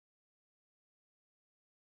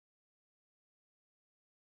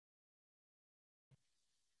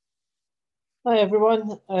Hi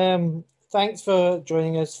everyone. Thanks for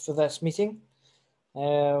joining us for this meeting.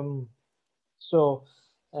 Um, so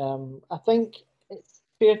I think it's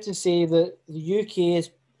fair to say that the UK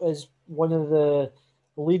is one of the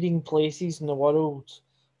leading places in the world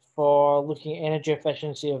for looking at energy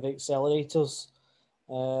efficiency of accelerators,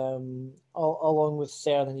 along with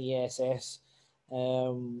CERN and ESS.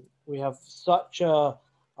 We have such a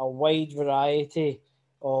wide variety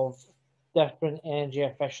of different energy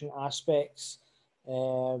efficient aspects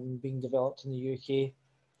being developed in the UK.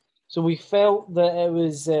 So we felt that it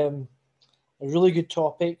was a really good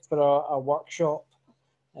topic for a workshop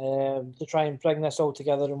to try and bring this all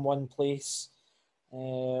together in one place.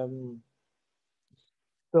 As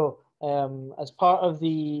part of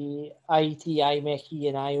the IET, IMechE,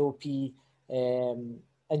 and IOP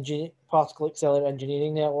Particle Accelerator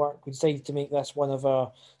Engineering Network, we decided to make this one of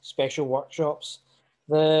our special workshops.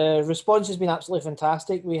 The response has been absolutely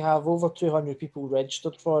fantastic. We have over 200 people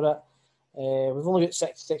registered for it. We've only got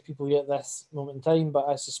 66 people here at this moment in time, but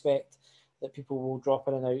I suspect that people will drop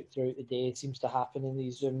in and out throughout the day. It seems to happen in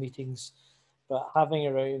these Zoom meetings. But having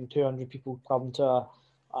around 200 people come to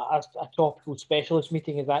a topical specialist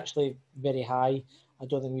meeting is actually very high. I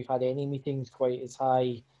don't think we've had any meetings quite as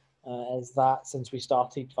high as that since we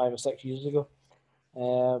started 5 or 6 years ago.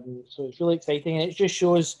 So it's really exciting, and it just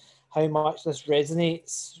shows how much this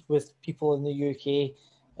resonates with people in the UK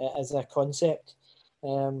as a concept.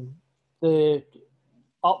 The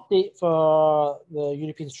update for the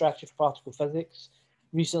European Strategy for Particle Physics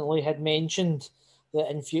recently had mentioned that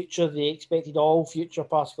in future they expected all future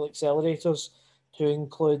particle accelerators to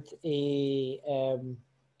include a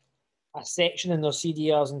section in their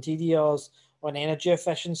CDRs and TDRs on energy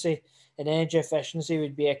efficiency, and energy efficiency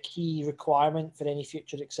would be a key requirement for any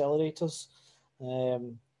future accelerators.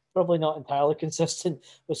 Probably not entirely consistent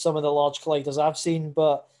with some of the large colliders I've seen,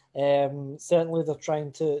 but certainly they're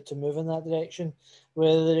trying to move in that direction,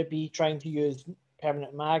 whether it be trying to use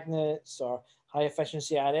permanent magnets or high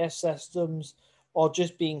efficiency RF systems, or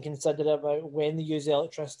just being considerate about when they use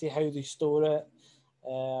electricity, how they store it.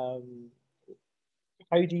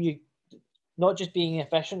 How do you, not just being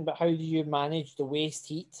efficient, but how do you manage the waste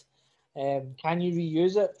heat? Can you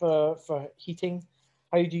reuse it for heating?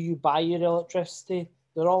 How do you buy your electricity?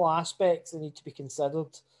 They're all aspects that need to be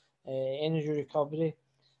considered. Energy recovery.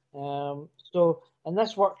 So in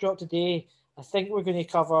this workshop today, I think we're going to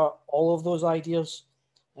cover all of those ideas,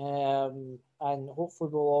 and hopefully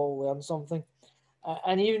we'll all learn something.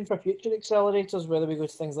 And even for future accelerators, whether we go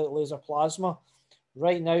to things like laser plasma,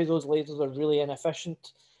 right now those lasers are really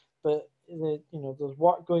inefficient, but there's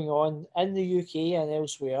work going on in the UK and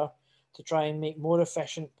elsewhere to try and make more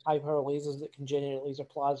efficient high power lasers that can generate laser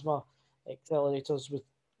plasma accelerators with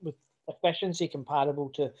efficiency comparable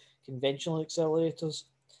to conventional accelerators.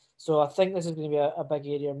 So I think this is going to be a big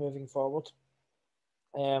area moving forward.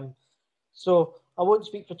 So I won't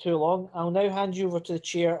speak for too long. I'll now hand you over to the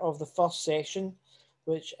chair of the first session,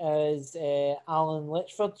 which is Alan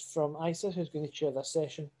Litchford from ISA, who's going to chair this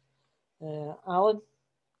session. Alan?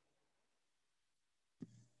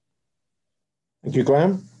 Thank you,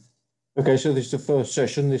 Graham. Okay, so this is the first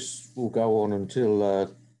session. This will go on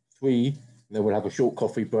until 3, then we'll have a short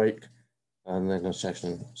coffee break, and then a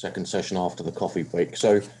second session after the coffee break.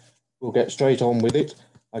 So we'll get straight on with it.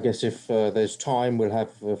 I guess if there's time, we'll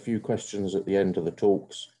have a few questions at the end of the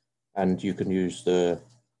talks, and you can use the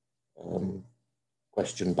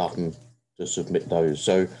question button to submit those.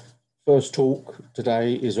 So first talk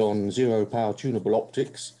today is on zero power tunable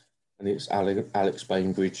optics, and it's Alex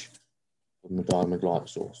Bainbridge from the Diamond Light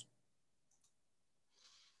Source.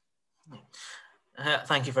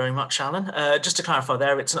 Thank you very much, Alan. Just to clarify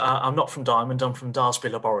there, I'm not from Diamond, I'm from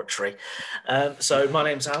Daresbury Laboratory. So my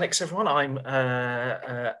name's Alex, everyone. I'm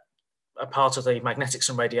a part of the Magnetics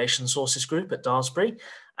and Radiation Sources group at Daresbury,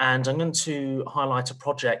 and I'm going to highlight a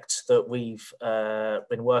project that we've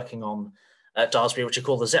been working on at Daresbury, which we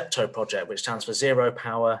call the ZEPTO project, which stands for Zero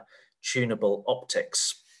Power Tunable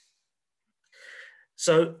Optics.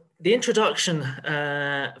 So the introduction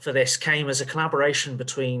for this came as a collaboration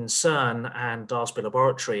between CERN and Daresbury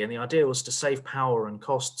Laboratory, and the idea was to save power and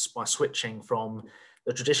costs by switching from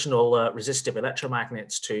the traditional resistive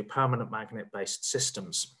electromagnets to permanent magnet-based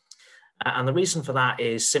systems. And the reason for that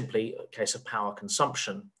is simply a case of power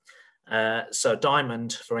consumption. So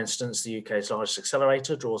Diamond, for instance, the UK's largest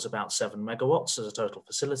accelerator, draws about 7 megawatts as a total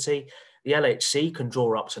facility. The LHC can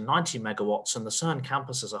draw up to 90 megawatts, and the CERN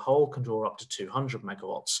campus as a whole can draw up to 200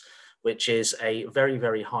 megawatts, which is a very,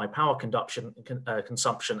 very high power consumption,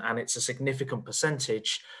 and it's a significant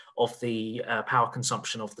percentage of the power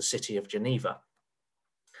consumption of the city of Geneva.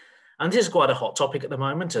 And this is quite a hot topic at the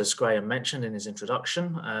moment, as Graham mentioned in his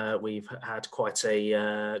introduction. We've had quite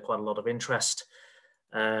a lot of interest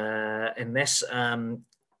in this.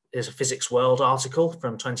 There's a Physics World article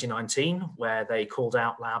from 2019 where they called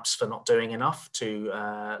out labs for not doing enough to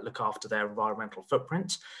look after their environmental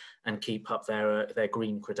footprint and keep up their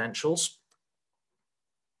green credentials.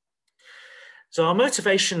 So our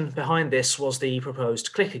motivation behind this was the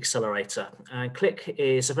proposed CLIC accelerator. CLIC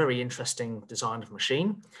is a very interesting design of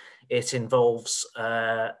machine. It involves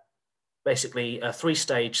basically a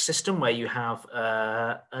three-stage system where you have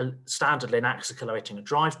a standard Linux accelerating a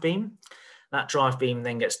drive beam. That drive beam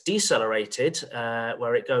then gets decelerated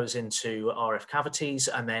where it goes into RF cavities,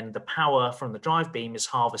 and then the power from the drive beam is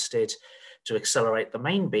harvested to accelerate the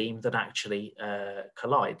main beam that actually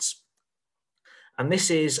collides. And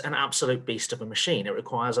this is an absolute beast of a machine. It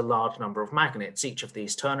requires a large number of magnets. Each of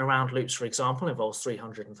these turnaround loops, for example, involves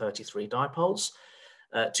 333 dipoles,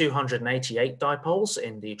 288 dipoles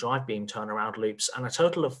in the drive beam turnaround loops, and a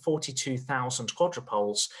total of 42,000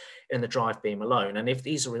 quadrupoles in the drive beam alone. And if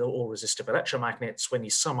these are all resistive electromagnets, when you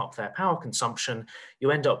sum up their power consumption,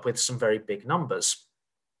 you end up with some very big numbers.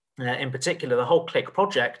 In particular, the whole CLIC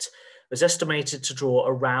project was estimated to draw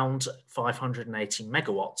around 580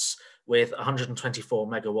 megawatts, with 124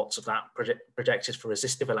 megawatts of that projected for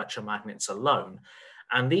resistive electromagnets alone.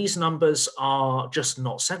 And these numbers are just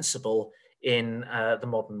not sensible in the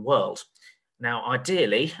modern world. Now,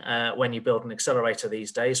 ideally, when you build an accelerator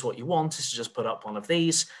these days, what you want is to just put up one of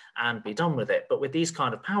these and be done with it. But with these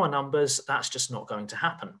kind of power numbers, that's just not going to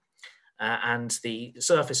happen. And the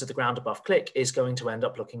surface of the ground above CLIC is going to end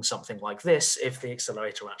up looking something like this if the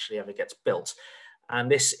accelerator actually ever gets built. And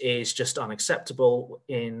this is just unacceptable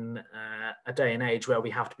in a day and age where we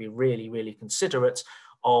have to be really, really considerate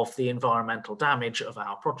of the environmental damage of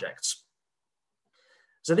our projects.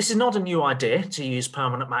 So this is not a new idea to use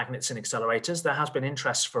permanent magnets in accelerators. There has been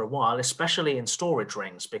interest for a while, especially in storage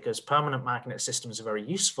rings, because permanent magnet systems are very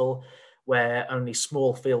useful where only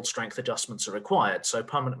small field strength adjustments are required. So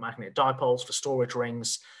permanent magnet dipoles for storage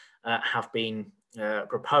rings have been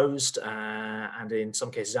proposed and in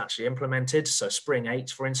some cases actually implemented. So Spring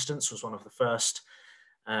 8, for instance, was one of the first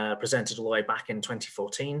presented all the way back in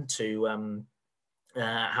 2014 to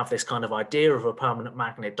have this kind of idea of a permanent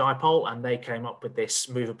magnet dipole, and they came up with this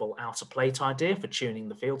movable outer plate idea for tuning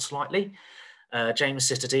the field slightly. James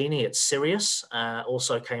Cittadini at Sirius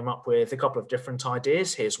also came up with a couple of different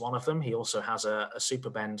ideas. Here's one of them. He also has a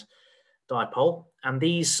superbend dipole, and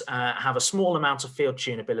these have a small amount of field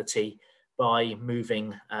tunability by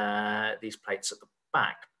moving these plates at the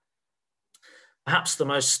back. Perhaps the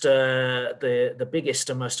most, the biggest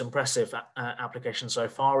and most impressive application so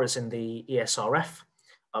far is in the ESRF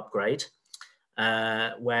upgrade,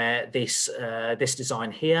 where this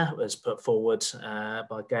design here was put forward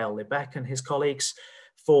by Gail Lebec and his colleagues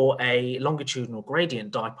for a longitudinal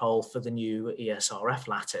gradient dipole for the new ESRF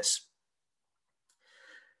lattice.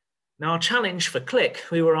 Now, our challenge for CLIC,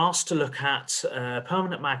 we were asked to look at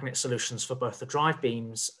permanent magnet solutions for both the drive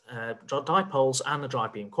beams, dipoles and the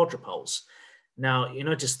drive beam quadrupoles. Now, you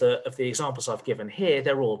notice that of the examples I've given here,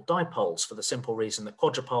 they're all dipoles for the simple reason that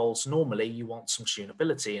quadrupoles, normally you want some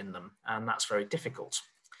tunability in them, and that's very difficult.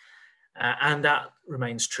 And that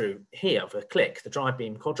remains true here for CLIC. The drive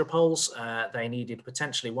beam quadrupoles, they needed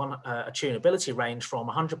potentially a tunability range from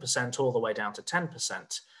 100% all the way down to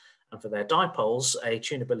 10%. And for their dipoles, a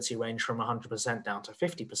tunability range from 100% down to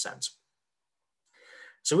 50%.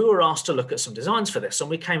 So we were asked to look at some designs for this, and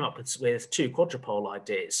we came up with two quadrupole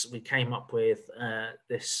ideas. We came up with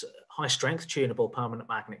this high-strength tunable permanent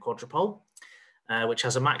magnet quadrupole, which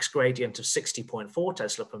has a max gradient of 60.4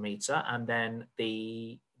 Tesla per meter, and then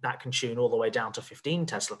that can tune all the way down to 15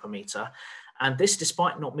 Tesla per meter. And this,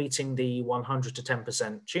 despite not meeting the 100 to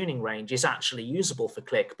 10% tuning range, is actually usable for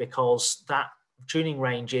CLIC because that tuning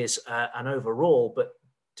range is an overall, but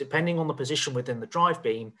depending on the position within the drive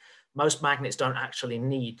beam, most magnets don't actually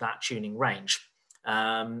need that tuning range.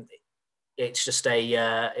 It's just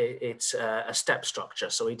a step structure.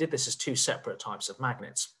 So we did this as two separate types of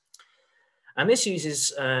magnets. And this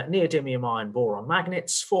uses neodymium iron boron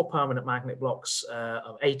magnets, 4 permanent magnet blocks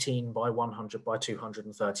of 18 by 100 by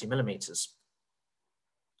 230 millimeters.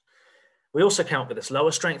 We also came up with this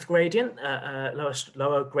lower strength gradient,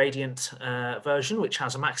 lower gradient version, which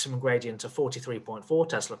has a maximum gradient of 43.4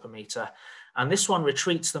 Tesla per meter. And this one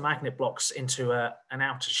retreats the magnet blocks into an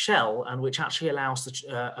outer shell, and which actually allows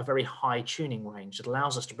a very high tuning range. It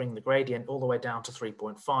allows us to bring the gradient all the way down to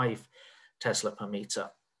 3.5 Tesla per meter.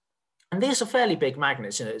 And these are fairly big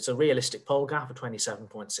magnets. You know, it's a realistic pole gap of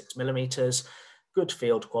 27.6 millimeters. good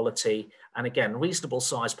field quality, and again, reasonable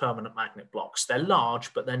size permanent magnet blocks. They're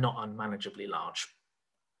large, but they're not unmanageably large.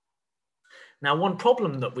 Now, one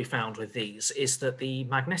problem that we found with these is that the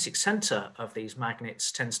magnetic center of these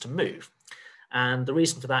magnets tends to move. And the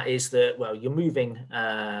reason for that is that, well, you're moving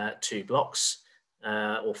 2 blocks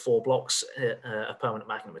or 4 blocks of permanent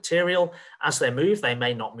magnet material. As they move, they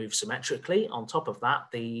may not move symmetrically. On top of that,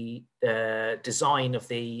 the design of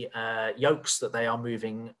the yokes that they are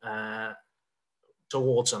moving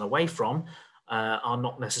towards and away from are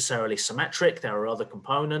not necessarily symmetric. There are other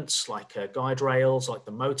components like guide rails, like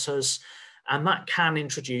the motors, and that can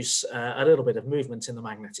introduce a little bit of movement in the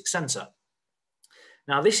magnetic center.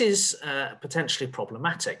 Now, this is potentially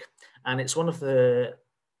problematic, and it's one of the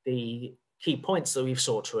key points that we've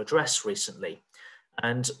sought to address recently.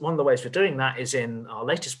 And one of the ways we're doing that is in our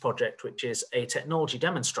latest project, which is a technology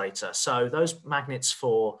demonstrator. So those magnets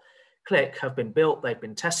for Click have been built, they've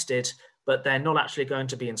been tested, but they're not actually going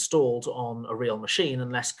to be installed on a real machine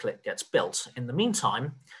unless Click gets built. In the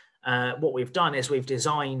meantime, what we've done is we've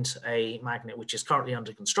designed a magnet which is currently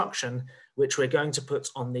under construction, which we're going to put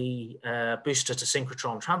on the booster to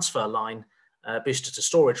synchrotron transfer line, booster to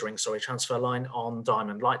storage ring, sorry, transfer line on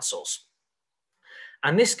diamond light source.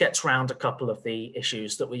 And this gets around a couple of the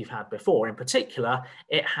issues that we've had before. In particular,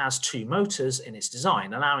 it has 2 motors in its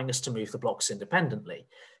design, allowing us to move the blocks independently.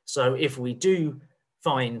 So if we do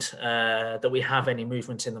find that we have any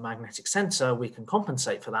movement in the magnetic center, we can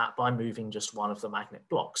compensate for that by moving just one of the magnet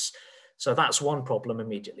blocks. So that's one problem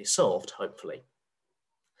immediately solved, hopefully.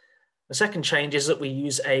 The second change is that we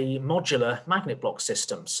use a modular magnet block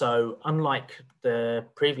system. So unlike the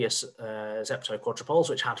previous Zepto quadrupoles,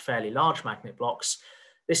 which had fairly large magnet blocks,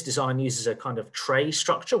 this design uses a kind of tray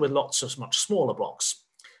structure with lots of much smaller blocks.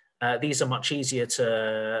 These are much easier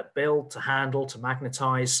to build, to handle, to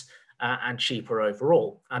magnetize, and cheaper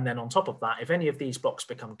overall. And then on top of that, if any of these blocks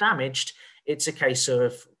become damaged, it's a case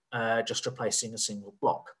of just replacing a single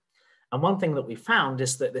block. And one thing that we found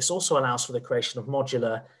is that this also allows for the creation of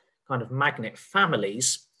modular kind of magnet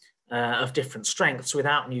families of different strengths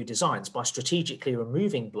without new designs by strategically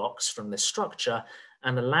removing blocks from this structure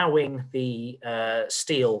and allowing the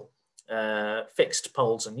steel fixed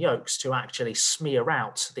poles and yokes to actually smear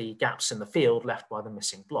out the gaps in the field left by the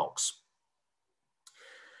missing blocks.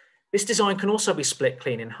 This design can also be split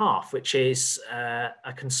clean in half, which is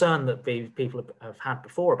a concern that people have had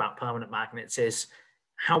before about permanent magnets, is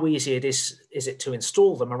how easy is it to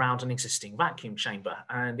install them around an existing vacuum chamber?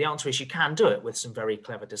 And the answer is you can do it with some very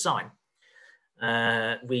clever design.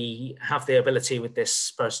 We have the ability with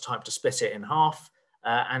this prototype to split it in half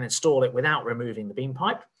and install it without removing the beam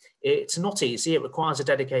pipe. It's not easy. It requires a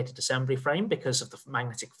dedicated assembly frame because of the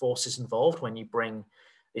magnetic forces involved when you bring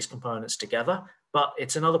these components together, but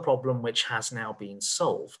it's another problem which has now been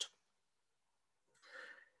solved.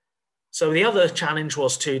 So the other challenge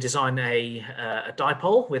was to design a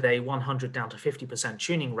dipole with a 100 down to 50%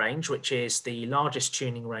 tuning range, which is the largest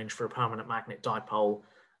tuning range for a permanent magnet dipole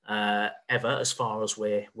ever, as far as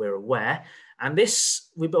we're aware. And this,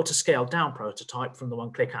 we built a scaled down prototype from the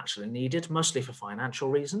one Click actually needed, mostly for financial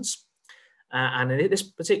reasons. And this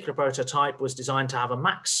particular prototype was designed to have a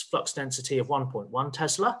max flux density of 1.1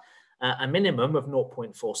 Tesla, a minimum of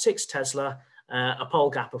 0.46 Tesla, a pole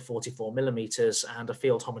gap of 44 millimeters, and a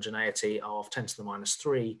field homogeneity of 10 to the minus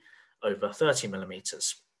 3 over 30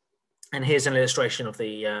 millimeters. And here's an illustration of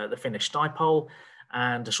the finished dipole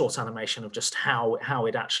and a short animation of just how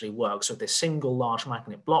it actually works with this single large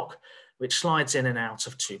magnet block, which slides in and out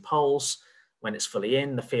of 2 poles. When it's fully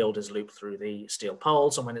in, the field is looped through the steel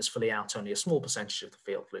poles, and when it's fully out, only a small percentage of the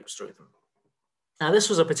field loops through them. Now, this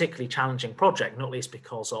was a particularly challenging project, not least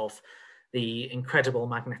because of the incredible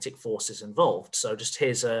magnetic forces involved. So just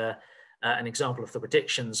here's an example of the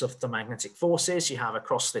predictions of the magnetic forces you have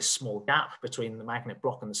across this small gap between the magnet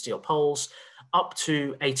block and the steel poles, up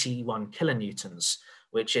to 81 kilonewtons,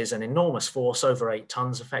 which is an enormous force, over 8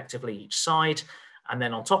 tons effectively each side. And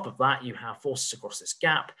then on top of that, you have forces across this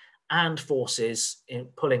gap and forces in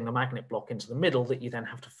pulling the magnet block into the middle that you then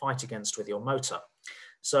have to fight against with your motor.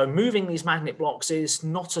 So moving these magnet blocks is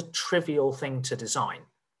not a trivial thing to design.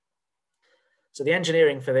 So the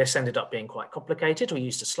engineering for this ended up being quite complicated. We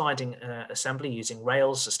used a sliding assembly using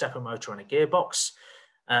rails, a stepper motor, and a gearbox.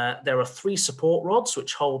 There are 3 support rods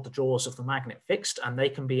which hold the jaws of the magnet fixed, and they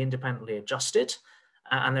can be independently adjusted.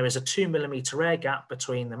 And there is a 2 millimeter air gap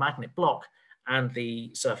between the magnet block and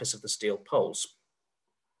the surface of the steel poles.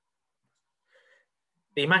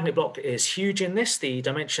 The magnet block is huge in this. The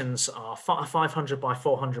dimensions are 500 by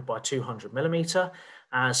 400 by 200 millimeter,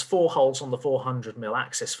 has 4 holes on the 400 mil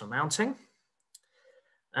axis for mounting.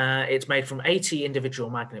 It's made from 80 individual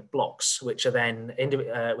magnet blocks, which are then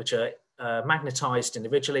magnetized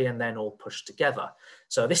individually and then all pushed together.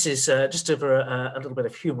 So this is just over a little bit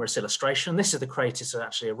of humorous illustration. This is the crate it's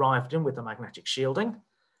actually arrived in with the magnetic shielding.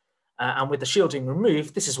 And with the shielding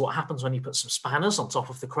removed, this is what happens when you put some spanners on top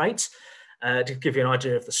of the crate to give you an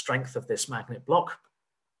idea of the strength of this magnet block.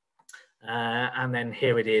 And then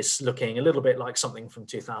here it is looking a little bit like something from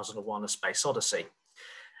 2001: A Space Odyssey.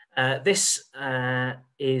 This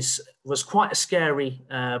was quite a scary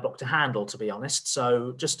block to handle, to be honest.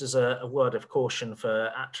 So just as a word of caution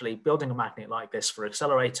for actually building a magnet like this for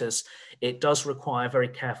accelerators, it does require very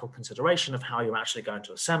careful consideration of how you're actually going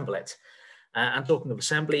to assemble it. And talking of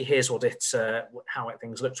assembly, here's what how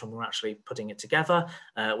things looked when we're actually putting it together.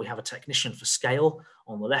 We have a technician for scale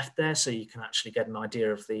on the left there, so you can actually get an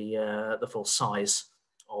idea of the full size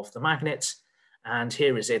of the magnet. And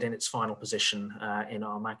here is it in its final position in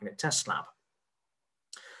our magnet test lab.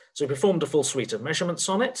 So we performed a full suite of measurements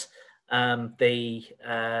on it.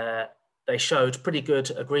 They showed pretty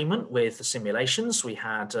good agreement with the simulations. We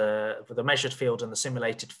had the measured field and the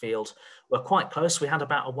simulated field were quite close. We had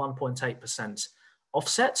about a 1.8%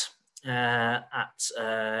 offset at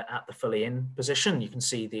the fully in position. You can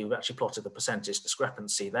see we actually plotted the percentage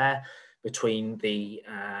discrepancy there between the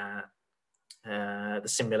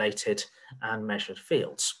simulated and measured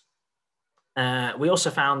fields. We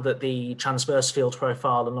also found that the transverse field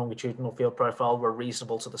profile and longitudinal field profile were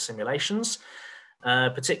reasonable to the simulations,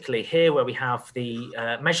 particularly here where we have the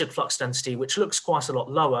measured flux density, which looks quite a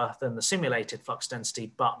lot lower than the simulated flux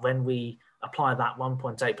density, but when we apply that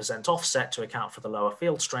 1.8% offset to account for the lower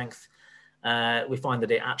field strength, we find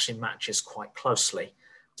that it actually matches quite closely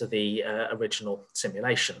to the original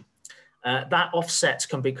simulation. That offset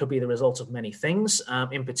could be the result of many things.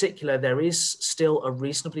 In particular, there is still a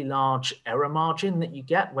reasonably large error margin that you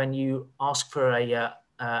get when you ask for a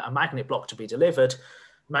magnet block to be delivered,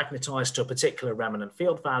 magnetized to a particular remnant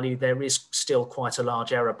field value. There is still quite a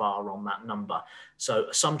large error bar on that number. So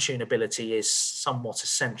some tunability is somewhat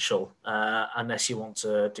essential unless you want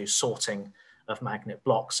to do sorting of magnet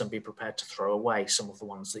blocks and be prepared to throw away some of the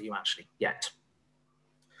ones that you actually get.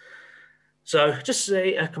 So just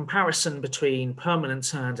a comparison between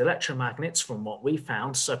permanent and electromagnets from what we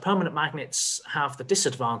found. So permanent magnets have the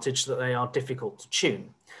disadvantage that they are difficult to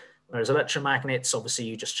tune, whereas electromagnets, obviously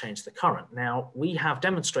you just change the current. Now we have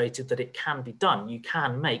demonstrated that it can be done. You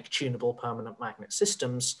can make tunable permanent magnet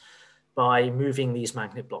systems by moving these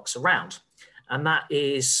magnet blocks around. And that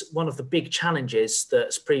is one of the big challenges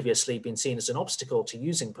that's previously been seen as an obstacle to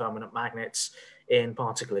using permanent magnets in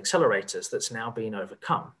particle accelerators that's now been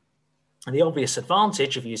overcome. And the obvious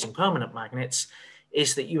advantage of using permanent magnets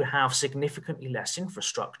is that you have significantly less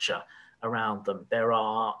infrastructure around them.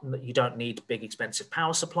 You don't need big expensive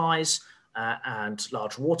power supplies and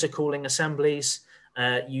large water cooling assemblies.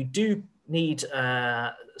 You do need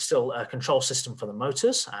still a control system for the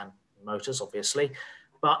motors, obviously,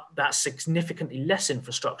 but that's significantly less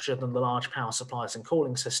infrastructure than the large power supplies and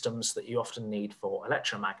cooling systems that you often need for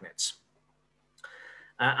electromagnets.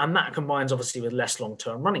 And that combines obviously with less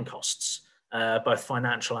long-term running costs, both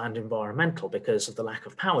financial and environmental, because of the lack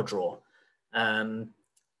of power draw.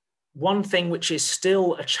 One thing which is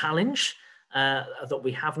still a challenge that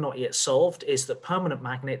we have not yet solved is that permanent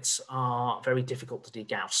magnets are very difficult to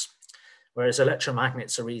degauss, whereas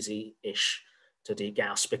electromagnets are easy-ish to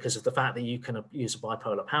degauss because of the fact that you can use a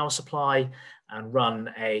bipolar power supply and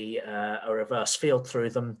run a reverse field through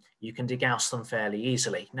them. You can degauss them fairly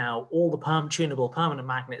easily. Now, all the tunable permanent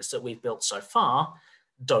magnets that we've built so far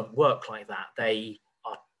don't work like that. They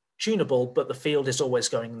are tunable, but the field is always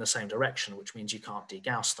going in the same direction, which means you can't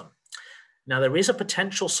degauss them. Now, there is a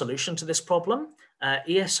potential solution to this problem.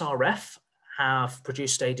 ESRF have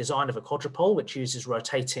produced a design of a quadrupole which uses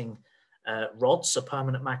rotating rods of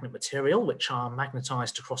permanent magnet material, which are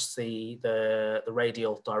magnetized across the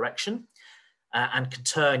radial direction and can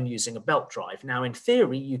turn using a belt drive. Now, in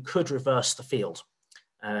theory, you could reverse the field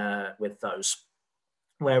with those.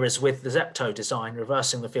 Whereas with the Zepto design,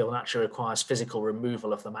 reversing the field actually requires physical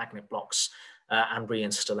removal of the magnet blocks and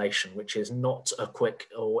reinstallation, which is not a quick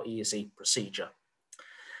or easy procedure.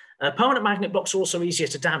 Permanent magnet blocks are also easier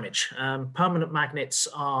to damage. Permanent magnets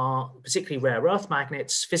are particularly rare earth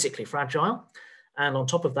magnets, physically fragile. And on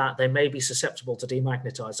top of that, they may be susceptible to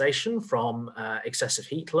demagnetization from excessive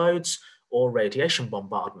heat loads or radiation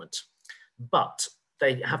bombardment. But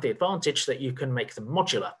they have the advantage that you can make them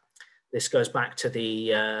modular. This goes back to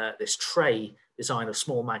this tray design of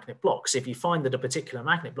small magnet blocks. If you find that a particular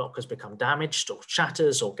magnet block has become damaged or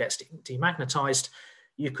shatters or gets demagnetized,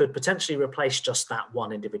 you could potentially replace just that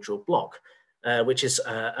one individual block. which is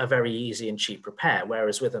a very easy and cheap repair.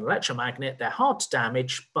 Whereas with an electromagnet, they're hard to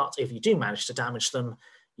damage, but if you do manage to damage them,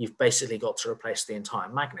 you've basically got to replace the entire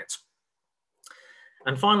magnet.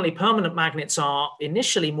 And finally, permanent magnets are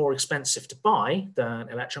initially more expensive to buy than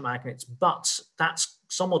electromagnets, but that's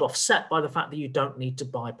somewhat offset by the fact that you don't need to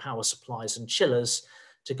buy power supplies and chillers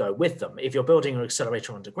to go with them. If you're building an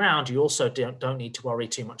accelerator underground, you also don't need to worry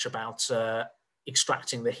too much about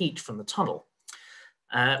extracting the heat from the tunnel.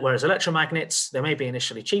 Whereas electromagnets, they may be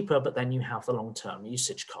initially cheaper, but then you have the long-term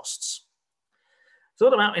usage costs. So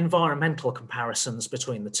what about environmental comparisons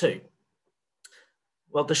between the two?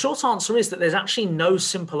 Well, the short answer is that there's actually no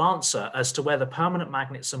simple answer as to whether permanent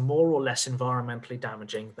magnets are more or less environmentally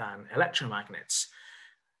damaging than electromagnets.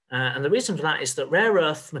 And the reason for that is that rare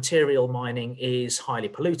earth material mining is highly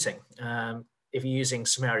polluting. If you're using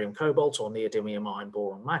samarium cobalt or neodymium iron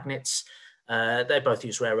boron magnets, they both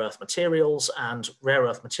use rare earth materials, and rare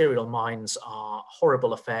earth material mines are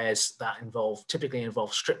horrible affairs that typically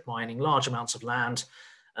involve strip mining large amounts of land,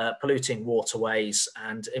 polluting waterways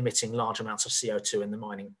and emitting large amounts of CO2 in the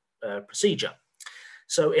mining procedure.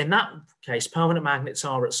 So in that case, permanent magnets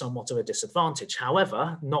are at somewhat of a disadvantage.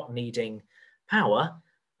 However, not needing power,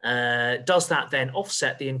 does that then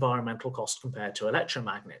offset the environmental cost compared to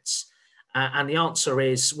electromagnets? And the answer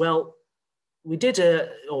is, well, we did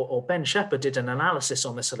or Ben Shepherd did an analysis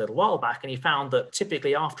on this a little while back, and he found that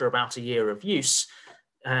typically after about a year of use,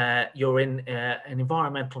 you're in an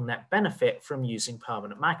environmental net benefit from using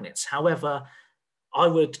permanent magnets. However, I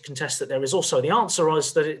would contest that there is also the answer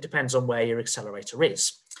is that it depends on where your accelerator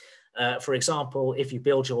is. For example, if you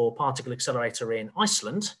build your particle accelerator in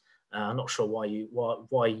Iceland, I'm not sure why you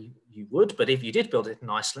would, but if you did build it in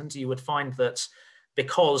Iceland, you would find that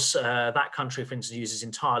because that country, for instance, uses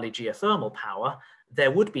entirely geothermal power, there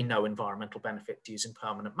would be no environmental benefit to using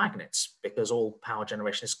permanent magnets because all power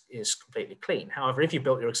generation is completely clean. However, if you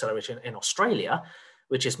built your accelerator in Australia,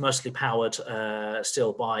 which is mostly powered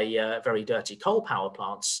still by very dirty coal power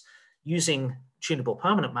plants, using tunable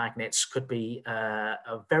permanent magnets could be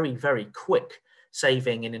a very, very quick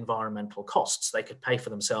saving in environmental costs. They could pay for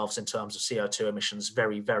themselves in terms of CO2 emissions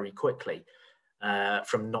very, very quickly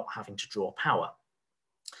from not having to draw power.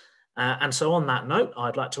 And so on that note,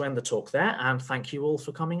 I'd like to end the talk there and thank you all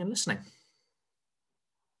for coming and listening.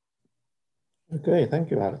 Okay, thank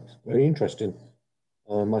you, Alex. Very interesting.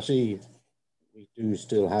 I see we do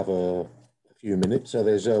still have a few minutes. So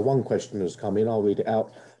there's one question that's come in. I'll read it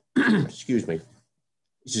out. Excuse me.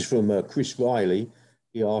 This is from Chris Riley.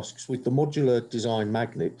 He asks, with the modular design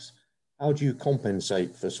magnets, how do you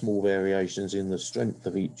compensate for small variations in the strength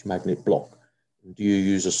of each magnet block? Do you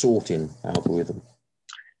use a sorting algorithm?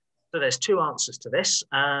 So there's two answers to this.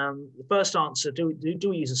 The first answer, do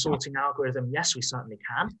we use a sorting algorithm? Yes, we certainly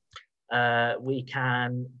can. We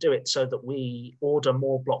can do it so that we order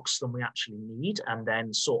more blocks than we actually need and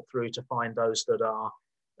then sort through to find those that are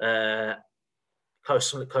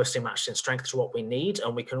closely matched in strength to what we need.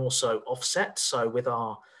 And we can also offset. So with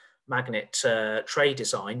our magnet tray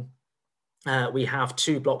design, we have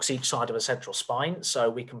two blocks each side of a central spine. So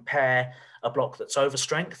we compare a block that's over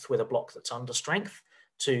strength with a block that's under strength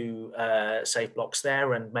to save blocks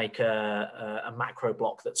there and make a macro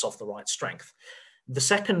block that's of the right strength. The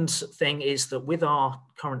second thing is that with our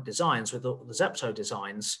current designs, with the Zepto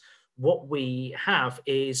designs, what we have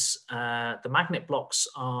is the magnet blocks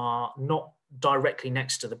are not directly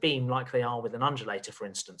next to the beam like they are with an undulator, for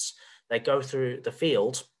instance. They go through the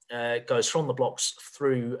field, goes from the blocks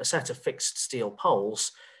through a set of fixed steel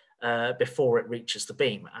poles before it reaches the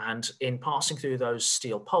beam. And in passing through those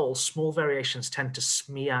steel poles, small variations tend to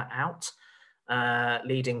smear out,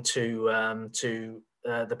 leading to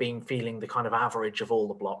the beam feeling the kind of average of all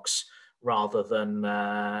the blocks rather than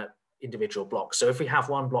individual blocks. So if we have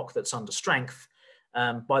one block that's under strength,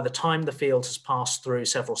 by the time the field has passed through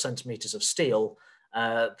several centimeters of steel,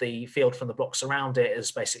 the field from the blocks around it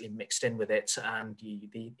is basically mixed in with it and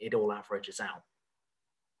it all averages out.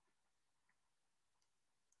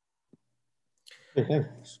 Okay.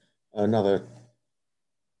 Another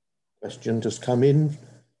question just come in,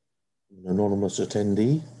 an anonymous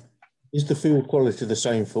attendee. Is the field quality the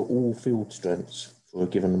same for all field strengths for a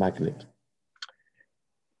given magnet?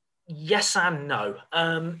 Yes and no.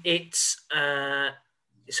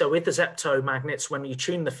 So with the Zepto magnets, when you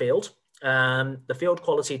tune the field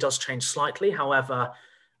quality does change slightly. However,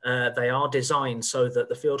 they are designed so that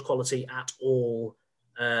the field quality at all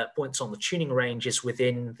points on the tuning range is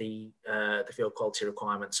within the field quality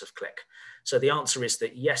requirements of Click. So the answer is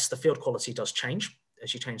that yes, the field quality does change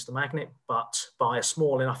as you change the magnet, but by a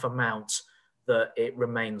small enough amount that it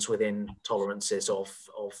remains within tolerances of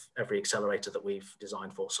every accelerator that we've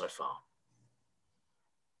designed for so far.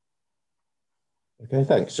 Okay,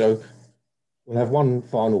 thanks. So we'll have one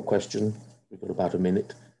final question. We've got about a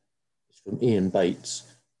minute. It's from Ian Bates.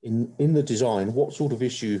 In the design, what sort of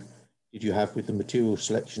issue did you have with the material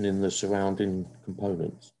selection in the surrounding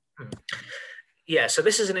components? Yeah, so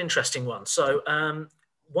this is an interesting one. So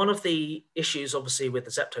one of the issues, obviously, with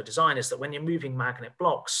the Zepto design is that when you're moving magnet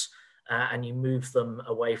blocks and you move them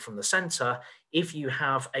away from the center, if you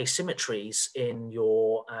have asymmetries in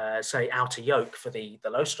your, say, outer yoke for the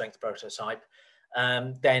low-strength prototype,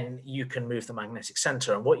 then you can move the magnetic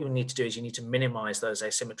center. And what you need to do is you need to minimize those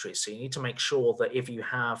asymmetries. So you need to make sure that if you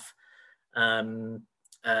have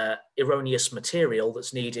erroneous material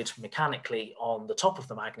that's needed mechanically on the top of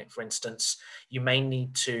the magnet, for instance, you may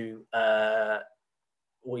need to,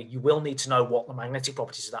 or you will need to know what the magnetic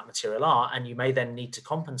properties of that material are, and you may then need to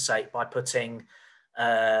compensate by putting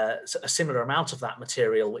a similar amount of that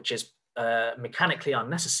material, which is mechanically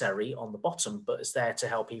unnecessary on the bottom, but is there to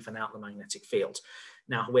help even out the magnetic field.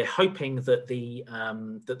 Now, we're hoping that the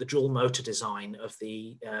dual motor design of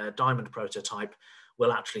the diamond prototype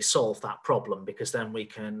will actually solve that problem, because then we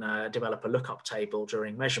can develop a lookup table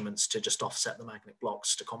during measurements to just offset the magnet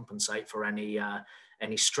blocks to compensate for any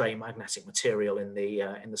stray magnetic material in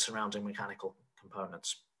the surrounding mechanical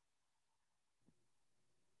components.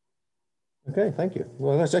 Okay, thank you.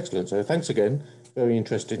 Well, that's excellent. So thanks again. Very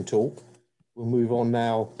interesting talk. We'll move on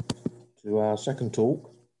now to our second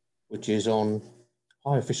talk, which is on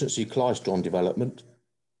high efficiency klystron development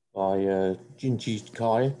by Jinji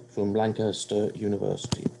Kai from Lancaster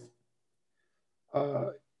University.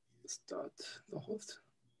 Start the host.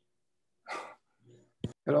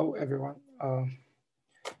 Hello, everyone.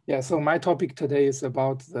 Yeah, so my topic today is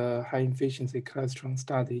about the high efficiency klystron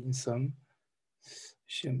study in CERN.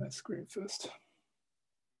 Share my screen first.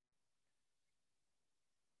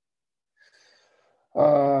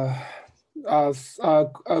 Good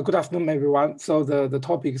afternoon, everyone. So the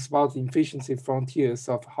topic is about the efficiency frontiers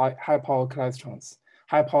of high power klystrons,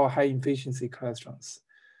 high power, high efficiency klystrons.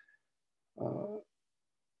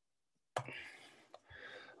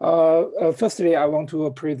 Firstly, I want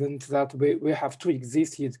to present that we have two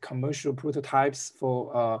existing commercial prototypes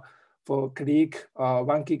for click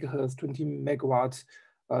 1 gigahertz 20 megawatt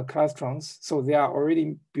klystrons. So they are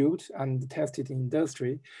already built and tested in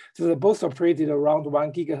industry. So they both operated around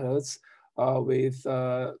 1 gigahertz with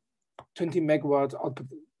 20 megawatt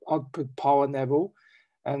output power level.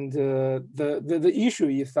 And the issue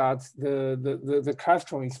is that the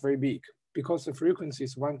klystron is very big, because the frequency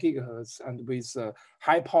is 1 gigahertz, and with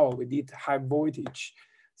high power, we need high voltage.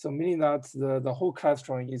 So meaning that the whole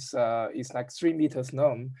klystron is like 3 meters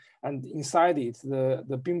long, and inside it,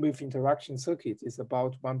 the beamwidth interaction circuit is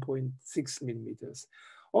about 1.6 millimeters.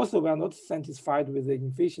 Also, we are not satisfied with the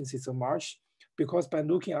efficiency so much, because by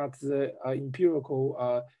looking at the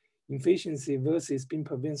empirical efficiency versus beam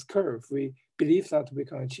pervance curve, we believe that we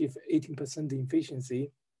can achieve 18%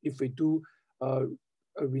 efficiency if we do a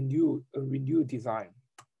renewed design.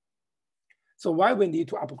 So why we need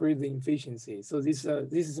to upgrade the efficiency? So this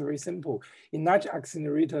is very simple. In large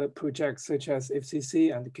accelerator projects such as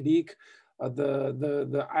FCC and CLIC,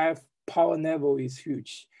 the IF power level is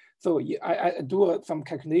huge. So I do some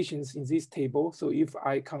calculations in this table. So if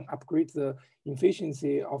I can upgrade the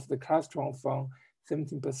efficiency of the klystron from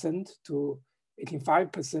 17% to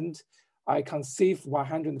 85%, I can save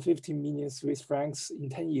 150 million Swiss francs in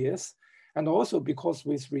 10 years. And also because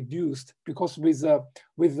with increased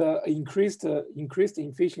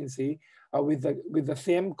efficiency with the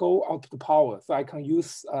same goal output power, so I can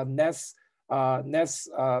use less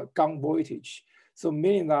gun voltage. So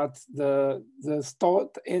meaning that the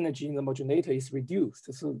stored energy in the modulator is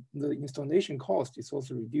reduced. So the installation cost is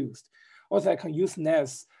also reduced. Also, I can use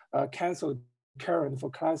less cancelled current for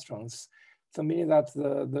klystrons. So meaning that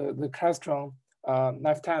the klystron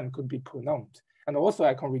lifetime could be prolonged. And also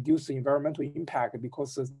I can reduce the environmental impact,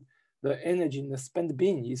 because the energy in the spent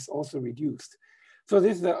beam is also reduced. So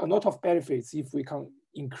there's a lot of benefits if we can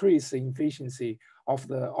increase the efficiency of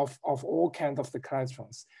all kinds of the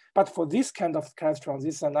klystrons. But for this kind of klystrons,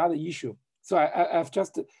 this is another issue. So I've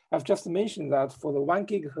just mentioned that for the 1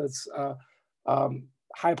 gigahertz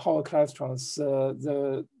high power klystrons,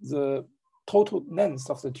 the total length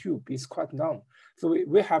of the tube is quite long. So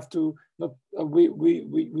we have to we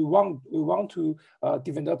want to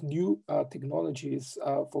develop new technologies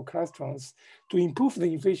for klystrons to improve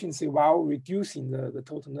the efficiency while reducing the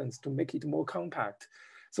total length to make it more compact.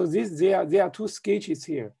 So there are two sketches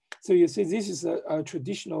here. So you see this is a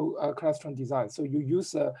traditional klystron design. So you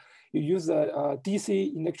use a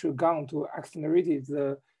DC electric gun to accelerate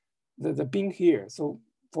the beam here. So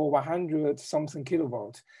for 100 something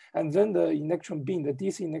kilovolt. And then the electron beam, the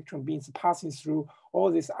DC electron beam is passing through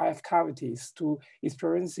all these IF cavities to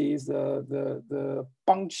experience the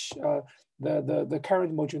bunch, the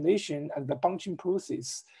current modulation and the bunching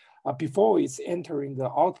process before it's entering the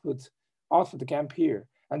output gap here.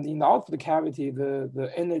 And in the output cavity,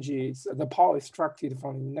 the energy, the power is extracted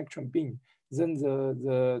from the electron beam. Then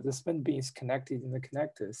the spin beam is connected in the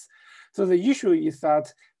connectors. So the issue is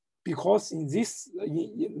that because in this,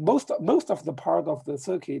 most of the part of the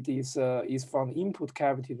circuit is from input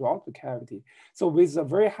cavity to output cavity. So with a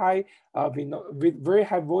very high, with very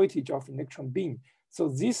high voltage of electron beam, so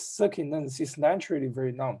this circuit length is naturally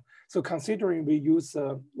very long. So considering we use,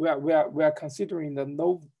 we are considering the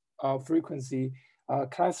low frequency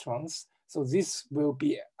clastrons. So this will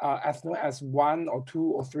be as long as 1 or 2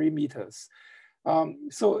 or 3 meters.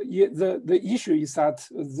 So the issue is that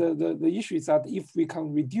the issue is that if we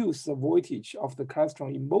can reduce the voltage of the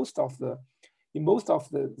clastron in most of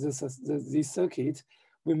the circuit,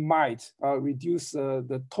 we might reduce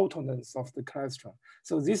the total length of the clastron.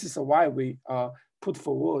 So this is why we put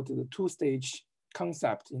forward the 2-stage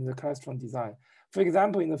concept in the clastron design. For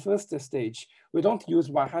example, in the first stage, we don't use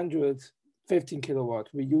 115 kilowatt.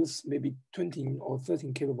 We use maybe 20 or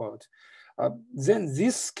 13 kilowatt. Then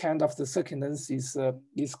this kind of the circuit length is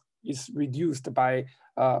reduced by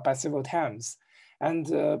several times. And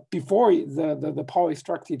before the power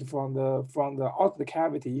extracted from the output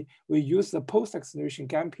cavity, we use the post-acceleration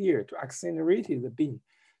gap here to accelerate the beam.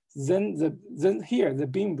 Then here the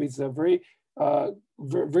beam with a very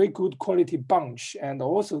good quality bunch, and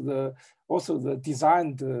also the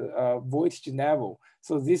designed voltage level.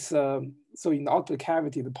 So this so in the output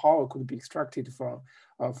cavity, the power could be extracted from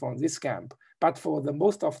this gap. But for the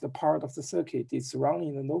most of the part of the circuit, it's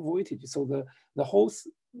running in low voltage. So the whole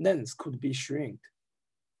length could be shrinked.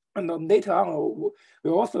 And then later on, we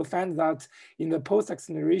also found that in the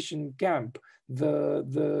post-acceleration gap,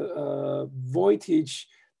 the voltage,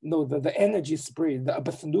 the energy spread, the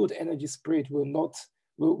absolute energy spread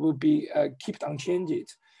will be kept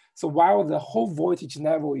unchanged. So while the whole voltage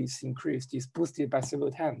level is increased, is boosted by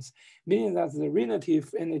several times, meaning that the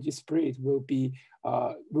relative energy spread will be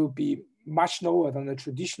much lower than the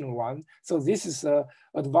traditional one. So this is an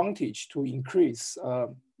advantage to increase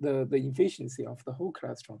the efficiency of the whole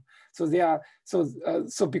clastron. So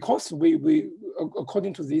because we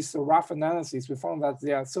according to this rough analysis, we found that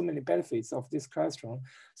there are so many benefits of this clastron.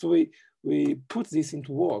 So we put this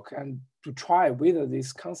into work and to try whether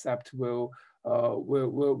this concept will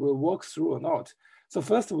work through or not. So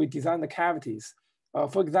first we design the cavities.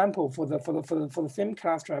 For example, for the same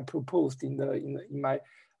clastron I proposed in my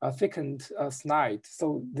second slide,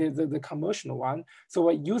 so the commercial one. So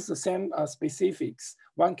I use the same specifics: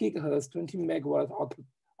 1 gigahertz, 20 megawatt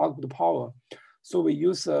output power. So we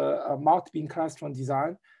use a multi-beam clastron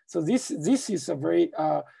design. So this is a very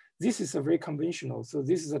conventional. So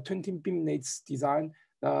this is a 20 beamlets design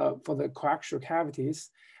for the coaxial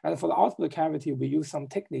cavities, and for the output cavity, we use some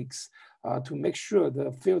techniques to make sure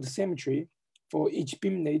the field symmetry for each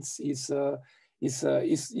beamlets is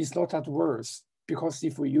not at worse. Because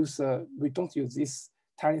if we don't use these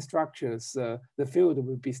tiny structures, the field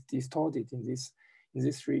will be distorted in this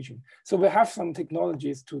region. So we have some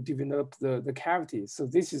technologies to develop the cavities. So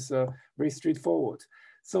this is very straightforward.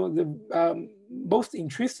 So the most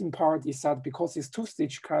interesting part is that because it's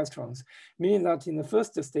 2-stage clastrons, meaning that in the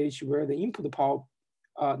first stage where the input power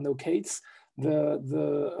locates,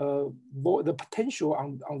 the potential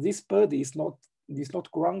on this body is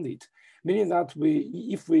not grounded. Meaning that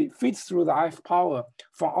if we feed through the IF power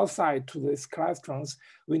from outside to these clastrons,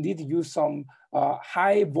 we need to use some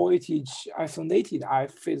high voltage isolated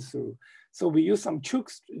IF feed through. So we use some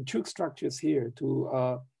choke structures here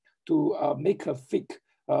to make a thick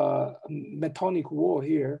metallic wall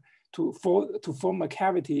here to form a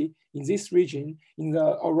cavity in this region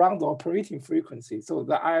around the operating frequency. So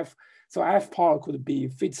the IF power could be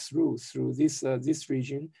fed through this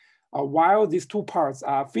region. While these two parts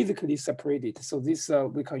are physically separated. So this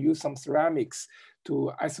we can use some ceramics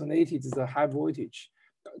to isolate the high voltage,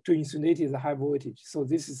 to insulate the high voltage. So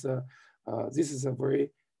this is a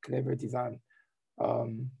very clever design.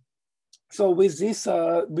 So with this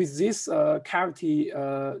cavity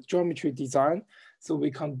geometry design, so we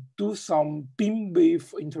can do some beam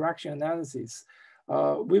wave interaction analysis.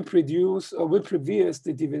 We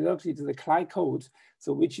previously developed the Clyde code,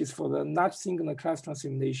 so which is for the large singular clastron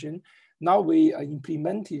simulation. Now we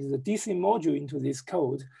implemented the DC module into this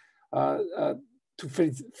code to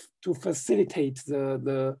facilitate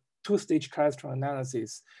the two-stage clustering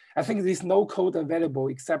analysis. I think there's no code available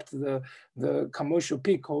except the commercial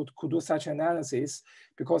pig code could do such analysis,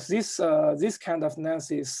 because this kind of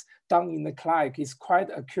analysis done in the client is quite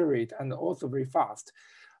accurate and also very fast.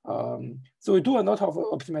 So we do a lot of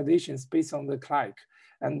optimizations based on the client.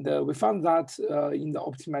 And we found that in the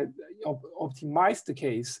optimized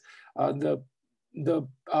case, the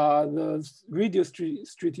radial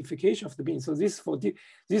stratification of the beam. So this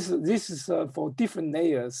is for different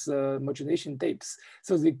layers modulation depths.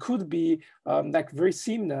 So they could be like very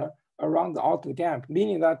similar around the outer gap,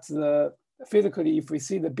 meaning that physically, if we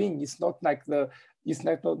see the beam, it's not like the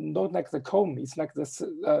not like the cone. It's like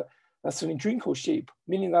the a cylindrical shape,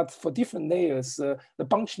 meaning that for different layers, the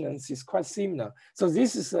functionality is quite similar. So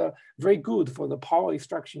this is very good for the power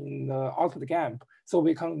extraction out of the gap. So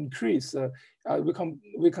we can increase, we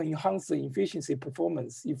can enhance the efficiency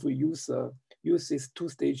performance if we use these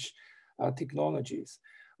two-stage technologies.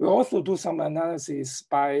 We also do some analysis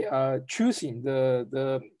by choosing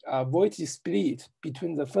the voltage split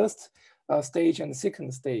between the first stage and the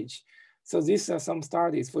second stage. So these are some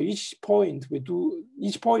studies. For each point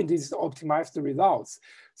each point is optimized the results.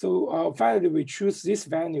 So finally, we choose this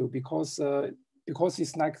value because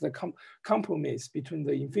it's like the compromise between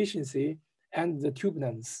the efficiency and the tube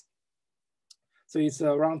length. So it's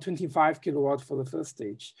around 25 kilowatt for the first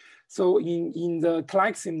stage. So in the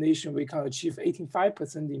Clyde simulation, we can achieve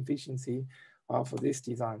 85% efficiency for this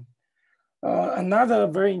design. Another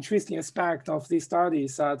very interesting aspect of this study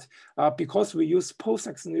is that because we use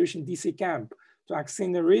post-acceleration DC gap to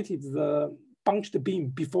accelerate the punched beam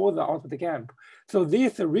before the out of the gap. So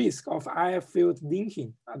there's a risk of IF field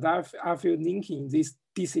linking, this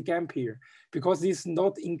DC gap here, because this is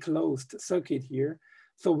not enclosed circuit here.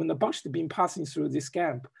 So when the punched beam passing through this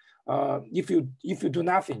gap, if you do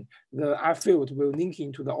nothing, the IF field will link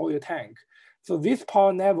into the oil tank. So this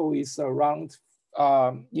power level is around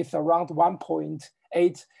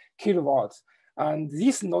 1.8 kilowatts. And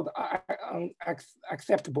this is not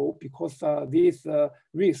acceptable because there is a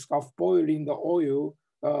risk of boiling the oil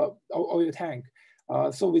tank.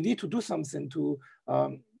 So we need to do something to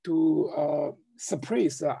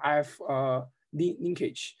suppress the IF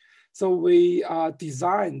linkage. So we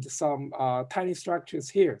designed some tiny structures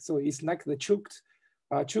here. So it's like the choked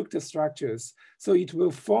structures. So it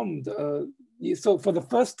will form so for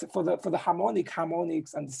the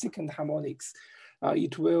harmonics and the second harmonics,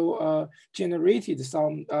 it will generate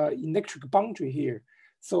some electric boundary here.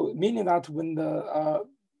 So meaning that when the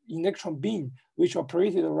electron beam, which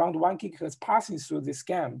operated around 1 gigahertz passing through this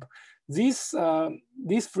gap, this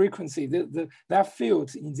frequency, that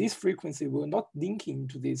field in this frequency will not link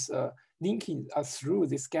into this linking through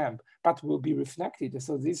this gap, but will be reflected.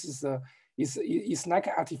 So this is it's like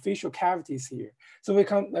artificial cavities here. So we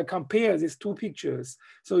can compare these two pictures.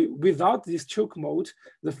 So without this choke mode,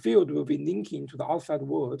 the field will be linking to the outside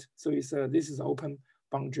world. So this is open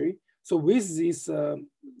boundary. So with these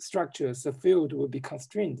structures, the field will be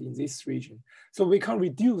constrained in this region. So we can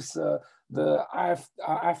reduce the IF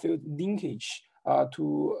field linkage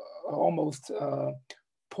to almost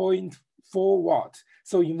 0.4 watt.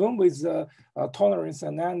 So even with the tolerance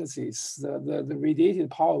analysis, the radiated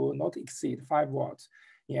power will not exceed 5 watts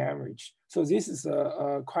in average. So this is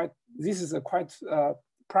a quite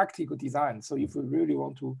practical design. So if we really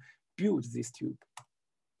want to build this tube.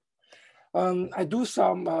 I do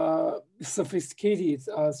some sophisticated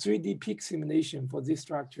 3D peak simulation for these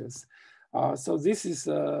structures. So this is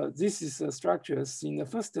structures in the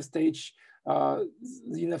first stage.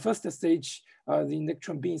 The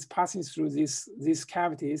electron beam is passing through these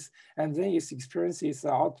cavities, and then it experiences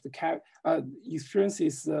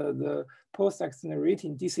the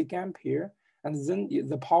post-accelerating DC gap here, and then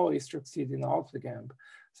the power is extracted in the outer gap.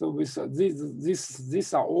 So with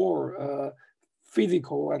these are all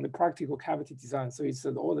physical and practical cavity design. So it's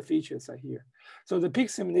all the features are here. So the peak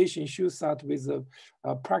simulation shows that with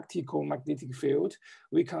a practical magnetic field,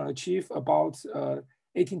 we can achieve about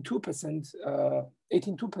 82%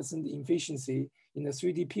 efficiency in the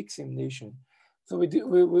 3D peak simulation. So we didn't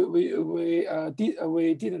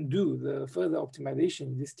do the further optimization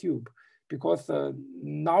in this tube because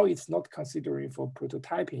now it's not considering for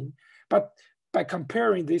prototyping, but by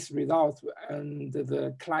comparing these results and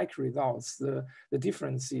the Clyde results, the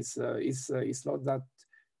difference is not that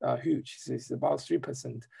huge. It's about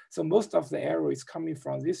 3%. So most of the error is coming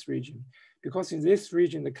from this region, because in this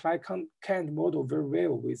region, the Clyde can't model very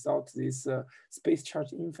well without this space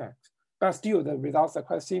charge effect. But still, the results are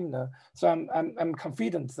quite similar. So I'm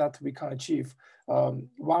confident that we can achieve 1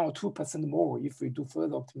 or 2% more if we do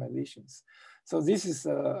further optimizations. So this is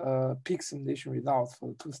a peak simulation results for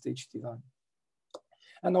the two-stage design.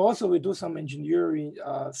 And also we do some engineering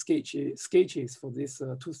sketches for this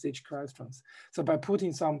two-stage clystrons. So by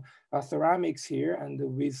putting some ceramics here and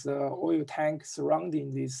with oil tank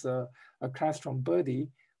surrounding this klystron body,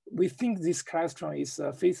 we think this klystron is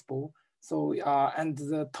feasible. So, and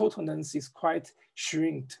the total length is quite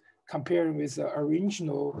shrinked compared with the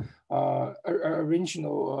original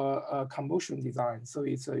commotion design. So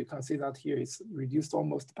it's you can see that here it's reduced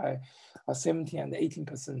almost by 17 and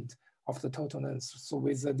 18% of the total length. So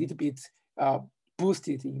with a little bit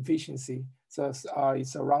boosted efficiency, so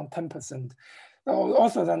it's around 10%.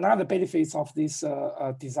 Also, another benefits of this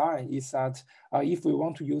design is that if we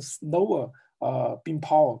want to use lower beam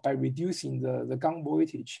power by reducing the gun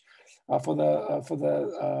voltage, for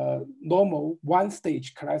the normal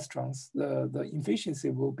one-stage klystrons, the efficiency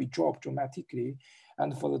will be dropped dramatically,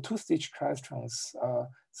 and for the two-stage klystrons,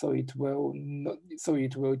 so it will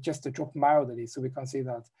just drop mildly. So we can see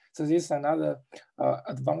that. So this is another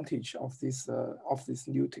advantage of this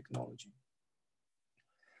new technology.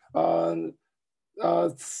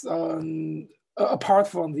 Apart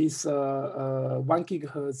from this 1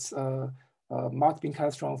 gigahertz multi-beam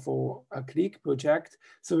klystron for a click project,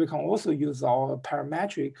 so we can also use our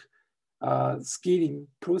parametric scaling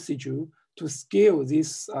procedure to scale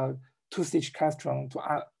this two-stage klystron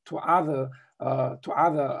to other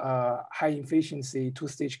high efficiency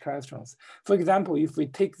two-stage klystrons. For example, if we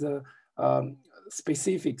take the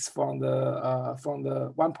specifics from the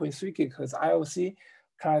 1.3 gigahertz IOC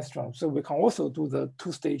klystron, so we can also do the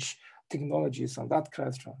two-stage technologies on that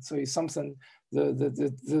klystron. So it's something, so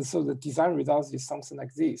the design results is something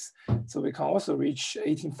like this. So we can also reach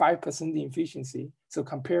 18.5% efficiency. So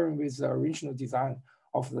comparing with the original design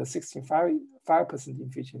of the 16.5%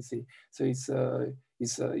 efficiency. So it's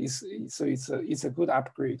a good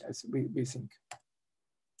upgrade, as we think.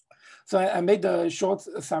 So I made a short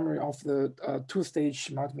summary of the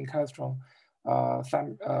two-stage multi-beam klystron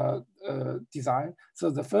design.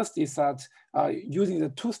 So the first is that using the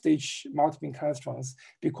two-stage multi-beam klystrons,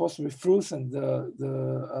 because we frozen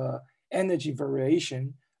the energy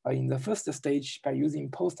variation in the first stage by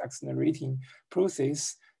using post-accelerating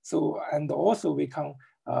process. So, and also we can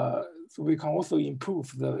also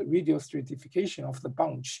improve the radial stratification of the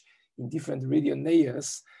bunch in different radial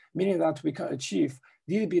layers, meaning that we can achieve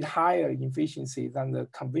a little bit higher efficiency than the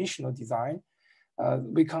conventional design.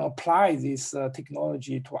 We can apply this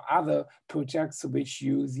technology to other projects which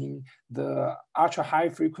using the ultra high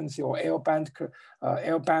frequency or L-band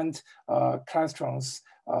klystrons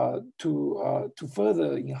to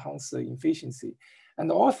further enhance the efficiency. And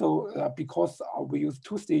also because we use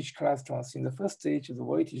two-stage klystrons, in the first stage the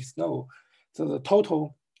voltage is low, so the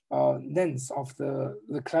total length of the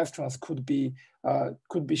klystrons could be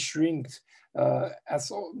shrinked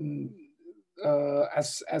as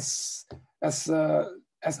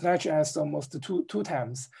large as almost two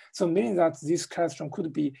times. So meaning that this klystron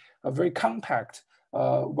could be very compact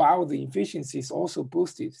while the efficiency is also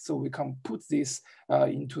boosted. So we can put this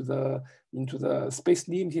into the space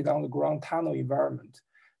limited underground tunnel environment.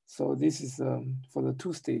 So this is for the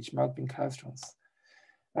two-stage multi-beam klystrons.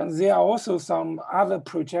 And there are also some other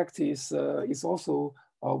projects is also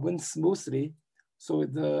went smoothly. So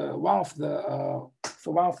one of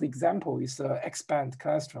the example is X-band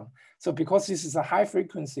klystron. So because this is a high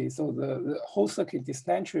frequency, so the whole circuit is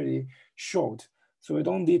naturally short. So we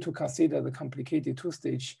don't need to consider the complicated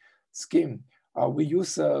two-stage scheme. We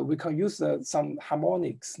can use some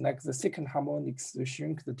harmonics, like the second harmonics, to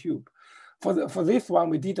shrink the tube. For this one,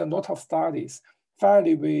 we did a lot of studies.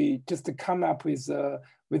 Finally, we just come up with the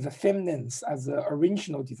same length as the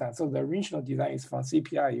original design. So the original design is from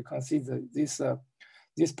CPI. You can see these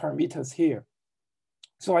parameters here.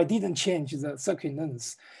 So I didn't change the circuit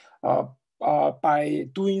length by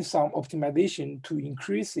doing some optimization to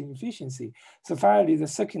increase the efficiency. So finally, the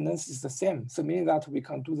circuit length is the same. So meaning that we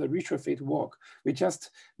can do the retrofit work. We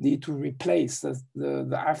just need to replace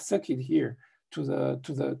the F circuit here to the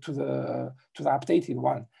updated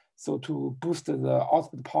one. So to boost the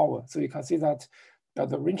output power. So you can see that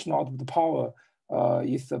the original output power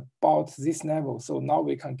is about this level. So now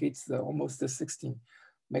we can get almost the 16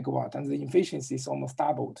 megawatt, and the efficiency is almost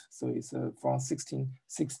doubled. So it's from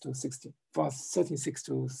 13.6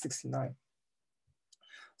 to 69.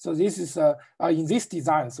 So this is in this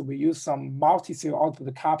design. So we use some multi-cell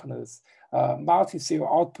output couplers, multi-cell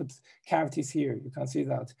output cavities here. You can see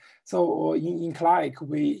that. So in CLIC,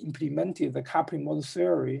 we implemented the coupling mode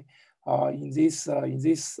theory in these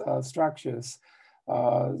structures.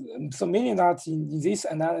 So meaning that in this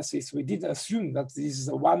analysis, we didn't assume that this is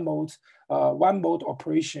a one mode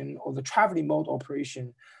operation or the traveling mode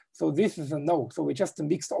operation. So this is a node. So we just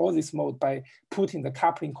mixed all this mode by putting the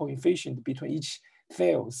coupling coefficient between each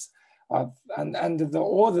cells. And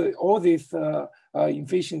all this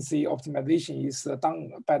efficiency optimization is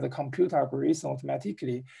done by the computer algorithm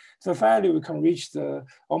automatically. So finally, we can reach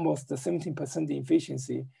almost the 17%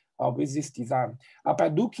 efficiency with this design. By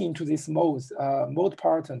looking into this mode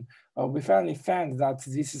pattern, we finally found that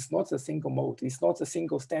this is not a single mode. It's not a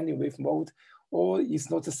single standing wave mode, or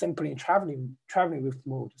it's not a simply traveling wave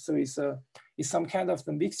mode. So it's some kind of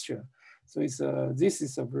the mixture. So this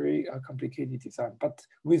is a very complicated design. But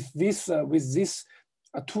with this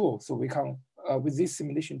tool, so we can with this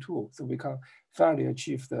simulation tool, so we can finally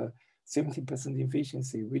achieve the 70%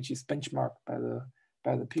 efficiency, which is benchmarked by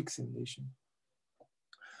the peak simulation.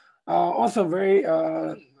 Also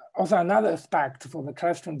another aspect for the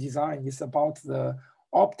clustering design is about the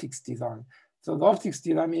optics design. So the optics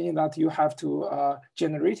design meaning that you have to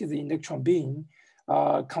generate the electron beam,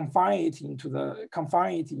 confine it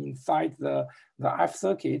inside the F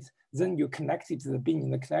circuit, then you connect it to the beam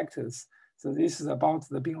in the connectors. So this is about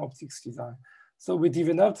the beam optics design. So we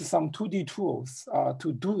developed some 2D tools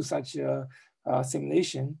to do such a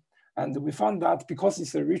simulation. And we found that because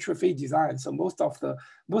it's a retrofit design, so most of the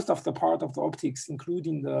part of the optics,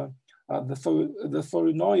 including the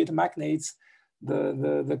solenoid magnets,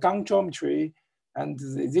 the gun geometry, and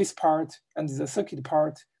this part and the circuit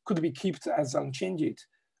part could be kept as unchanged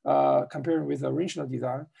compared with the original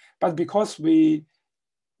design. But because we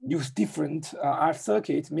use different RF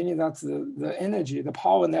circuit, meaning that the energy, the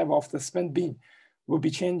power level of the spent beam will be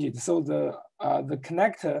changed. So the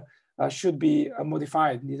connector should be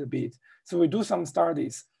modified a little bit. So we do some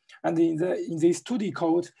studies, and in this 2D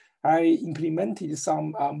code, I implemented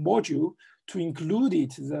some module to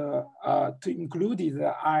include the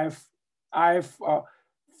IF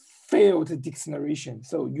field deceleration.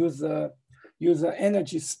 So use the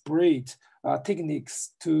energy spread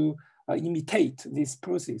techniques to imitate this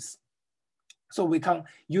process. So we can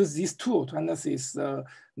use this tool to analyze the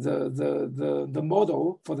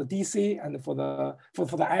model for the DC and for the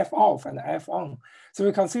F off and F on. So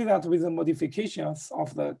we can see that with the modifications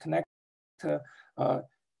of the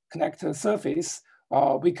connector surface,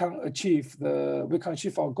 we can achieve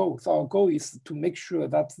our goal. So our goal is to make sure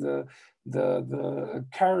that the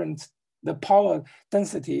power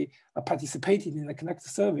density participating in the connector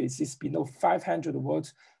surface is below 500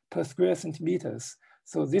 watts per square centimeters.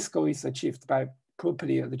 So this goal is achieved by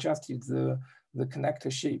properly adjusting the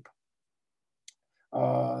connector shape.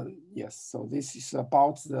 Yes, so this is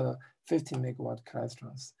about the 15 megawatt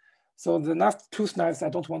clusters. So the next two slides, I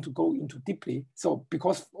don't want to go into deeply. So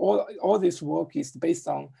because all this work is based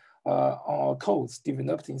on our codes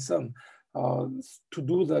developed in CERN to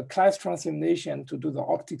do the cluster simulation, to do the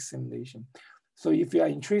optics simulation. So if you are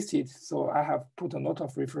interested, so I have put a lot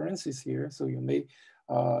of references here. So you may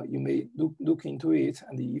look into it,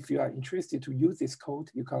 and if you are interested to use this code,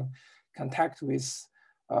 you can contact with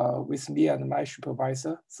me and my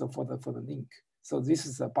supervisor. So for the link. So this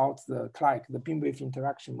is about the CLIC, the beamwave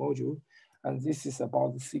interaction module, and this is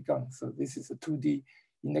about the C-gun. So this is a 2D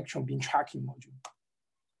electron beam tracking module.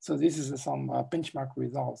 So this is some benchmark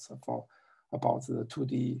results about the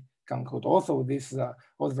 2D gun code. Also, this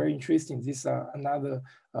was very interesting. This another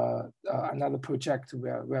project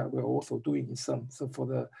we're also doing in CERN. So for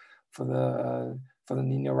the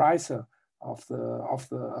linearizer of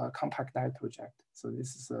the compact die project. So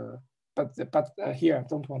this is but here I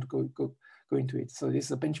don't want to go into it. So this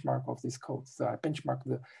is a benchmark of this code. So I benchmark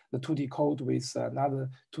the 2D code with another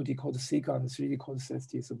 2D code Sega and 3D code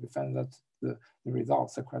CST. So we found that the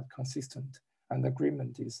results are quite consistent and the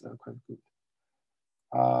agreement is quite good.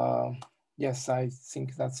 Yes, I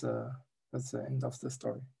think that's the end of the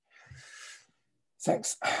story.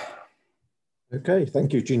 Thanks. Okay,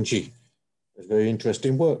 thank you, Jinji. There's very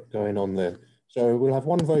interesting work going on there. So we'll have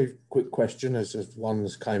one very quick question as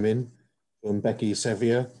one's came in from Becky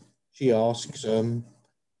Sevier. She asks, when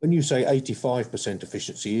you say 85%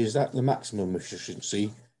 efficiency, is that the maximum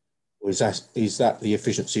efficiency, or is that the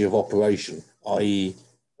efficiency of operation, i.e.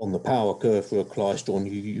 on the power curve for a klystron,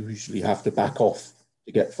 you usually have to back off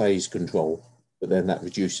to get phase control, but then that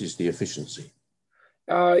reduces the efficiency?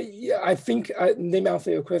 Yeah, I think, let me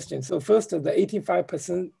answer your question. So first, the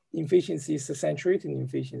 85% efficiency is the saturating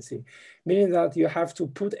efficiency, meaning that you have to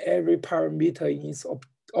put every parameter in its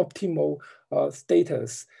optimal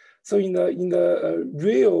status. So in the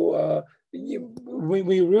real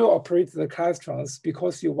we will operate the clastrons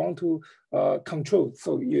because you want to control.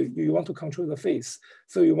 So you want to control the phase.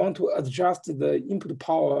 So you want to adjust the input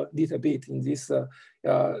power little bit in this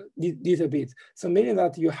little bit. So meaning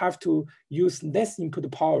that you have to use less input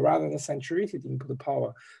power rather than saturated input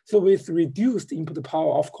power. So with reduced input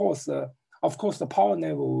power, of course, the power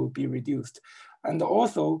level will be reduced, and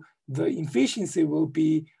also the efficiency will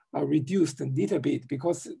be reduced a little bit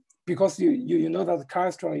because you know that the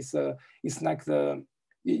clastron is like the,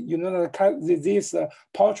 you know that this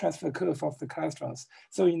power transfer curve of the clastrons.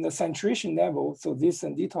 So in the saturation level, so this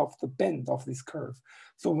and little of the bend of this curve.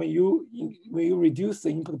 So when you reduce the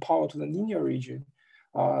input power to the linear region,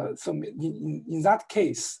 so in that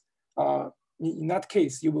case,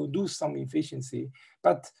 you will lose some efficiency,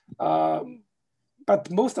 but in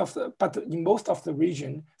most of the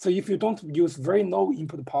region, so if you don't use very low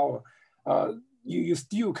input power, you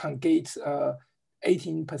still can get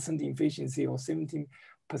 18% efficiency or 17%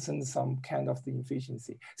 some kind of the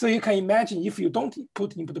efficiency. So you can imagine if you don't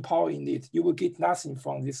put input power in it, you will get nothing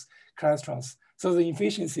from these clastrons. So the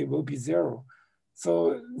efficiency will be 0.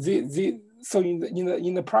 So in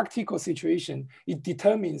the practical situation, it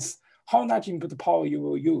determines how much input power you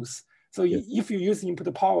will use. So if you use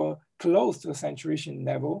input power close to the saturation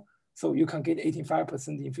level, so you can get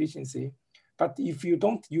 85% efficiency. But if you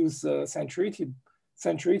don't use saturated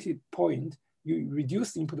point, you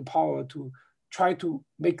reduce input power to try to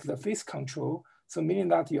make the phase control. So meaning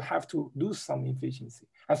that you have to lose some efficiency.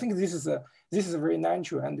 I think this is very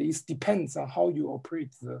natural, and it depends on how you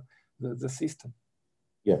operate the system.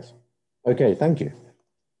 Yes. Okay, thank you.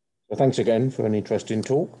 So thanks again for an interesting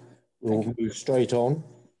talk. We'll move straight on.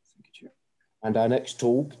 And our next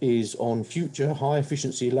talk is on future high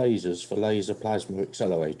efficiency lasers for laser plasma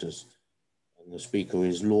accelerators. And the speaker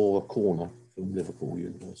is Laura Corner from Liverpool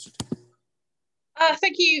University.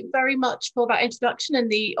 Thank you very much for that introduction and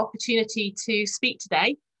the opportunity to speak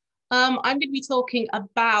today. I'm going to be talking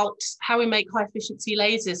about how we make high efficiency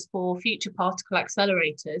lasers for future particle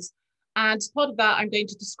accelerators. And as part of that, I'm going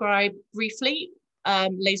to describe briefly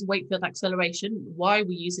laser weight field acceleration, why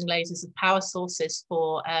we're using lasers as power sources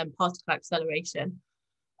for particle acceleration,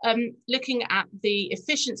 looking at the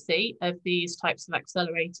efficiency of these types of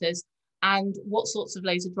accelerators, and what sorts of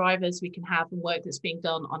laser drivers we can have and work that's being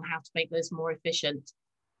done on how to make those more efficient.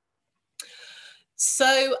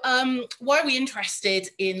 So why are we interested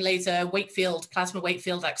in laser weight field, plasma weight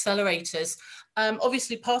field accelerators?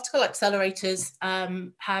 Obviously, particle accelerators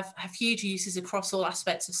have huge uses across all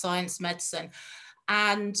aspects of science, medicine.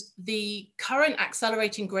 And the current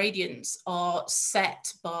accelerating gradients are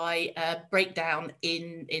set by breakdown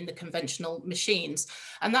in the conventional machines.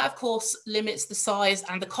 And that, of course, limits the size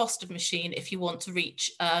and the cost of machine if you want to reach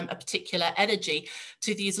a particular energy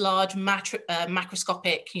to these large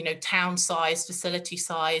macroscopic, town size, facility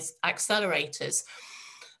size accelerators.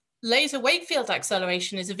 Laser weight field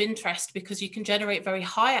acceleration is of interest because you can generate very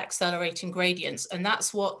high accelerating gradients, and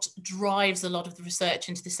that's what drives a lot of the research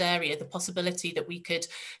into this area, the possibility that we could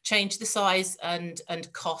change the size and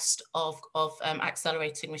cost of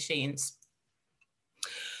accelerating machines.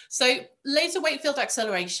 So laser weight field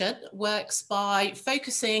acceleration works by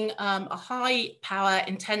focusing a high power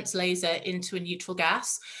intense laser into a neutral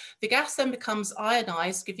gas. The gas then becomes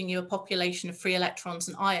ionized, giving you a population of free electrons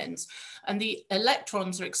and ions. And the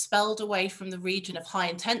electrons are expelled away from the region of high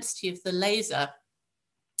intensity of the laser,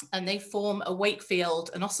 and they form a wake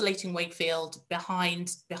field, an oscillating wake field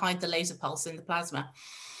behind the laser pulse in the plasma.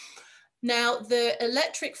 Now, the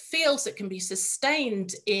electric fields that can be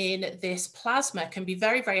sustained in this plasma can be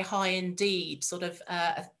very, very high indeed, sort of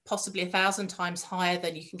possibly 1,000 times higher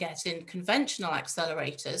than you can get in conventional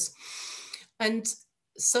accelerators. And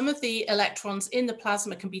some of the electrons in the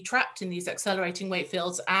plasma can be trapped in these accelerating wake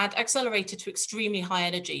fields and accelerated to extremely high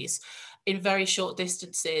energies in very short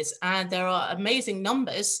distances. And there are amazing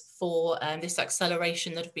numbers for this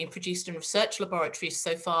acceleration that have been produced in research laboratories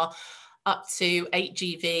so far, up to 8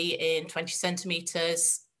 GeV in 20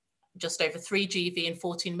 centimeters, just over 3 GeV in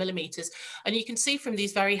 14 millimeters. And you can see from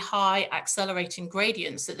these very high accelerating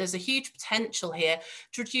gradients that there's a huge potential here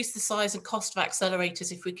to reduce the size and cost of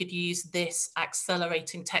accelerators if we could use this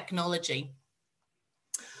accelerating technology.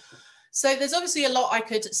 So there's obviously a lot I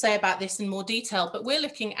could say about this in more detail, but we're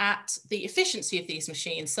looking at the efficiency of these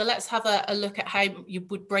machines. So let's have a look at how you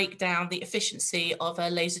would break down the efficiency of a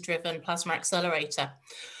laser-driven plasma accelerator.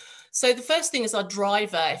 So the first thing is our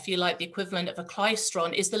driver, if you like, the equivalent of a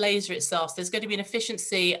klystron, is the laser itself. There's going to be an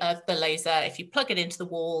efficiency of the laser. If you plug it into the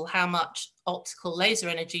wall, how much optical laser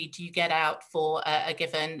energy do you get out for a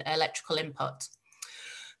given electrical input?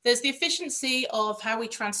 There's the efficiency of how we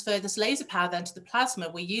transfer this laser power then to the plasma.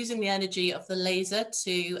 We're using the energy of the laser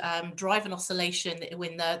to drive an oscillation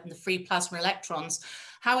in the free plasma electrons.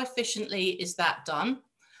 How efficiently is that done?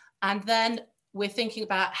 And then we're thinking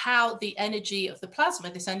about how the energy of the plasma,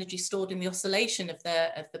 this energy stored in the oscillation of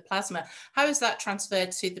the plasma, how is that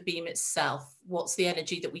transferred to the beam itself? What's the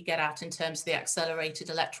energy that we get out in terms of the accelerated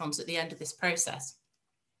electrons at the end of this process?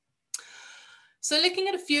 So looking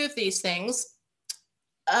at a few of these things,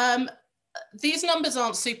 these numbers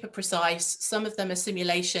aren't super precise. Some of them are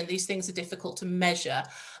simulation. These things are difficult to measure,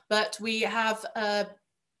 but we have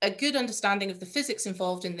a good understanding of the physics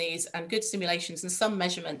involved in these and good simulations and some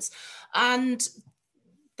measurements. And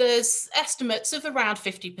there's estimates of around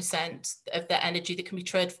 50% of the energy that can be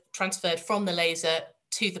transferred from the laser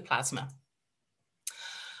to the plasma.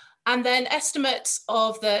 And then estimates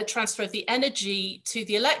of the transfer of the energy to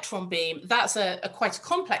the electron beam, that's quite a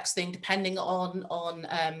complex thing depending on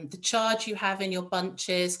the charge you have in your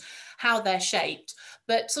bunches, how they're shaped,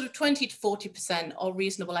 but sort of 20 to 40% are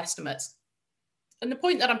reasonable estimates. And the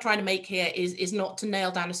point that I'm trying to make here is not to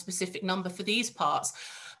nail down a specific number for these parts,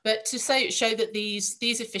 but to show that these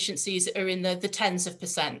efficiencies are in the tens of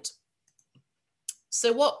percent.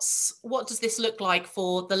 So what does this look like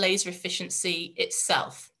for the laser efficiency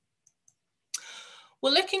itself? We're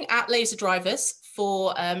looking at laser drivers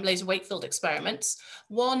for laser Wakefield experiments.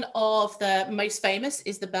 One of the most famous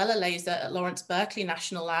is the Bella laser at Lawrence Berkeley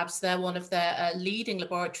National Labs. They're one of the leading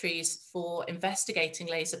laboratories for investigating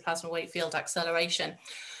laser plasma Wakefield acceleration.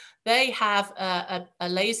 They have a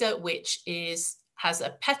laser which has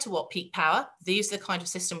a petawatt peak power. These are the kind of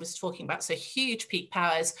system we're talking about, so huge peak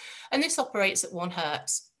powers, and this operates at 1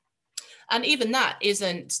 Hertz. And even that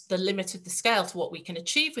isn't the limit of the scale to what we can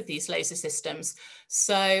achieve with these laser systems.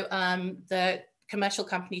 So the commercial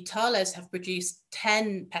company Thales have produced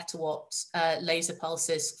 10 petawatt laser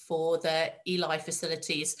pulses for the Eli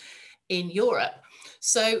facilities in Europe.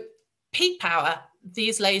 So peak power,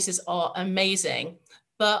 these lasers are amazing,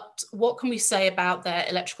 but what can we say about their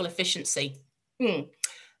electrical efficiency?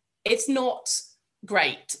 It's not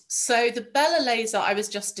great. So the Bella laser I was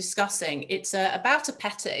just discussing, it's about a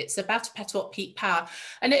petawatt peak power,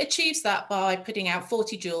 and it achieves that by putting out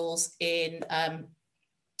 40 joules in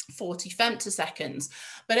 40 femtoseconds,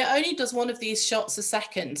 but it only does one of these shots a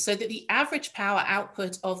second, so that the average power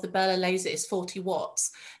output of the Bella laser is 40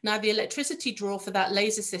 watts. Now the electricity draw for that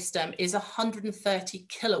laser system is 130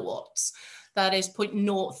 kilowatts. That is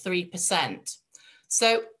 0.03%.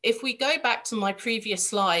 So if we go back to my previous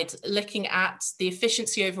slide, looking at the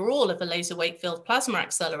efficiency overall of a laser Wakefield plasma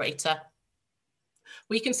accelerator,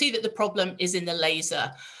 we can see that the problem is in the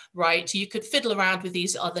laser, right? You could fiddle around with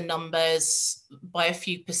these other numbers by a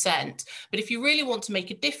few percent, but if you really want to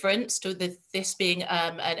make a difference to this being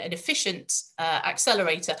an efficient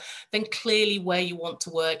accelerator, then clearly where you want to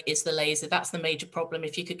work is the laser. That's the major problem.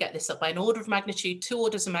 If you could get this up by an order of magnitude, 2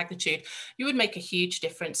 orders of magnitude, you would make a huge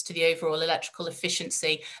difference to the overall electrical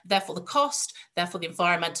efficiency, therefore the cost, therefore the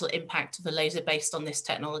environmental impact of the laser based on this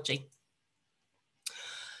technology.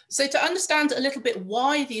 So to understand a little bit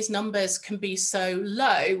why these numbers can be so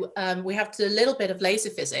low, we have to do a little bit of laser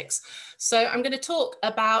physics. So I'm going to talk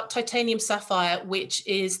about titanium sapphire, which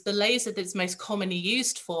is the laser that's most commonly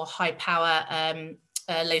used for high power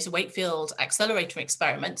laser Wakefield accelerator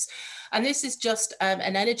experiments. And this is just an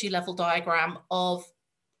energy level diagram of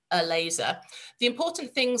a laser. The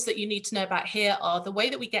important things that you need to know about here are the way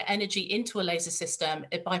that we get energy into a laser system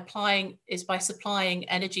by supplying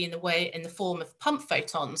energy in the form of pump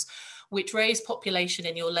photons, which raise population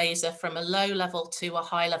in your laser from a low level to a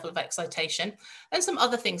high level of excitation. And some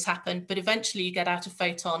other things happen, but eventually you get out a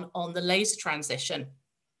photon on the laser transition.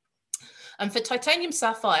 And for titanium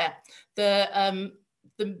sapphire,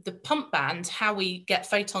 the pump band, how we get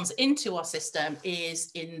photons into our system,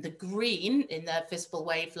 is in the green, in the visible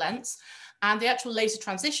wavelengths. And the actual laser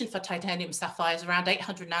transition for titanium sapphire is around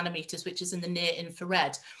 800 nanometers, which is in the near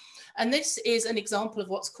infrared. And this is an example of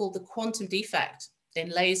what's called the quantum defect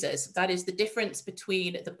in lasers. That is the difference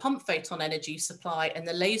between the pump photon energy supply and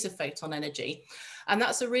the laser photon energy. And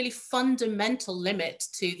that's a really fundamental limit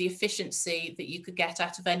to the efficiency that you could get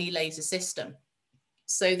out of any laser system.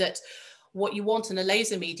 So that what you want in a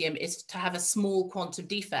laser medium is to have a small quantum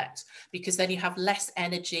defect, because then you have less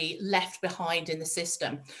energy left behind in the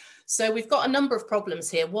system. So we've got a number of problems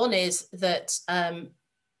here. One is that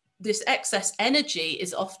this excess energy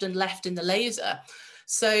is often left in the laser.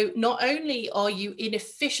 So not only are you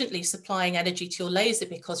inefficiently supplying energy to your laser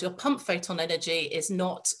because your pump photon energy is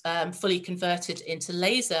not fully converted into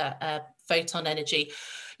laser photon energy,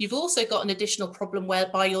 You've also got an additional problem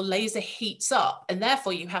whereby your laser heats up, and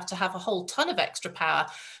therefore you have to have a whole ton of extra power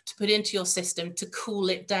to put into your system to cool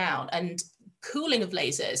it down. And cooling of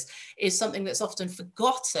lasers is something that's often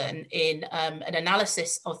forgotten in an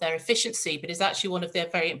analysis of their efficiency, but is actually one of their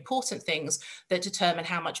very important things that determine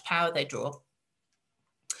how much power they draw.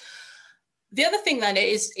 The other thing then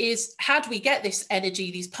is how do we get this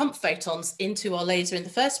energy, these pump photons, into our laser in the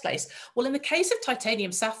first place? Well, in the case of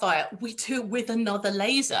titanium sapphire, we do it with another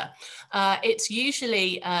laser. It's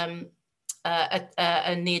usually a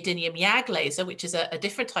neodymium YAG laser, which is a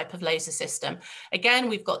different type of laser system. Again,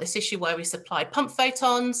 we've got this issue where we supply pump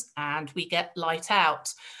photons and we get light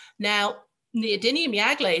out. Now, neodymium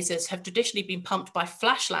YAG lasers have traditionally been pumped by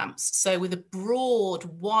flash lamps, so with a broad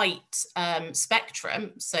white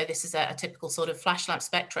spectrum. So this is a typical sort of flash lamp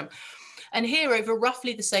spectrum. And here, over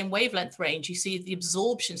roughly the same wavelength range, you see the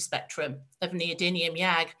absorption spectrum of neodymium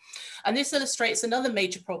YAG. And this illustrates another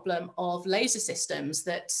major problem of laser systems,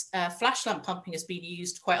 that flash lamp pumping has been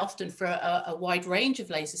used quite often for a wide range of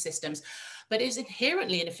laser systems, but is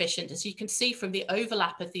inherently inefficient. As you can see from the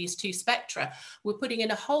overlap of these two spectra, we're putting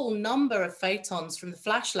in a whole number of photons from the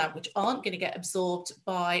flash lamp which aren't going to get absorbed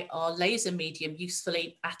by our laser medium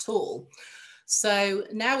usefully at all. So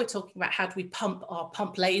now we're talking about how do we pump our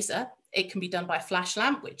pump laser. It can be done by a flash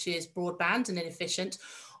lamp, which is broadband and inefficient,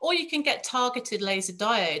 or you can get targeted laser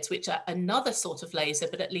diodes, which are another sort of laser,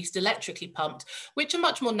 but at least electrically pumped, which are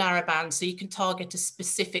much more narrowband, so you can target a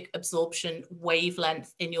specific absorption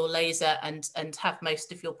wavelength in your laser and have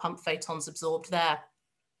most of your pump photons absorbed there.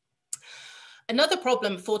 Another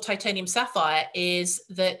problem for titanium sapphire is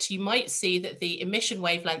that you might see that the emission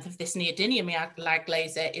wavelength of this neodymium YAG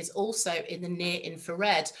laser is also in the near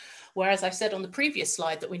infrared, whereas I said on the previous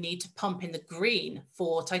slide that we need to pump in the green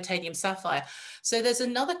for titanium sapphire. So there's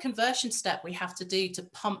another conversion step we have to do to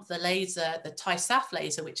pump the laser, the TiSAF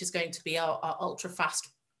laser, which is going to be our ultra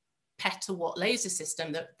fast petawatt laser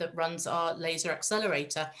system that runs our laser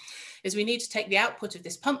accelerator, is we need to take the output of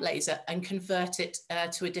this pump laser and convert it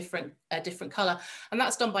to a different color. And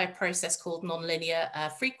that's done by a process called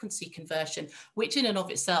nonlinear frequency conversion, which in and of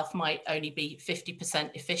itself might only be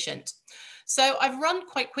 50% efficient. So I've run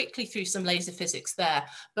quite quickly through some laser physics there,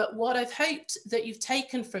 but what I've hoped that you've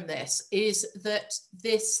taken from this is that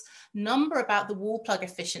this number about the wall plug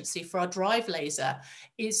efficiency for our drive laser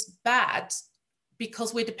is bad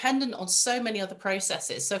because we're dependent on so many other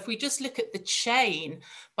processes. So if we just look at the chain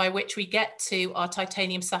by which we get to our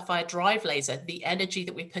titanium sapphire drive laser, the energy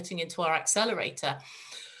that we're putting into our accelerator,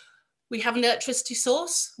 we have an electricity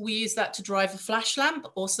source. We use that to drive a flash lamp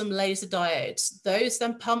or some laser diodes. Those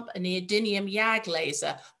then pump a neodymium YAG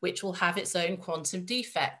laser, which will have its own quantum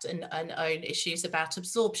defect and own issues about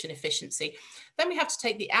absorption efficiency. Then we have to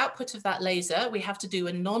take the output of that laser. We have to do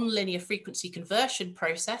a non-linear frequency conversion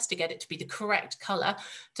process to get it to be the correct color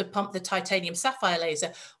to pump the titanium sapphire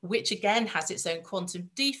laser, which again has its own quantum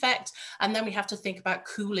defect. And then we have to think about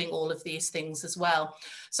cooling all of these things as well.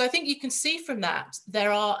 So I think you can see from that,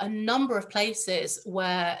 there are a number of places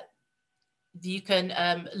where you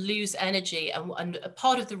can lose energy, and a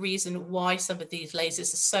part of the reason why some of these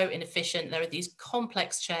lasers are so inefficient, there are these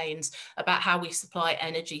complex chains about how we supply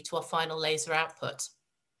energy to our final laser output.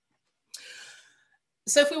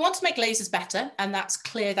 So if we want to make lasers better, and that's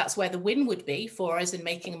clear, that's where the win would be for us in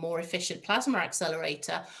making a more efficient plasma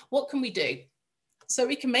accelerator, what can we do? So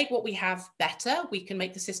we can make what we have better. We can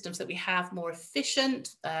make the systems that we have more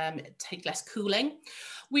efficient, take less cooling.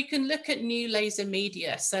 We can look at new laser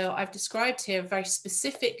media. So I've described here a very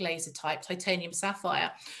specific laser type, titanium sapphire,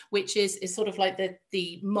 which is sort of like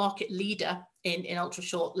the market leader in ultra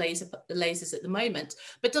short lasers at the moment.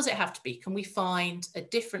 But does it have to be? Can we find a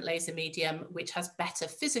different laser medium which has better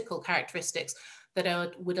physical characteristics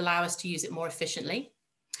that would allow us to use it more efficiently?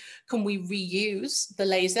 Can we reuse the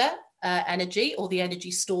laser energy or the energy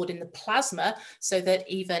stored in the plasma so that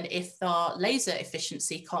even if our laser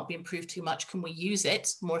efficiency can't be improved too much, can we use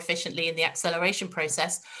it more efficiently in the acceleration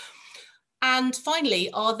process? And finally,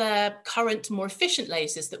 are there current, more efficient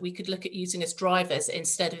lasers that we could look at using as drivers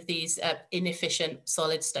instead of these inefficient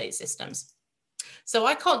solid state systems? So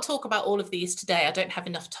I can't talk about all of these today. I don't have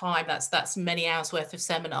enough time. That's many hours worth of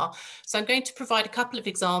seminar. So I'm going to provide a couple of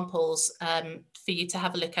examples for you to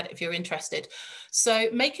have a look at if you're interested. So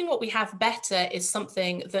making what we have better is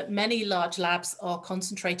something that many large labs are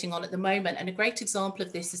concentrating on at the moment. And a great example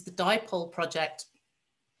of this is the dipole project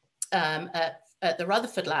at the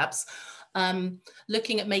Rutherford labs.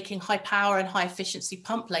 looking at making high power and high efficiency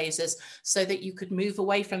pump lasers so that you could move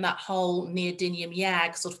away from that whole neodymium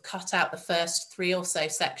YAG, sort of cut out the first 3 or so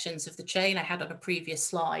sections of the chain I had on a previous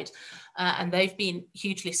slide. And they've been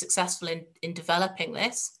hugely successful in developing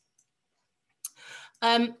this.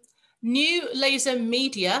 New laser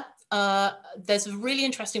media. There's a really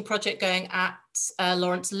interesting project going at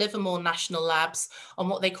Lawrence Livermore National Labs on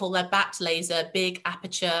what they call their BAT laser, big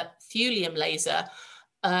aperture thulium laser,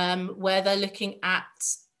 where they're looking at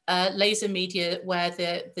laser media where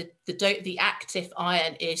the active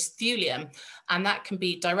ion is thulium, and that can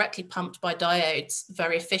be directly pumped by diodes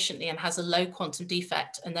very efficiently and has a low quantum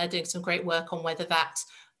defect. And they're doing some great work on whether that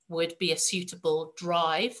would be a suitable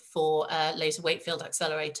drive for laser weight field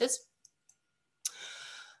accelerators.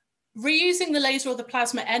 Reusing the laser or the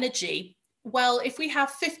plasma energy. Well, if we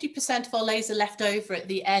have 50% of our laser left over at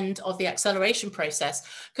the end of the acceleration process,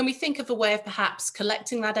 can we think of a way of perhaps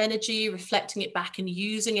collecting that energy, reflecting it back and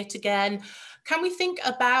using it again? Can we think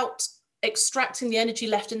about extracting the energy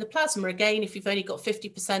left in the plasma? Again, if you've only got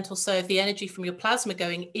 50% or so of the energy from your plasma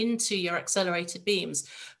going into your accelerated beams,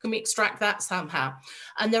 can we extract that somehow?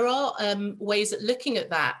 And there are ways at looking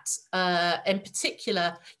at that. In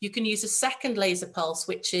particular, you can use a second laser pulse,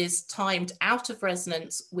 which is timed out of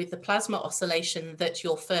resonance with the plasma oscillation that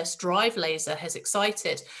your first drive laser has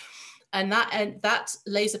excited. And that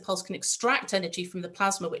laser pulse can extract energy from the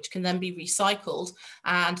plasma, which can then be recycled.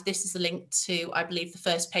 And this is a link to, I believe, the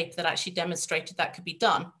first paper that actually demonstrated that could be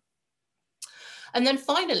done. And then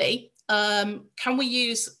finally, can we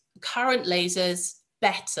use current lasers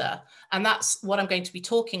better? And that's what I'm going to be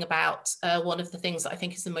talking about. One of the things that I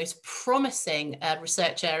think is the most promising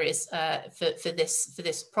research areas for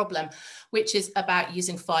this problem, which is about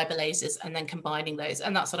using fiber lasers and then combining those.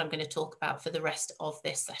 And that's what I'm going to talk about for the rest of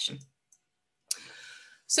this session.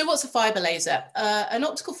 So what's a fiber laser? An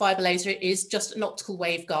optical fiber laser is just an optical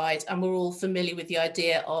waveguide, and we're all familiar with the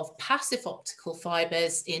idea of passive optical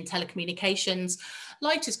fibers in telecommunications.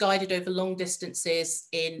 Light is guided over long distances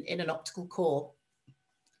in an optical core.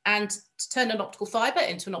 And to turn an optical fiber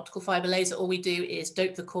into an optical fiber laser, all we do is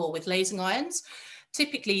dope the core with lasing ions.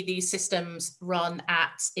 Typically, these systems run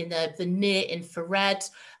in the near infrared,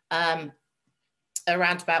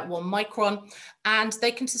 around about 1 micron, and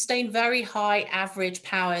they can sustain very high average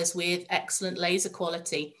powers with excellent laser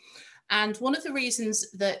quality. And one of the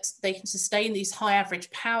reasons that they can sustain these high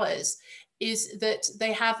average powers is that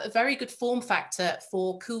they have a very good form factor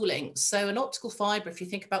for cooling. So an optical fiber, if you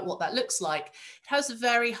think about what that looks like, it has a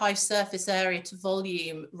very high surface area to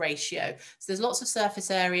volume ratio. So there's lots of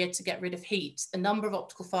surface area to get rid of heat. A number of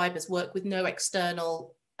optical fibers work with no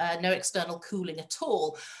external cooling at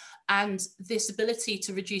all. And this ability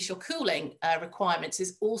to reduce your cooling requirements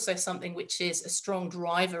is also something which is a strong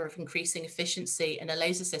driver of increasing efficiency in a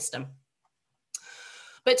laser system.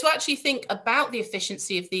 But to actually think about the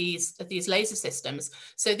efficiency of these laser systems,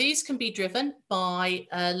 so these can be driven by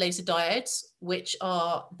laser diodes, which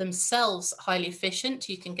are themselves highly efficient.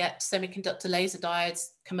 You can get semiconductor laser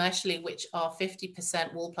diodes commercially, which are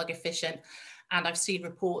 50% wall plug efficient. And I've seen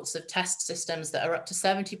reports of test systems that are up to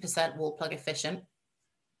 70% wall plug efficient.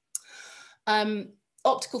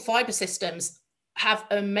 Optical fiber systems have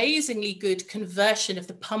amazingly good conversion of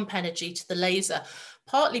the pump energy to the laser,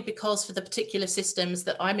 partly because for the particular systems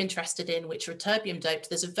that I'm interested in, which are terbium doped,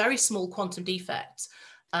 there's a very small quantum defect,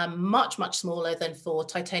 much smaller than for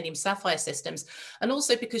titanium sapphire systems. And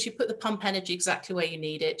also because you put the pump energy exactly where you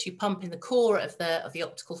need it. You pump in the core of the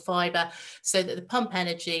optical fiber so that the pump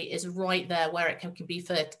energy is right there where it can be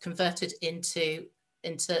converted into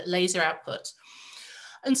laser output.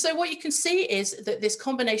 And so what you can see is that this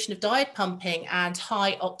combination of diode pumping and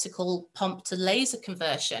high optical pump to laser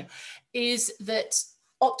conversion is that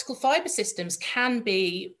optical fiber systems can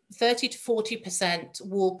be 30 to 40%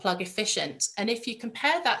 wall plug efficient. And if you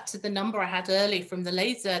compare that to the number I had earlier from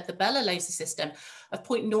the Bella laser system of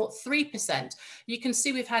 0.03%, you can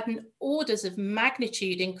see we've had an orders of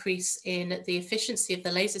magnitude increase in the efficiency of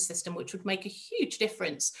the laser system, which would make a huge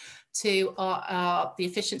difference to the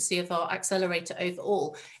efficiency of our accelerator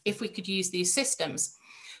overall if we could use these systems.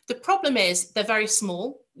 The problem is they're very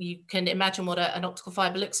small. You can imagine what an optical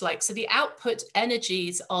fiber looks like. So the output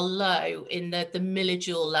energies are low in the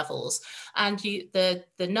millijoule levels. And the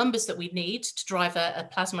numbers that we need to drive a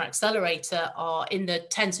plasma accelerator are in the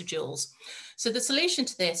tens of joules. So the solution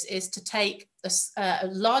to this is to take a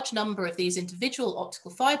large number of these individual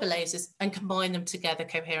optical fiber lasers and combine them together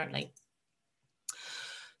coherently.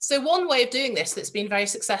 So one way of doing this that's been very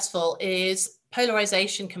successful is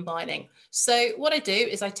polarization combining. So what I do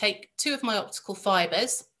is I take 2 of my optical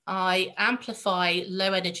fibers, I amplify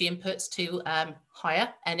low energy inputs to higher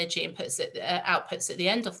energy inputs outputs at the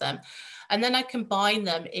end of them. And then I combine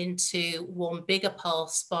them into one bigger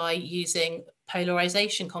pulse by using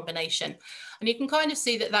polarization combination. And you can kind of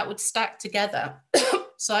see that that would stack together.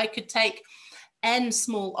 So I could take n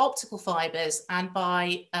small optical fibers, and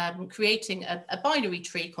by creating a binary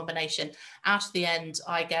tree combination, out of the end,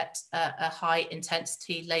 I get a high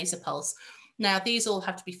intensity laser pulse. Now, these all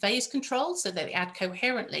have to be phase controlled so that they add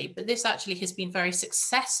coherently, but this actually has been very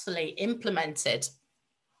successfully implemented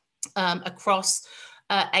across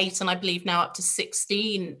 8 and I believe now up to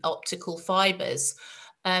 16 optical fibers,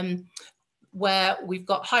 where we've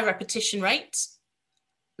got high repetition rates,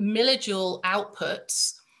 millijoule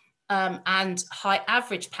outputs, and high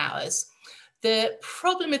average powers. The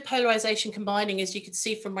problem with polarization combining, as you can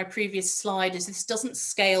see from my previous slide, is this doesn't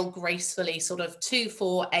scale gracefully. Sort of 2,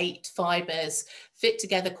 4, 8 fibers fit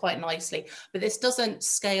together quite nicely, but this doesn't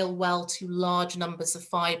scale well to large numbers of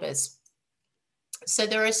fibers. So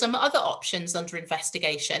there are some other options under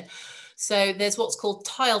investigation. So there's what's called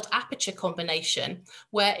tiled aperture combination,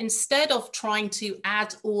 where instead of trying to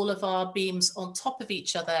add all of our beams on top of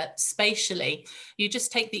each other spatially, you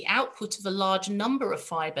just take the output of a large number of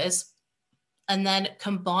fibers and then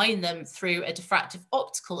combine them through a diffractive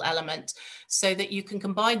optical element, so that you can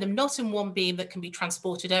combine them not in one beam that can be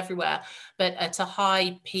transported everywhere, but at a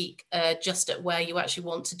high peak just at where you actually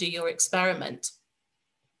want to do your experiment.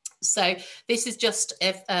 So this is just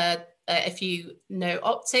if you know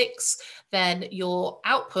optics, then your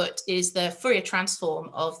output is the Fourier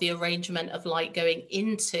transform of the arrangement of light going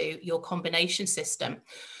into your combination system.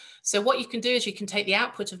 So what you can do is you can take the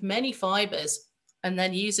output of many fibers and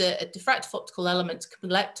then use a diffractive optical element to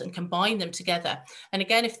collect and combine them together. And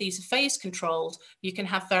again, if these are phase controlled, you can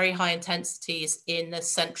have very high intensities in the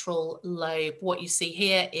central lobe. What you see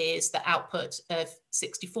here is the output of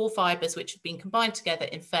 64 fibers, which have been combined together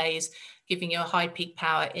in phase, giving you a high peak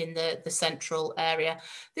power in the central area.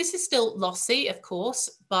 This is still lossy, of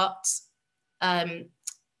course, but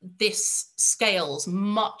this scales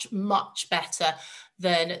much, much better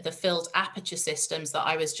than the filled aperture systems that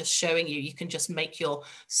I was just showing you. You can just make your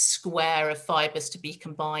square of fibers to be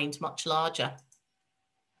combined much larger.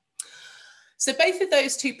 So both of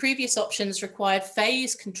those two previous options required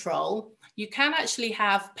phase control. You can actually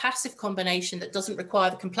have passive combination that doesn't require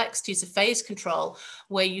the complexities of phase control,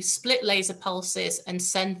 where you split laser pulses and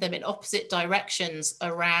send them in opposite directions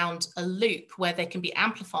around a loop where they can be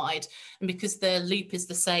amplified. And because the loop is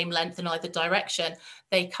the same length in either direction,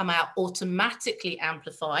 they come out automatically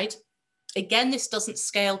amplified. Again, this doesn't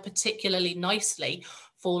scale particularly nicely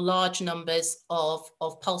for large numbers of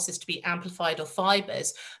pulses to be amplified or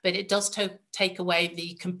fibers, but it does take away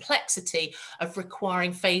the complexity of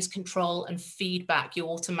requiring phase control and feedback. You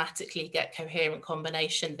automatically get coherent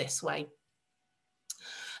combination this way.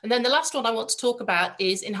 And then the last one I want to talk about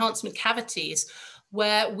is enhancement cavities,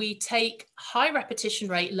 where we take high repetition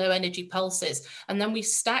rate, low energy pulses, and then we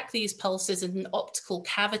stack these pulses in an optical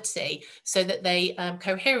cavity so that they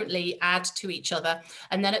coherently add to each other.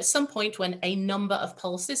 And then at some point when a number of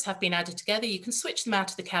pulses have been added together, you can switch them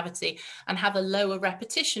out of the cavity and have a lower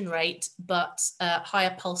repetition rate, but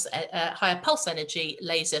higher pulse energy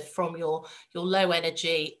laser from your low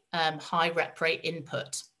energy, high rep rate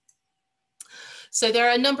input. So there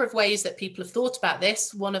are a number of ways that people have thought about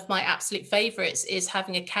this. One of my absolute favorites is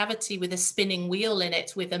having a cavity with a spinning wheel in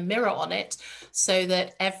it with a mirror on it, so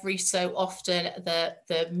that every so often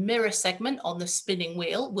the mirror segment on the spinning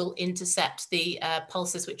wheel will intercept the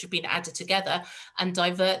pulses which have been added together and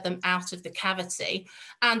divert them out of the cavity.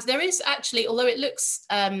 And there is actually, although it looks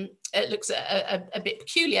a bit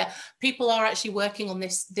peculiar, people are actually working on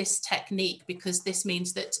this technique, because this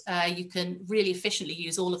means that you can really efficiently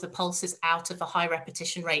use all of the pulses out of a high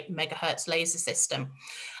repetition rate megahertz laser system.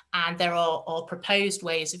 And there are proposed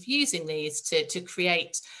ways of using these to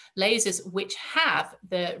create lasers which have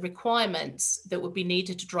the requirements that would be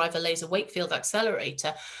needed to drive a laser Wakefield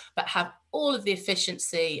accelerator, but have all of the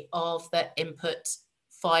efficiency of the input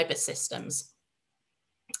fiber systems.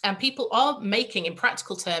 And people are making, in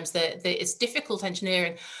practical terms, that it's difficult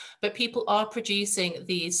engineering, but people are producing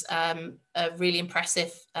these really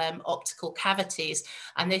impressive optical cavities.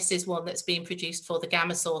 And this is one that's being produced for the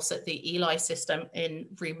gamma source at the Eli system in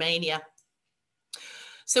Romania.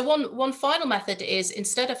 So one final method is,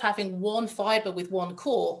 instead of having one fiber with one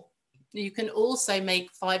core, you can also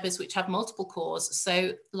make fibers which have multiple cores.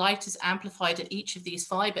 So light is amplified at each of these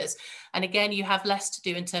fibers. And again, you have less to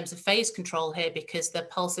do in terms of phase control here, because the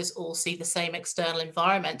pulses all see the same external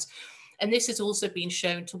environment. And this has also been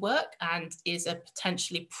shown to work and is a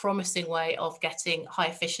potentially promising way of getting high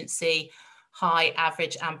efficiency high,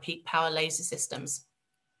 average, and peak power laser systems.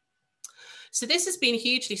 So this has been a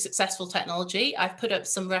hugely successful technology. I've put up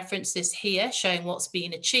some references here showing what's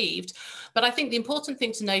been achieved. But I think the important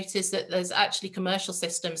thing to note is that there's actually commercial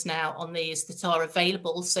systems now on these that are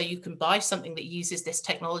available. So you can buy something that uses this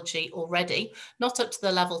technology already, not up to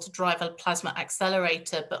the level to drive a plasma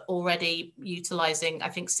accelerator, but already utilizing, I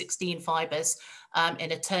think, 16 fibers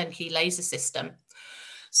in a turnkey laser system.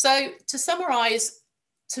 So to summarize,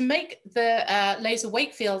 to make the laser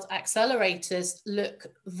Wakefield accelerators look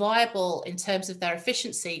viable in terms of their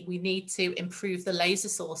efficiency, we need to improve the laser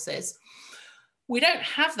sources. We don't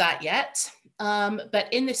have that yet, but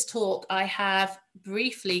in this talk, I have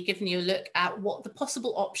briefly given you a look at what the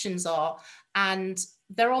possible options are, and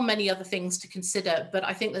there are many other things to consider, but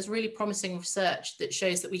I think there's really promising research that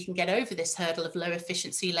shows that we can get over this hurdle of low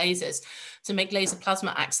efficiency lasers to make laser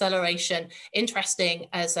plasma acceleration interesting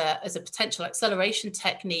as a potential acceleration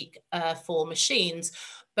technique for machines,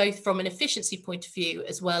 both from an efficiency point of view,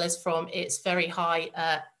 as well as from its very high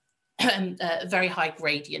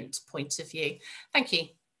gradient point of view. Thank you.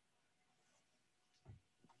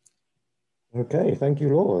 Okay, thank you,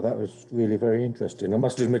 Laura. That was really very interesting. I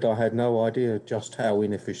must admit I had no idea just how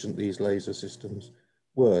inefficient these laser systems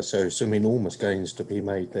were, so some enormous gains to be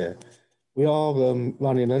made there. We are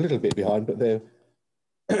running a little bit behind, but there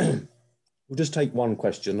we'll just take one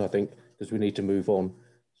question, I think, because we need to move on.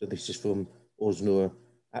 So this is from Osnur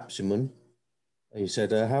Apsimon. He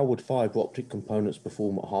said, how would fibre optic components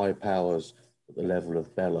perform at high powers at the level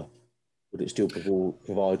of Bella? Would it still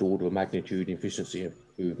provide order of magnitude efficiency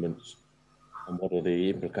improvements? And what are the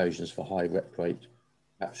implications for high rep rate,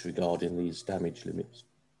 perhaps regarding these damage limits?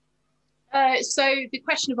 So the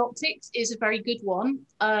question of optics is a very good one.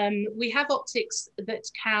 We have optics that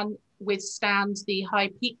can withstand the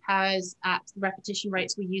high peak powers at the repetition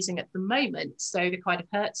rates we're using at the moment, so the kind of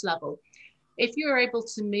Hertz level. If you were able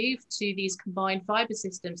to move to these combined fiber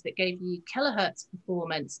systems that gave you kilohertz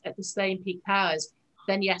performance at the same peak powers,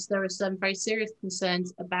 then yes, there are some very serious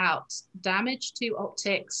concerns about damage to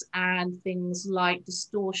optics and things like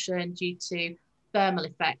distortion due to thermal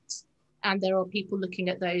effects. And there are people looking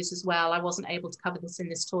at those as well. I wasn't able to cover this in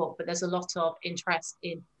this talk, but there's a lot of interest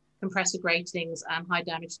in compressor gratings and high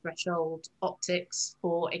damage threshold optics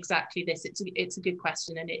for exactly this. It's a good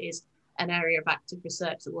question, and it is an area of active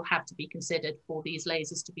research that will have to be considered for these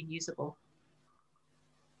lasers to be usable.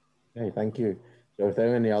 Okay, thank you. So if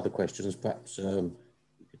there are any other questions, perhaps we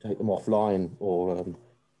could take them offline or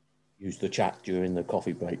use the chat during the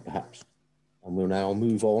coffee break, perhaps. And we'll now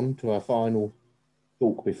move on to our final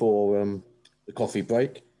talk before the coffee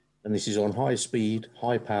break. And this is on high speed,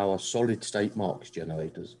 high power, solid state Marx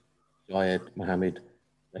generators. Syed Mohammed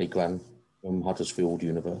Begran from Huddersfield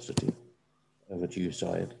University. Over to you,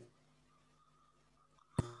 Syed.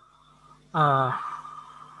 Hello,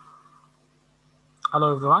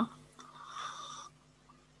 everyone.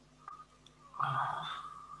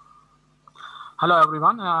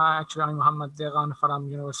 Actually, I'm Mohammed Begran from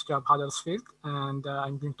University of Huddersfield, and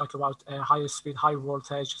I'm going to talk about a high-speed,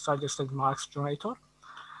 high-voltage solid-state Marx generator.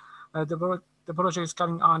 The project is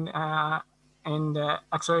coming on in the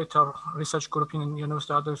Accelerator Research Group in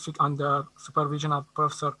University of Huddersfield under supervision of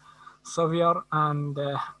Professor Xavier, and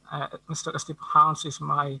Mr. Steve Hans is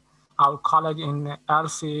our colleague in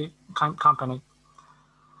LC company.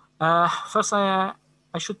 First, I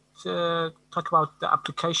should talk about the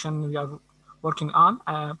application we are working on.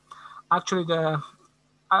 Actually, the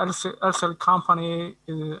LC company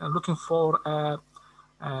is looking for a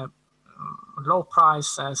low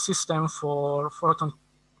price system for proton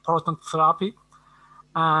therapy.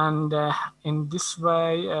 And in this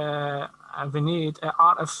way, we need a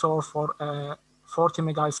RF source for 40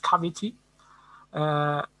 megahertz cavity,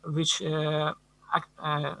 which are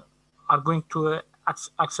going to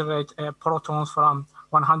accelerate protons from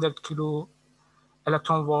 100 kilo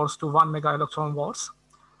electron volts to 1 mega electron volts.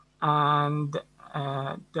 And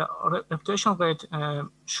the repetition rate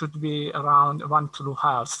should be around 1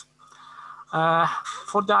 kilohertz.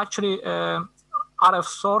 For the actually RF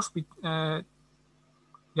source, we are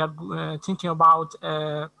thinking about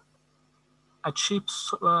a cheap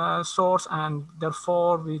source, and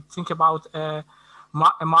therefore we think about a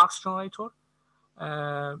Marx generator,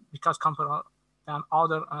 because compared to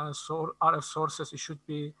other RF sources, it should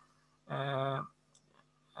be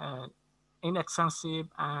inexpensive,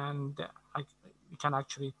 and we can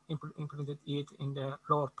actually implement it in the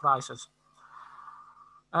lower prices.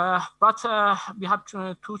 But we have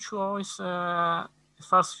two choices.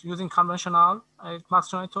 First, using conventional Marx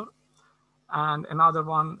generator, and another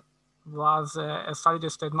one was a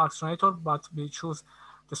solid-state Marx generator, but we choose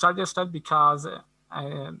the solid-state because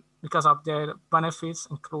because of their benefits,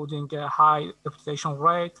 including high reputation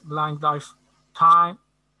rate, long lifetime,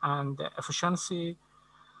 and efficiency.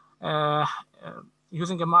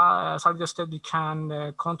 Using a solid state, we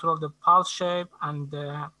can control the pulse shape, and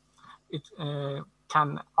it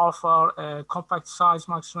can offer a compact size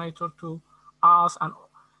actuator to us, and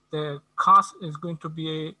the cost is going to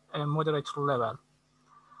be a moderate level.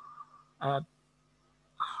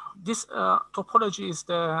 This topology is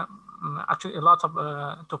the actually a lot of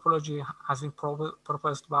topology has been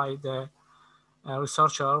proposed by the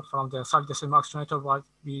researcher from the solid state actuator, but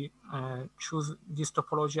we choose this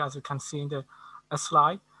topology as you can see in the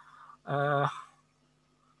slide.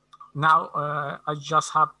 Now I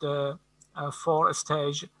just have the 4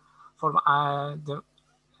 stage for the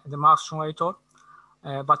actuator,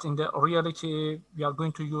 but in the reality we are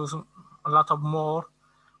going to use a lot of more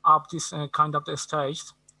of this kind of the stage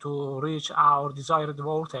to reach our desired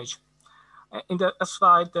voltage. In the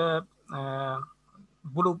slide, the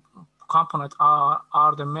blue component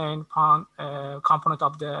are the main component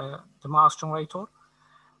of the mass generator,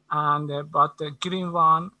 and but the green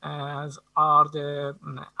one are the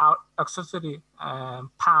accessory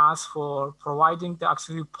paths for providing the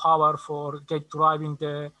auxiliary power for gate driving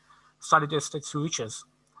the solid state switches.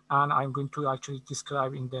 And I'm going to actually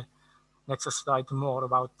describe in the next slide more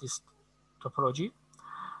about this topology.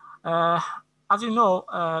 As you know,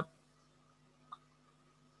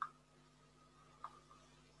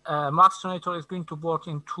 mass generator is going to work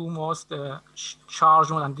in 2 modes, the charge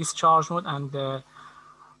mode and discharge mode. And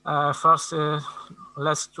first,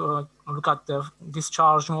 let's look at the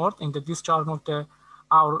discharge mode. In the discharge mode,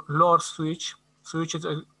 our load switches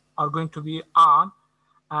are going to be on,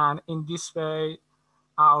 and in this way,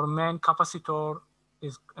 our main capacitor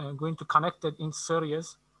is going to connect it in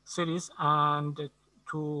series, and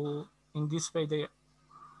in this way they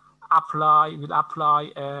will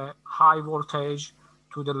apply a high voltage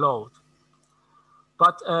to the load.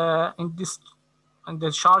 But in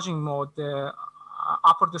the charging mode, the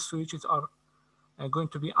upper switches are going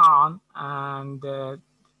to be on, and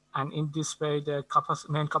in this way the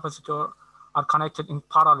main capacitor are connected in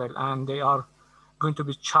parallel, and they are going to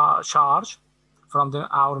be charged from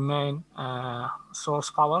our main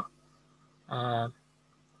source power.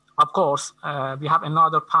 Of course, we have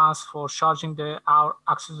another path for charging our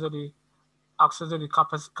auxiliary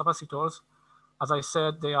capacitors. As I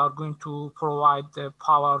said, they are going to provide the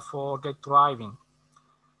power for gate driving,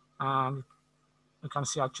 and you can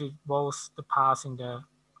see actually both the paths in the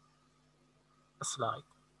slide.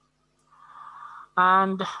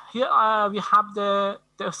 And here we have the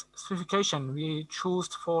specification we chose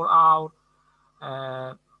for our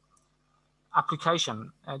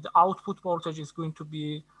application. The output voltage is going to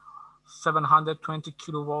be 720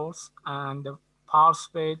 kilovolts, and the power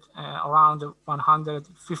speed around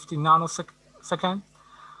 150 nanosecond.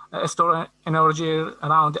 Store energy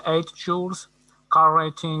around 8 joules, current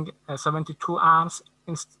rating 72 amps.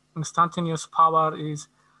 Instantaneous power is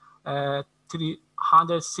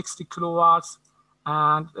 360 kilowatts,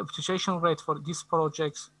 and the utilization rate for this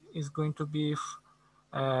project is going to be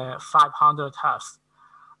 500 hertz.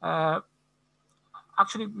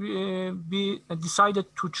 Actually, we decided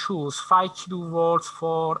to choose 5 kilovolts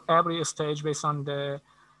for every stage based on the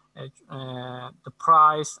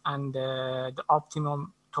price and the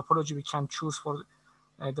optimum topology we can choose for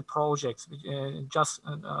the projects. We just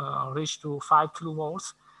reach to 5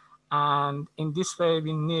 kilovolts, and in this way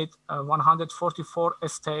we need 144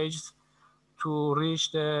 stages to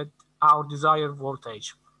reach our desired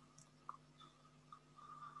voltage.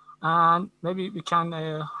 And maybe we can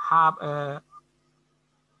have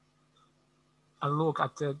a look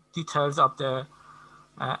at the details of the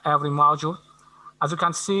every module. As you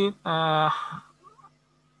can see, I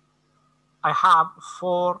have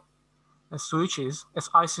 4 switches,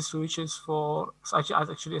 SiC switches for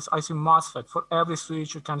actually SiC MOSFET for every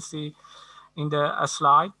switch you can see in the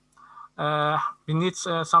slide. We need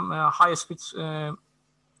some high speed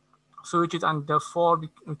switches, and therefore we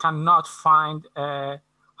cannot find a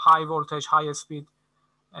high voltage, high speed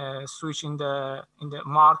switch in the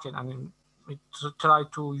market. I mean, we try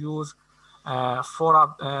to use 4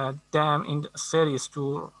 of them in series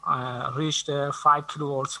to reach the 5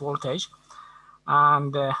 kilovolts voltage.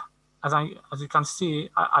 And as you can see,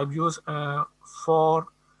 I've used 4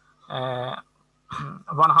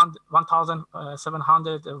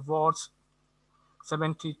 1700 volts,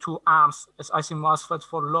 72 amps SiC MOSFET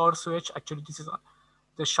for lower switch. Actually, this is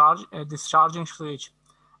the discharging switch,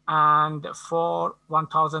 and for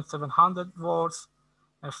 1700 volts,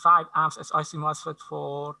 5 amps SiC MOSFET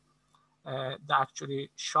for the actually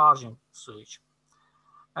charging switch.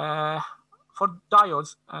 for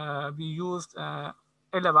diodes, we used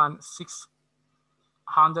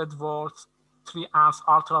 11600 volts 3 amps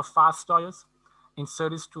ultra fast diodes in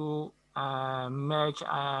series to make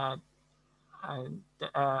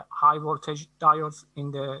high voltage diodes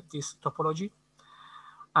in this topology.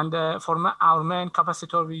 And for our main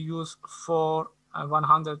capacitor, we use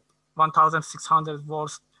 1600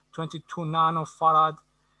 volts 22 nanofarad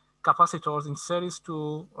capacitors in series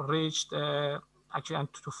to reach actually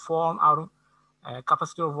and to form our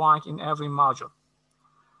capacitor bank in every module.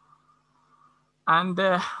 And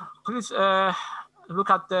please look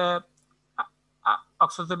at the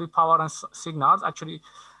auxiliary power and signals. Actually,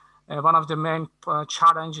 one of the main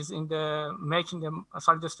challenges in making the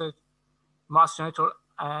solid-state mass generator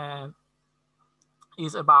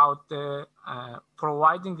is about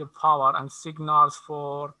providing the power and signals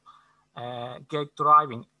for gate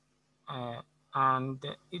driving.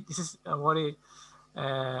 This is a very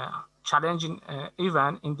challenging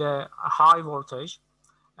even in the high voltage.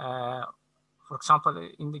 For example,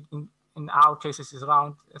 in our cases, is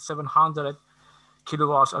around 700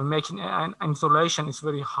 kilowatts, and making an insulation is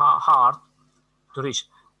very hard to reach.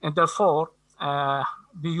 And therefore,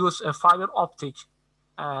 we use a fiber optic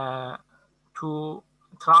to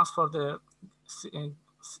transfer the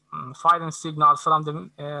firing signal from the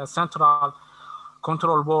central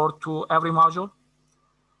control board to every module.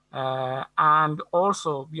 And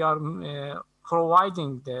also, we are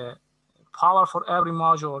providing the power for every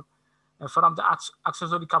module from the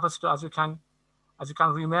accessory capacitor, as you can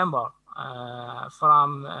remember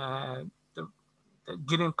from the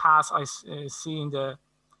green path I see in the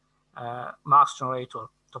mass generator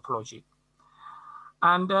topology.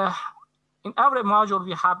 And in every module,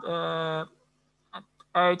 we have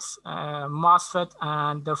 8 MOSFET,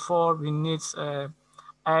 and therefore we need 8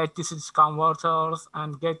 DC converters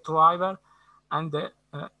and gate driver. And the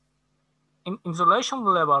insulation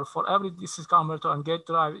level for every DC converter and gate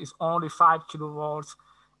driver is only 5 kilovolts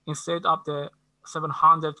instead of the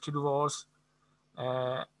 700 kilovolts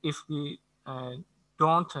if we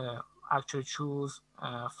don't actually choose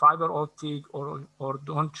fiber optic or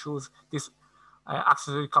don't choose these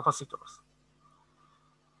accessory capacitors.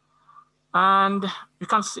 And you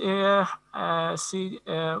can see a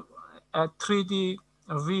 3D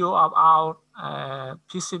view of our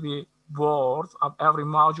PCB board of every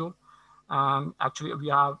module. And actually, we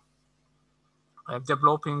are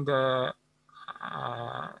developing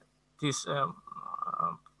this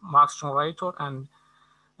mass generator, and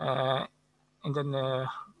then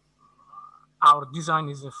our design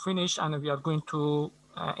is finished, and we are going to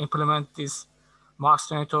implement this mass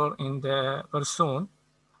generator very soon.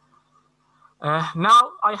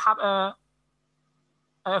 Now I have a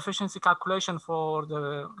efficiency calculation for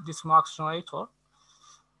this mass generator.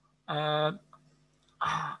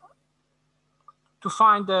 To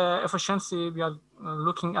find the efficiency, we are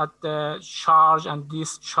looking at the charge and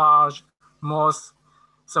discharge modes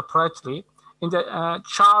separately. In the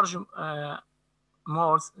charge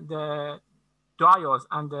modes, the diodes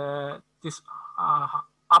and this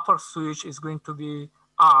upper switch is going to be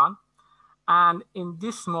on. And in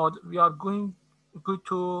this mode, we are going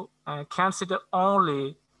to consider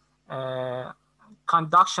only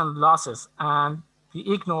conduction losses, and we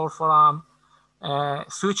ignore from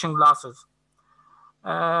switching losses.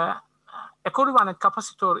 Equivalent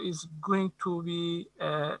capacitor is going to be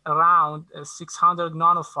around 600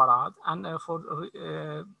 nanofarad, and for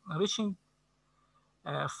reaching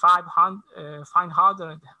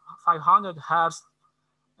 500 hertz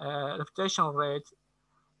repetition rate,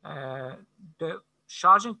 the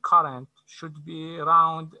charging current should be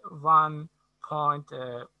around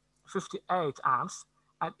 1.58 amps,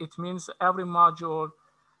 and it means every module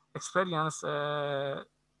experience the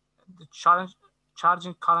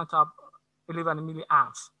charging current of 11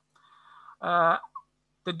 milliamps. The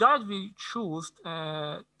diode we choose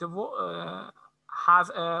has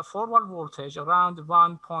a forward voltage around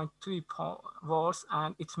 1.3 volts,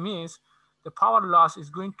 and it means the power loss is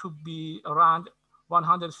going to be around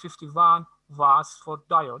 151 watts for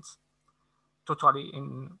diodes, totally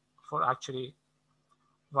for actually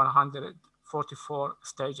 144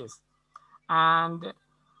 stages. And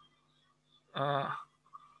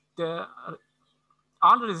the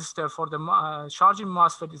under resistor for the charging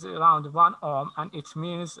MOSFET is around 1 ohm, and it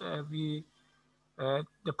means the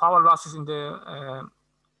power losses in the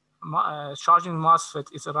charging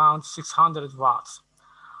MOSFET is around 600 watts.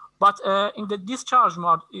 But in the discharge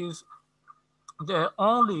mode is the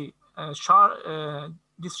only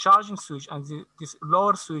discharging switch, and this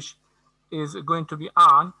lower switch is going to be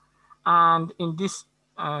on. And in this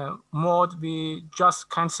mode, we just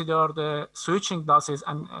consider the switching losses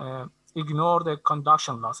and ignore the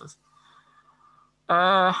conduction losses.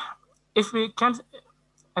 If we can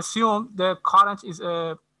assume the current is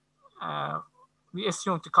we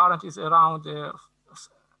assume the current is around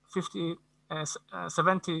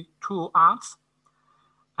 72 amps,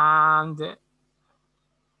 and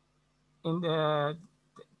in the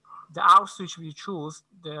hour switch we choose,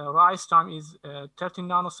 the rise time is 13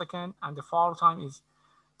 nanosecond and the fall time is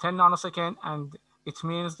 10 nanosecond, and it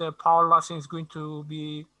means the power loss is going to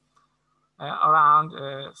be around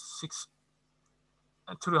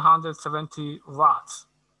 370 watts.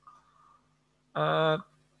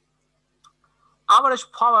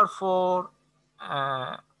 Average power for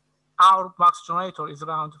our box generator is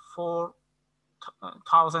around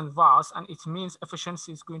 4,000 watts, and it means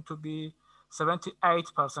efficiency is going to be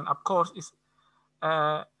 78%. Of course,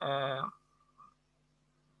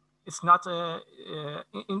 it's not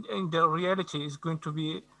in the reality is going to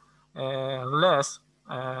be less,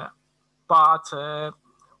 but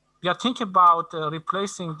we are thinking about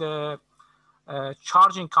replacing the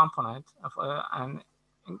charging component of, and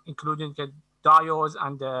including the diodes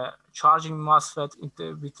and the charging MOSFET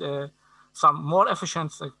with some more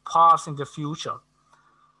efficient parts in the future.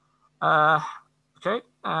 Okay,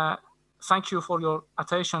 thank you for your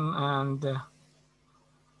attention. And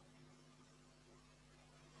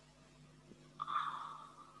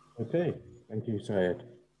okay, thank you, Syed.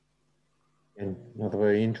 And another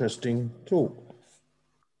very interesting talk.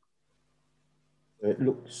 It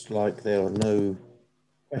looks like there are no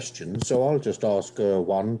questions, so I'll just ask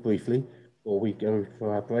one briefly before we go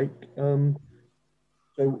for our break.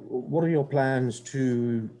 So what are your plans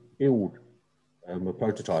to build a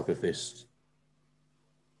prototype of this?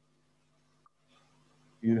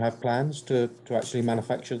 Do you have plans to actually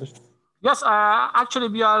manufacture this? Yes, actually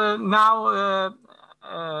we are now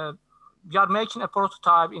we are making a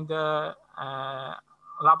prototype in the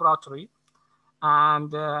laboratory,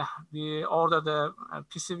 and we ordered the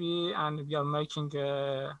PCB, and we are making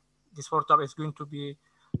this prototype is going to be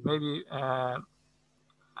maybe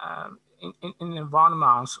in 1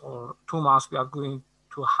 month or 2 months, we are going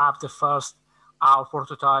to have the first our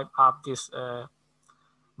prototype of this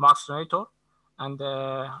Max generator. And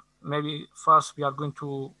maybe first we are going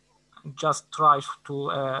to just try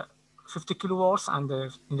to 50 kilowatts, and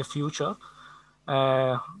in the future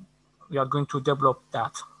we are going to develop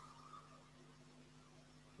that.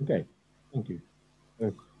 Okay, thank you.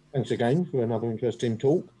 Thanks again for another interesting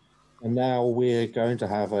talk. And now we're going to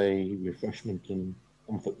have a refreshment and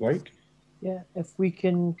comfort break. Yeah, if we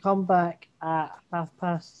can come back at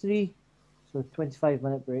 3:30, so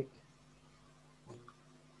 25-minute break.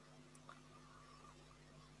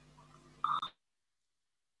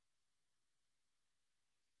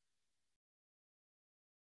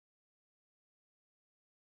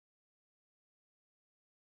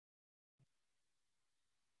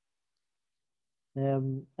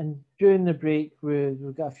 And during the break,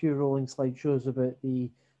 we've got a few rolling slideshows about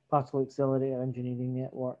the Particle Accelerator Engineering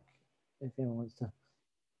Network, if anyone wants to have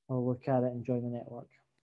a look at it and join the network.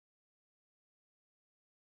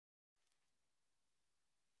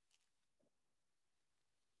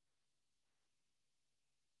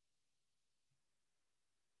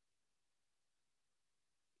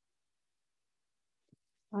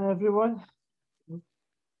 Hi everyone.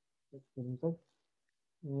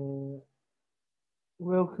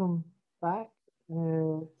 Welcome back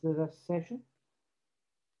to this session.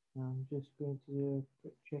 I'm just going to do a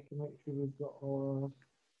quick check and make sure we've got all our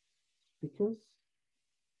speakers.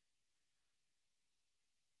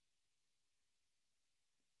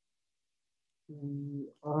 We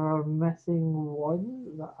are missing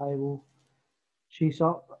one that I will chase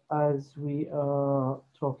up as we are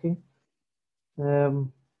talking. All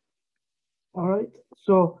right,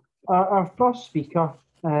 so our first speaker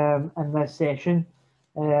in this session,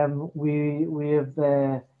 we have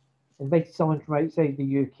invited someone from outside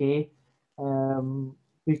the UK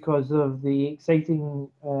because of the exciting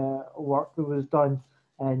work that was done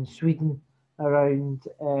in Sweden around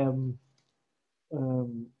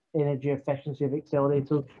energy efficiency of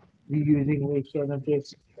accelerators, reusing waste energy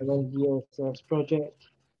around the ESS project.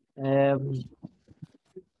 The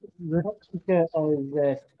next speaker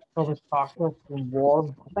is Thomas Parker from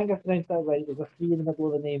Warm. I think I pronounced that right. There's a 3 in the middle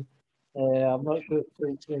of the name. I'm not sure if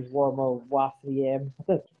it's Warm or WA3M.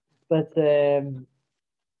 But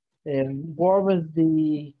Warm is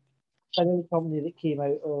the finance company that came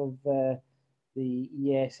out of the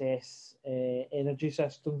ESS energy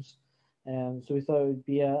systems. So we thought it would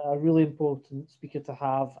be a really important speaker to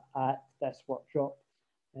have at this workshop,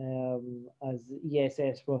 as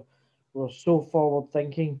ESS were so forward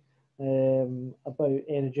thinking about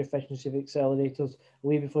energy efficiency of accelerators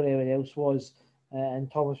way before anyone else was,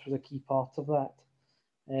 and Thomas was a key part of that.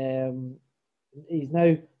 He's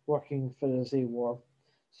now working for, as I say, Warm.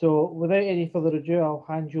 So without any further ado, I'll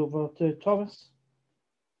hand you over to Thomas.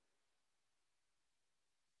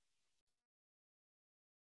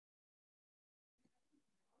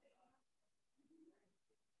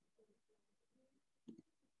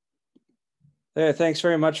 Yeah, thanks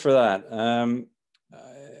very much for that.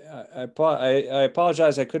 I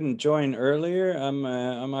apologize I couldn't join earlier.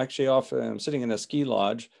 I'm actually off. I'm sitting in a ski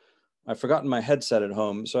lodge. I've forgotten my headset at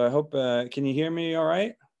home, so I hope. Can you hear me all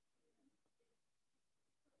right?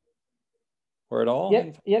 Or at all?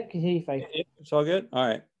 Yep, can hear you fine. It's all good. All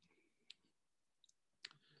right.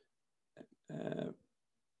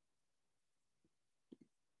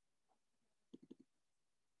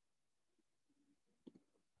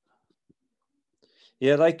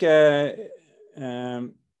 Yeah, like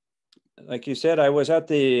you said, I was at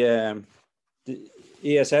the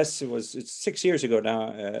ESS. It's 6 years ago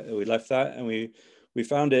now. We left that, and we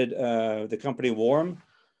founded the company Warm,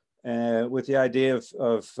 with the idea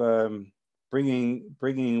of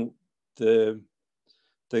bringing the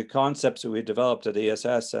concepts that we developed at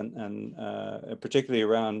ESS and particularly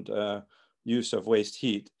around use of waste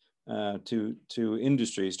heat to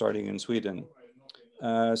industry, starting in Sweden.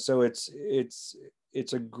 So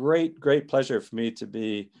it's a great pleasure for me to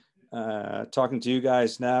be talking to you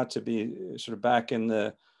guys now, to be sort of back in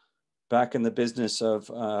the business of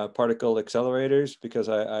particle accelerators, because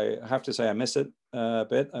I have to say I miss it a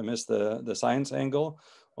bit. I miss the science angle,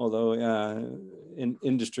 although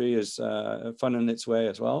industry is fun in its way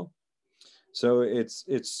as well. So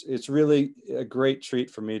it's really a great treat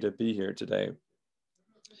for me to be here today.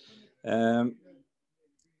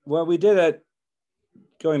 Well, we did it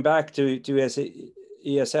going back to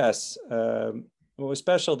ESS. What was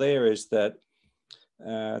special there is that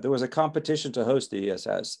there was a competition to host the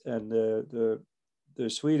ESS, and the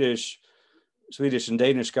Swedish and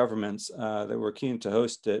Danish governments that were keen to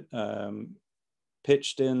host it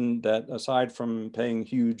pitched in that, aside from paying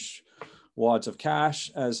huge wads of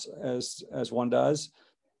cash as one does,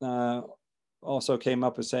 also came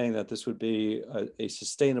up with saying that this would be a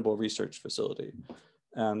sustainable research facility.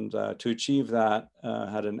 And to achieve that,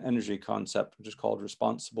 had an energy concept which is called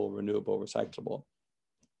responsible, renewable, recyclable.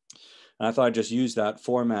 And I thought I'd just use that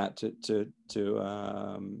format to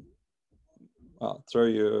well, throw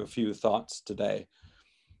you a few thoughts today.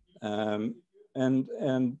 And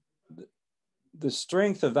the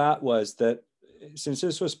strength of that was that, since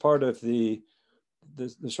this was part of the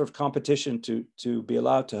sort of competition to be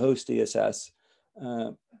allowed to host ESS,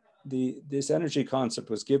 this energy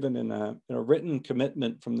concept was given in a written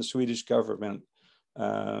commitment from the Swedish government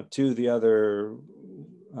to the other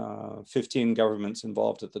 15 governments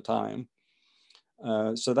involved at the time.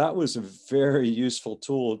 So that was a very useful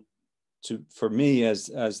tool for me as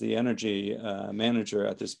the energy manager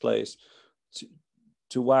at this place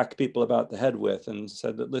to whack people about the head with, and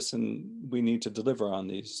said that, listen, we need to deliver on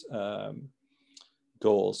these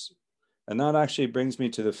goals. And that actually brings me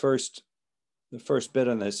to the first bit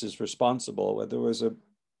on this, is responsible. There was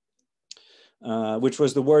which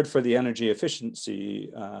was the word for the energy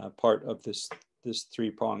efficiency part of this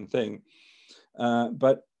three-pronged thing.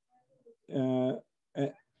 But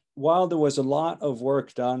while there was a lot of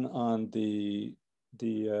work done on the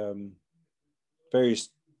various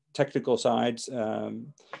technical sides,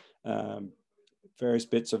 various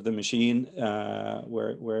bits of the machine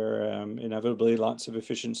where inevitably lots of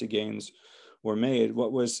efficiency gains were made,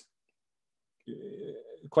 what was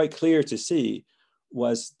quite clear to see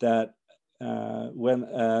was that when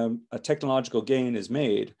a technological gain is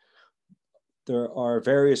made, there are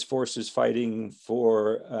various forces fighting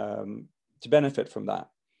for to benefit from that.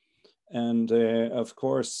 And of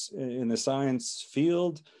course, in the science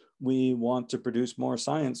field, we want to produce more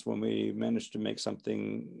science when we manage to make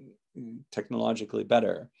something technologically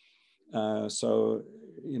better. So,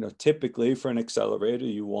 typically for an accelerator,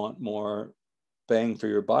 you want more bang for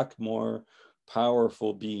your buck, more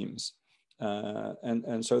powerful beams.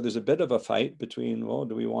 And so there's a bit of a fight between, well,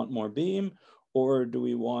 do we want more beam, or do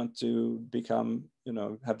we want to become,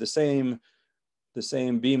 have the same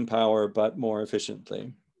beam power, but more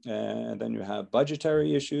efficiently? And then you have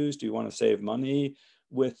budgetary issues. Do you want to save money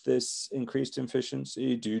with this increased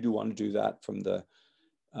efficiency? Do you want to do that from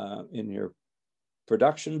in your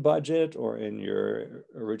production budget or in your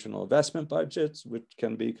original investment budgets, which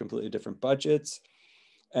can be completely different budgets?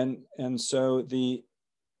 And so the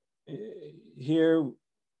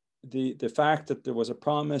fact that there was a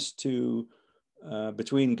promise to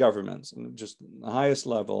between governments and just the highest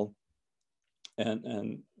level,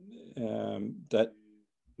 and that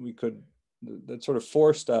that sort of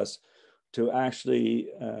forced us to actually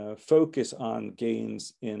focus on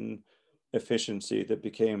gains in efficiency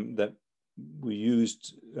that we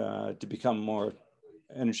used to become more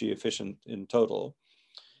energy efficient in total.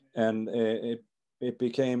 And it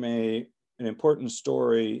became an important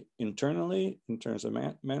story internally in terms of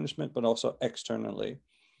management, but also externally,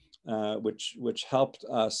 which helped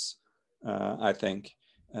us, I think,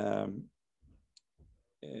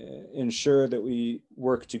 ensure that we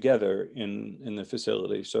work together in the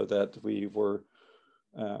facility so that we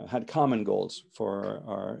had common goals for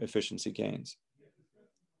our efficiency gains.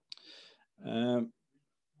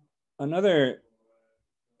 Another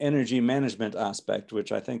energy management aspect,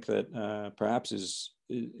 which I think that perhaps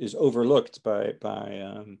is overlooked by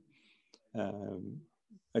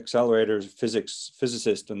accelerators,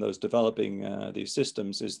 physicists, and those developing these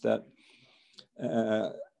systems, is that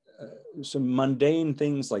some mundane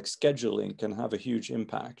things like scheduling can have a huge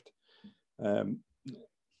impact. In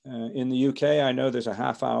the UK, I know there's a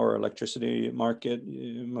half-hour electricity market.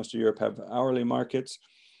 Most of Europe have hourly markets.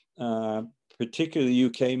 Particularly the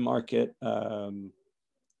UK market,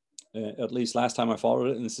 at least last time I followed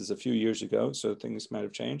it, and this is a few years ago, so things might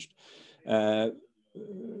have changed,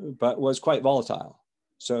 but was quite volatile,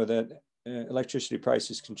 so that electricity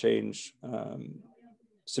prices can change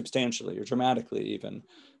substantially or dramatically even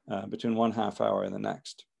between one half hour and the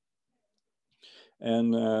next.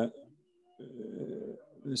 And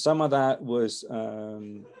some of that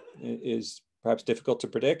is perhaps difficult to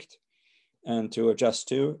predict and to adjust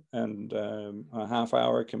to, and a half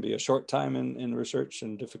hour can be a short time in research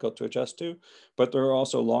and difficult to adjust to, but there are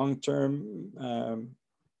also long-term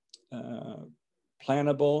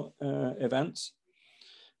plannable events.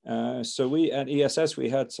 So we at ESS, we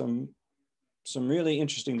had some really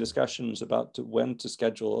interesting discussions about when to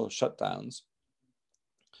schedule shutdowns,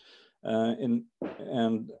 and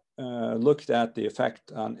looked at the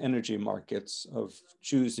effect on energy markets of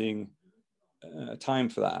choosing time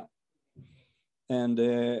for that. And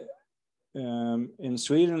in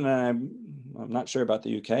Sweden, I'm not sure about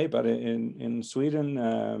the UK, but in Sweden,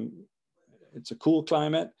 it's a cool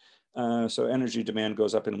climate, so energy demand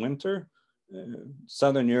goes up in winter.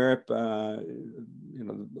 Southern Europe,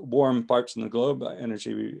 warm parts in the globe,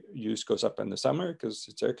 energy use goes up in the summer because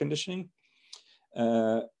it's air conditioning.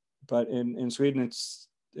 But in Sweden, it's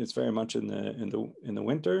very much in the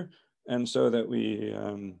winter, and so that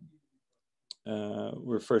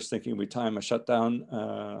we're first thinking we time a shutdown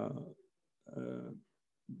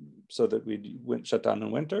so that we went shut down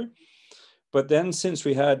in winter. But then, since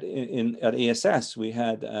we had at ESS, we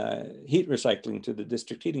had heat recycling to the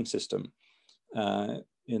district heating system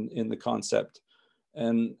in the concept,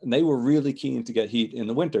 and they were really keen to get heat in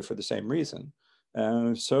the winter for the same reason.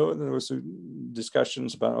 So there was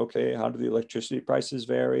discussions about, okay, how do the electricity prices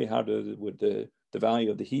vary? Would the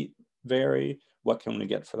value of the heat vary? What can we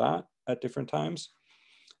get for that at different times?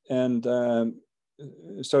 And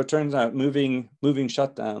so it turns out moving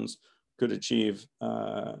shutdowns could achieve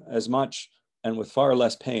as much and with far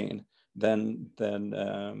less pain than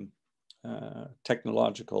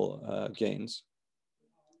technological gains.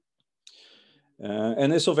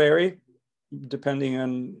 And this will vary depending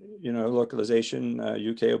on localization.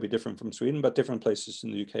 UK will be different from Sweden, but different places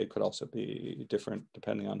in the UK could also be different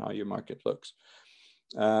depending on how your market looks.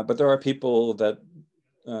 But there are people that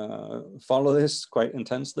follow this quite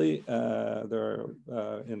intensely. There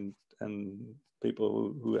are and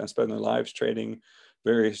people who spend their lives trading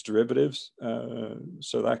various derivatives.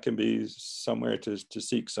 So that can be somewhere to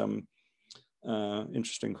seek some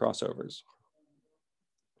interesting crossovers.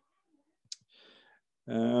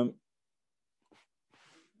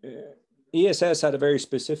 ESS had a very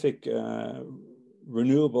specific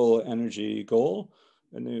renewable energy goal,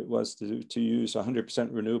 and it was to use 100%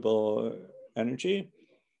 renewable energy.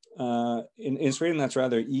 In Sweden, that's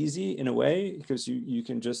rather easy in a way, because you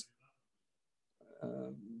can just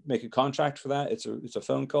make a contract for that. It's a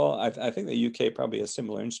phone call. I think the UK probably has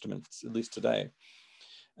similar instruments, at least today.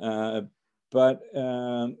 But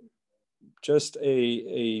just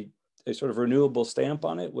a sort of renewable stamp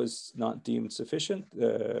on it was not deemed sufficient.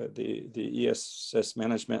 The ESS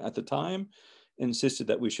management at the time insisted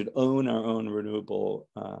that we should own our own renewable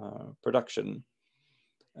production.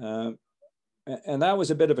 And that was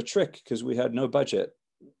a bit of a trick because we had no budget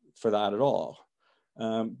for that at all.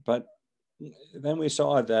 But then we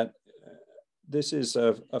saw that this is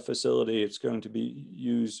a facility, it's going to be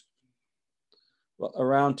used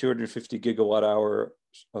around 250 gigawatt hour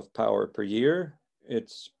of power per year.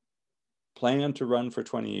 It's planned to run for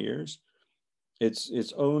 20 years.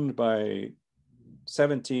 It's owned by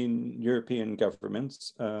 17 European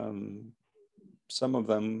governments, some of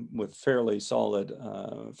them with fairly solid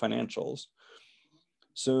financials.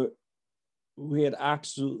 So we had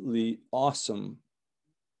absolutely awesome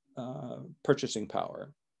purchasing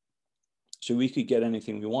power. So we could get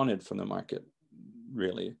anything we wanted from the market,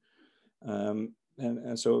 really. And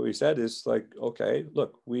so what we said is like, okay,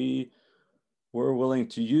 look, we're willing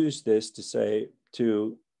to use this to say,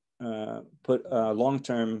 to put a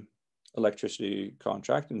long-term electricity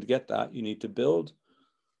contract, and to get that, you need to build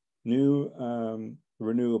new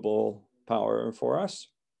renewable power for us.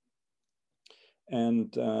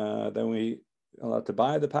 And then we allowed to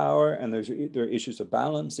buy the power, and there are issues of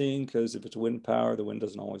balancing, because if it's wind power, the wind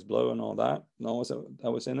doesn't always blow and all that. And all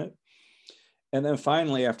that was in it. And then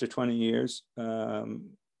finally, after 20 years,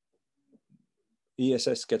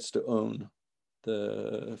 ESS gets to own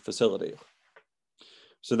the facility.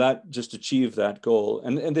 So that just achieved that goal.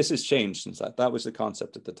 And this has changed since that. That was the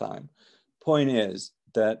concept at the time. Point is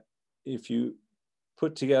that if you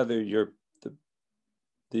put together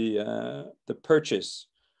the purchase,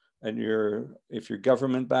 and if you're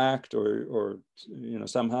government backed, or you know,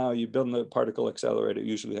 somehow you build a particle accelerator, it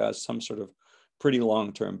usually has some sort of pretty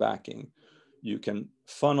long-term backing. You can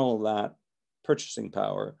funnel that purchasing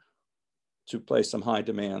power to place some high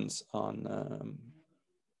demands on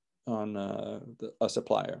a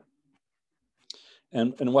supplier.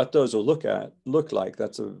 And what those will look like,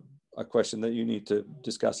 that's a question that you need to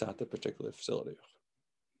discuss at the particular facility.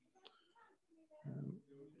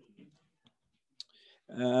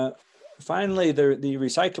 Finally, the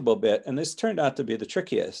recyclable bit, and this turned out to be the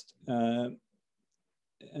trickiest.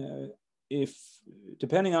 If,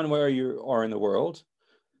 depending on where you are in the world,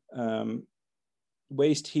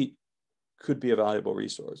 waste heat could be a valuable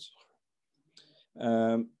resource.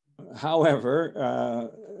 However,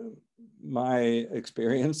 my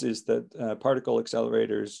experience is that particle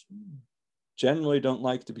accelerators generally don't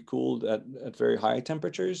like to be cooled at very high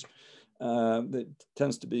temperatures. That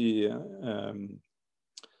tends to be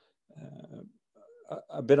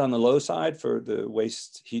a bit on the low side for the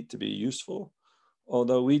waste heat to be useful.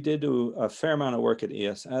 Although we did do a fair amount of work at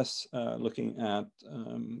ESS looking at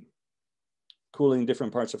cooling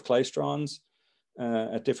different parts of claystons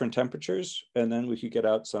at different temperatures, and then we could get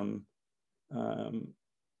out some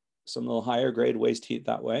little higher grade waste heat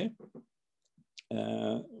that way,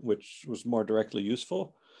 which was more directly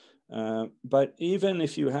useful. But even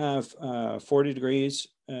if you have 40 degrees,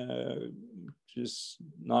 which is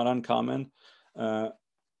not uncommon,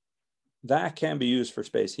 that can be used for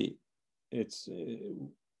space heat.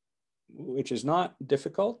 Which is not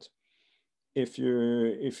difficult if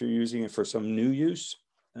you're using it for some new use.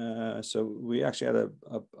 So we actually had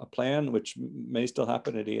a plan, which may still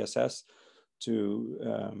happen at ESS,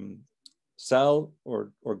 to sell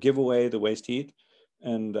or give away the waste heat,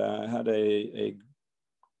 and had a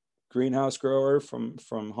greenhouse grower from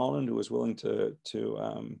Holland who was willing to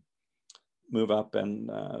move up and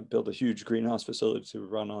build a huge greenhouse facility to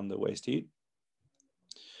run on the waste heat.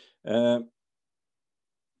 So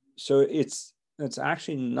it's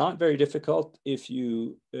actually not very difficult if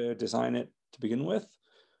you design it to begin with.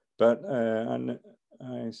 But and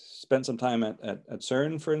I spent some time at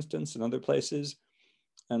CERN, for instance, and other places,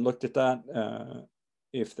 and looked at that,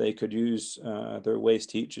 if they could use their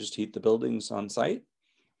waste heat, just heat the buildings on site,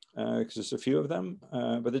 because there's a few of them.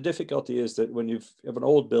 But the difficulty is that when you have an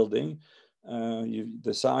old building,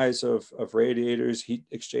 the size of radiators, heat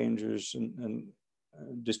exchangers, and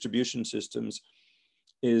distribution systems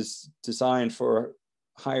is designed for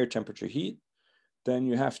higher temperature heat, then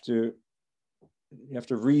you have to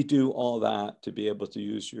redo all that to be able to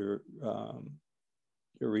use your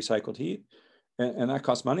recycled heat, and that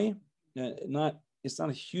costs money. It's not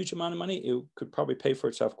a huge amount of money. It could probably pay for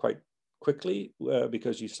itself quite quickly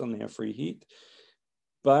because you suddenly have free heat.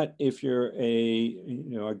 But if you're a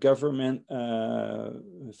government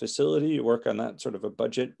facility, you work on that sort of a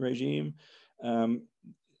budget regime,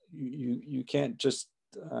 you can't just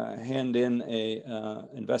hand in a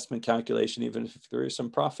investment calculation, even if there is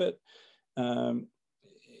some profit in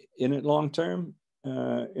it long term,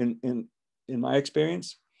 in my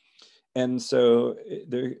experience. And so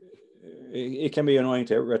it can be annoying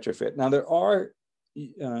to retrofit. Now there are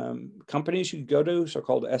companies you can go to,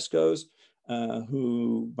 so-called ESCOs,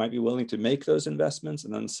 who might be willing to make those investments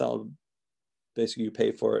and then sell. Basically, you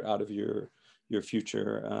pay for it out of your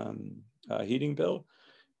future heating bill.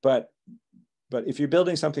 But if you're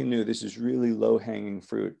building something new, this is really low-hanging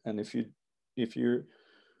fruit. And if you're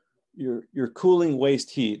cooling waste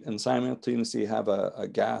heat and simultaneously have a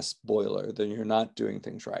gas boiler, then you're not doing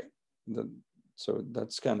things right. So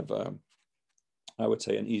that's kind of I would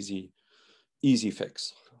say, an easy easy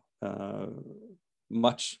fix,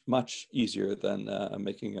 much easier than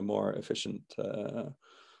making a more efficient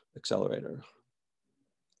accelerator.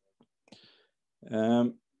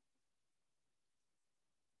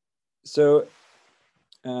 So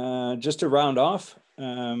just to round off,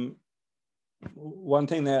 one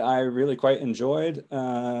thing that I really quite enjoyed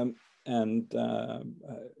and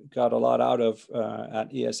got a lot out of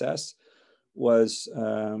at ESS was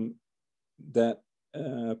that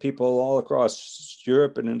people all across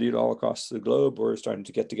Europe and indeed all across the globe were starting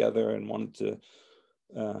to get together and wanted to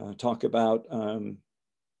talk about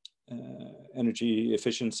energy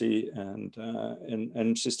efficiency and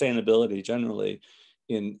sustainability generally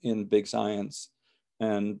in big science.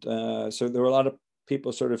 And so there were a lot of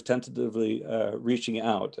people sort of tentatively reaching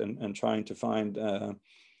out and trying to find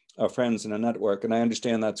our friends in a network. And I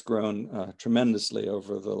understand that's grown tremendously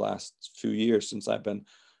over the last few years since I've been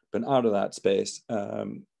out of that space.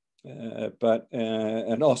 And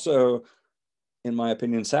also, in my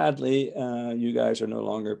opinion, sadly, you guys are no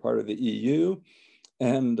longer part of the EU.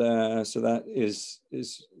 And so that is,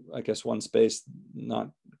 I guess, one space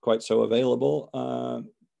not quite so available.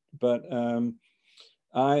 But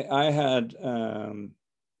I had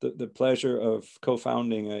the pleasure of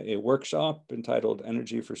co-founding a workshop entitled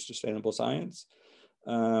Energy for Sustainable Science.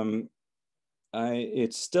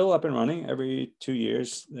 It's still up and running every 2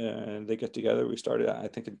 years. They get together. We started, I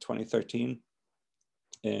think, in 2013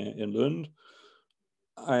 in Lund.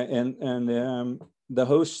 The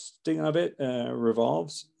hosting of it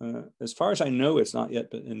revolves. As far as I know, it's not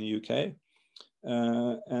yet in the UK.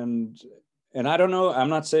 And I don't know, I'm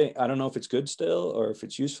not saying, I don't know if it's good still or if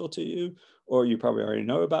it's useful to you, or you probably already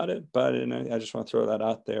know about it, but I just want to throw that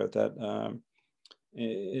out there that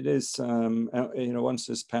it is, once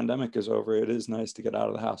this pandemic is over, it is nice to get out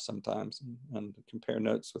of the house sometimes and compare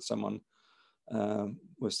notes with someone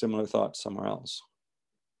with similar thoughts somewhere else.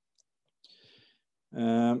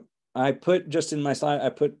 I put just in my slide, I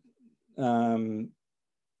put some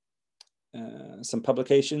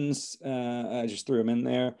publications. I just threw them in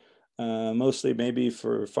there, mostly maybe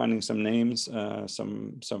for finding some names.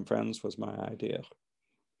 Some friends was my idea.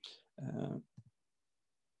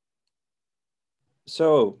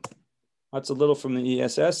 So that's a little from the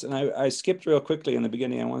ESS. And I skipped real quickly in the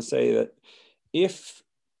beginning. I want to say that if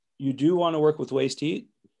you do want to work with waste heat,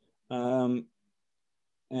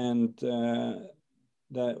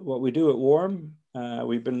 that what we do at WARM,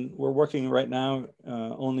 we're working right now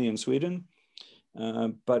only in Sweden,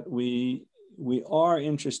 but we are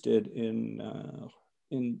interested in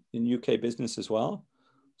UK business as well.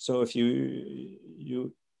 So if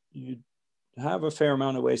you have a fair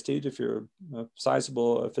amount of waste heat, if you're a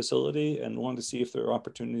sizable facility and want to see if there are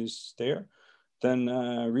opportunities there, then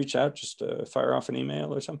reach out, just fire off an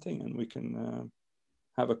email or something, and we can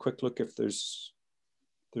have a quick look if there's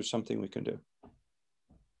something we can do.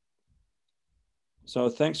 So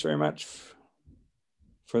thanks very much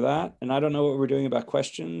for that. And I don't know what we're doing about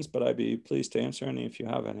questions, but I'd be pleased to answer any if you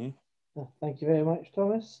have any. Thank you very much,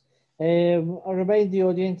 Thomas. I'll remind the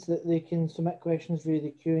audience that they can submit questions via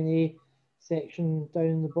the Q&A section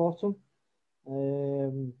down the bottom.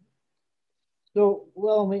 So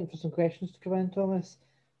while I'm waiting for some questions to come in, Thomas,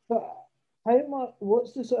 but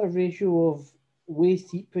what's the sort of ratio of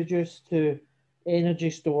waste heat produced to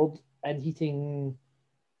energy stored and heating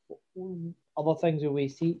other things with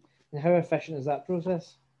waste heat, and how efficient is that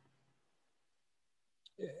process?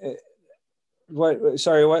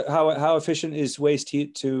 How efficient is waste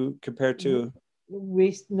heat compared to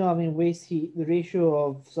waste? No, I mean waste heat. The ratio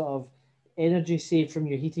of sort of energy saved from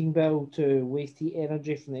your heating bill to waste heat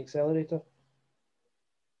energy from the accelerator.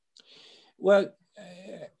 Well,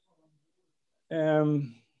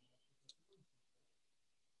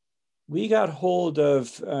 we got hold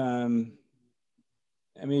of.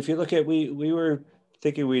 I mean, if you look at, we were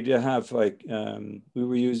thinking we'd have like, we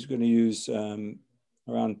were going to use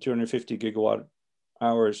around 250 gigawatt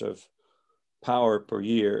hours of power per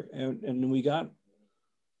year. And we got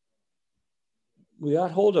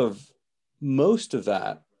hold of most of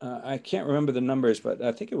that. I can't remember the numbers, but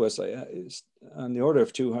I think it was like it's on the order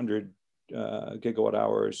of 200 gigawatt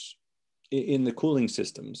hours in the cooling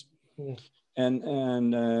systems. Yeah.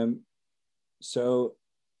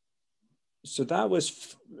 So that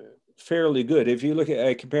was fairly good. If you look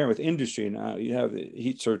at comparing with industry now, you have the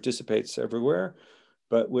heat sort of dissipates everywhere,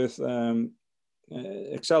 but with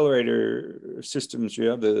accelerator systems, you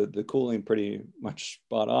have the cooling pretty much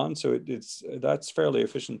spot on. So that's fairly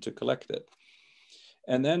efficient to collect it.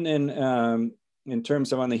 And then in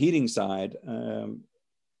terms of on the heating side, you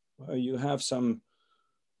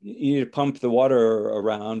need to pump the water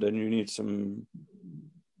around, and you need some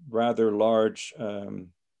rather large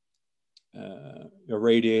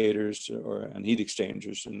radiators and heat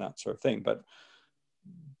exchangers and that sort of thing. But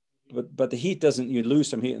the heat doesn't, you lose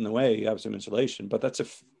some heat in the way, you have some insulation, but that's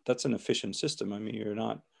an efficient system. I mean, you're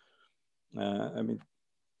not, I mean,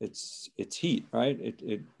 it's heat, right?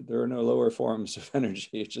 There are no lower forms of energy.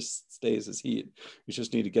 It just stays as heat. You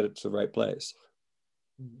just need to get it to the right place.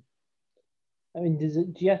 I mean,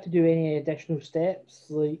 do you have to do any additional steps?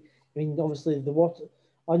 Like, I mean, obviously the water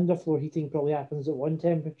underfloor heating probably happens at one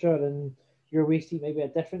temperature, and your waste heat may be a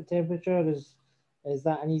different temperature. Is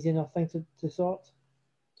that an easy enough thing to sort?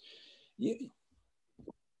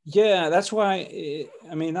 Yeah, that's why.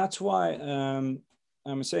 I mean, that's why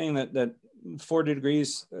I'm saying that 40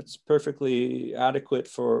 degrees, that's perfectly adequate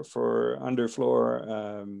for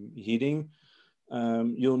underfloor heating.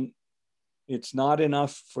 It's not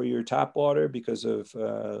enough for your tap water because of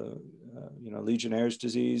Legionnaire's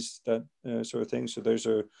disease, that sort of thing. So there's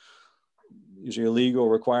usually a legal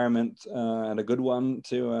requirement and a good one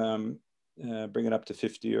to bring it up to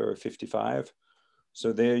 50 or 55.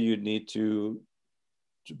 So there you'd need to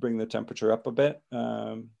bring the temperature up a bit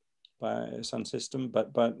by a sun system.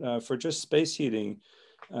 But for just space heating,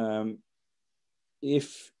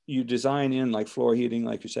 if you design in like floor heating,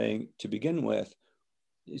 like you're saying, to begin with,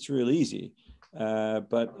 it's real easy.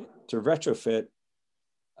 But to retrofit,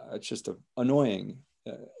 it's just annoying.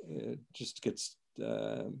 It just gets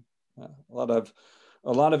a lot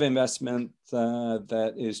of investment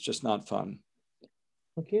that is just not fun.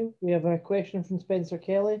 Okay, we have a question from Spencer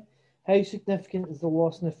Kelly. How significant is the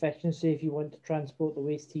loss in efficiency if you want to transport the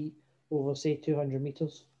waste heat over, say, 200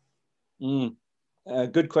 meters?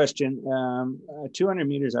 Good question. 200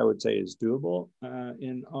 meters, I would say, is doable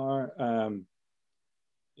in our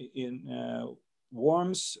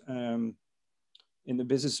warms in the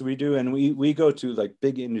business we do, and we go to like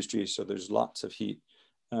big industries, so there's lots of heat.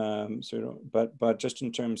 But just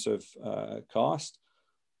in terms of cost,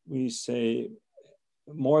 we say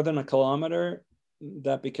more than a kilometer,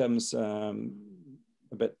 that becomes a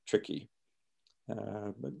bit tricky.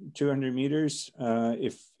 But 200 meters,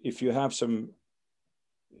 if you have some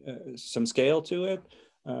scale to it,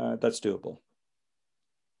 that's doable.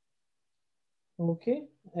 Okay,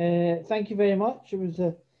 thank you very much. It was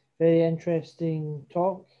a very interesting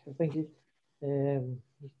talk. I think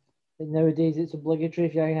nowadays it's obligatory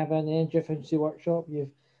if you have an energy efficiency workshop, you've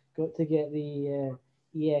got to get the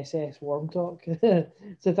ESS warm talk.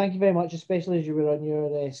 So thank you very much, especially as you were on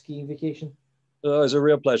your skiing vacation. It was a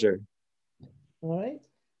real pleasure. All right.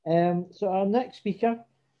 So our next speaker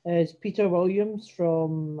is Peter Williams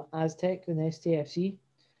from Aztec and STFC,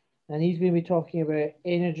 and he's going to be talking about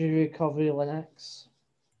energy recovery Linux.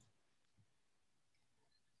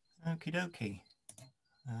 Okie dokie.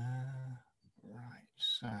 Right,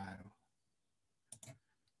 so.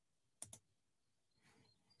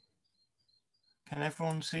 Can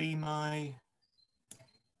everyone see my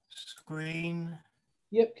screen?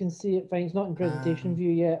 Yep, can see it fine. It's not in presentation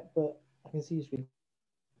view yet, but I can see your screen.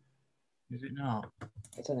 Is it not?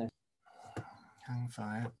 It's in there. Hang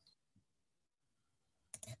fire.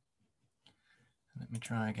 Let me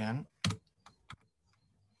try again.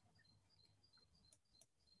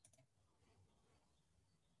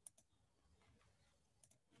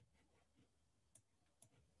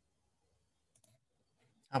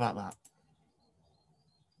 How about that?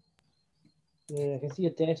 Yeah, I can see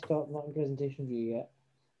your desktop, not in presentation view yet.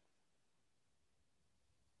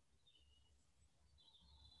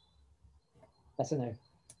 That's it now.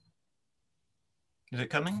 Is it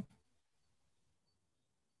coming?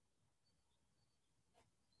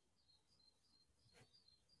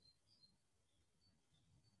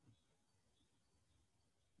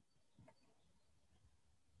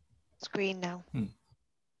 Screen now.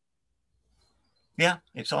 Yeah,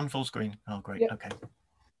 it's on full screen. Oh, great. Yep. Okay.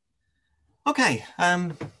 Okay.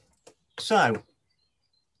 So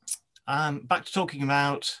back to talking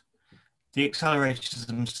about the accelerators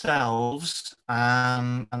themselves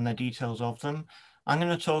and the details of them. I'm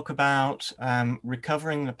going to talk about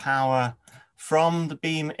recovering the power from the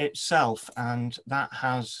beam itself, and that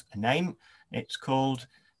has a name. It's called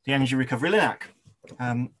the Energy Recovery LINAC.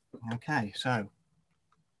 Okay, so I'm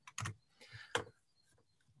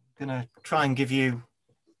going to try and give you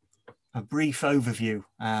a brief overview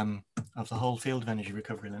of the whole field of energy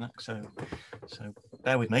recovery Linux. So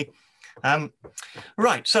bear with me.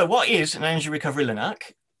 Right, so what is an energy recovery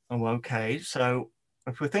LINAC? Oh, okay, so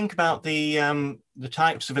if we think about the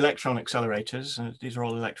types of electron accelerators, these are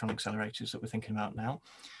all electron accelerators that we're thinking about now.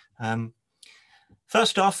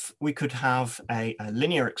 First off, we could have a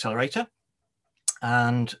linear accelerator.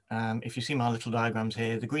 And if you see my little diagrams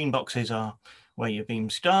here, the green boxes are where your beam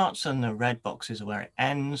starts, and the red boxes are where it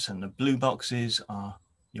ends, and the blue boxes are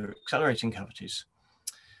your accelerating cavities.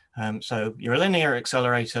 So you're a linear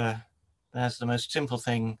accelerator. There's the most simple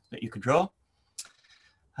thing that you could draw.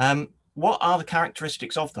 What are the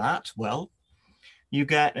characteristics of that? Well, you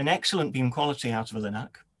get an excellent beam quality out of a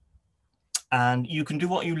linac, and you can do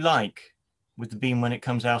what you like with the beam when it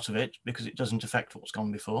comes out of it because it doesn't affect what's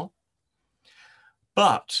gone before.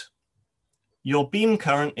 But your beam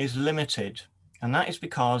current is limited, and that is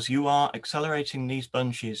because you are accelerating these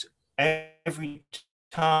bunches every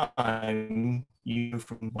time you move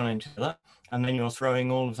from one end to the other, and then you're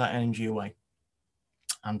throwing all of that energy away.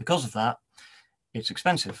 And because of that, it's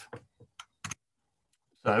expensive.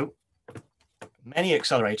 So many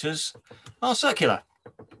accelerators are circular,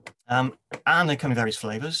 and they come in various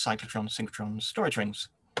flavors: cyclotrons, synchrotrons, storage rings.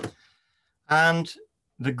 And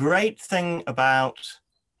the great thing about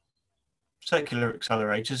circular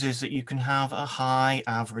accelerators is that you can have a high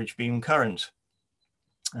average beam current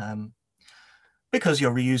because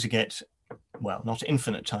you're reusing it, well, not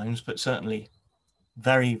infinite times, but certainly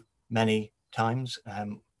very many times,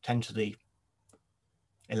 10 to the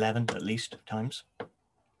 11 at least times.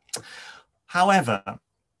 However,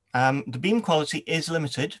 the beam quality is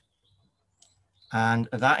limited, and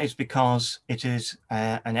that is because it is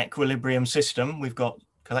an equilibrium system. We've got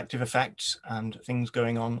collective effects and things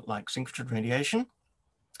going on like synchrotron radiation.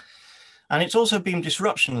 And it's also beam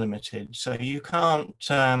disruption limited, so you can't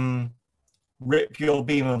rip your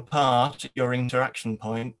beam apart at your interaction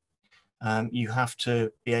point. You have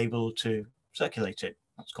to be able to circulate it.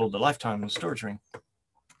 That's called the lifetime storage ring.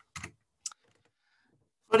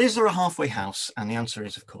 But is there a halfway house? And the answer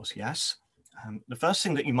is, of course, yes. The first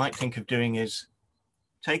thing that you might think of doing is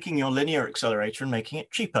taking your linear accelerator and making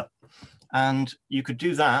it cheaper. And you could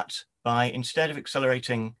do that by, instead of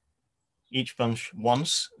accelerating each bunch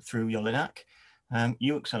once through your linac,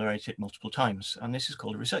 you accelerate it multiple times. And this is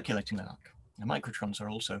called a recirculating linac. And microtrons are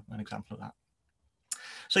also an example of that.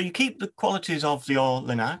 So you keep the qualities of your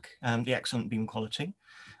linac, the excellent beam quality,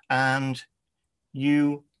 and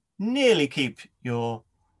you nearly keep your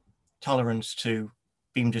tolerance to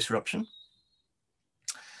beam disruption.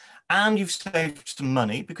 And you've saved some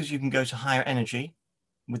money because you can go to higher energy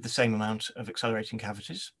with the same amount of accelerating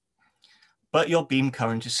cavities, but your beam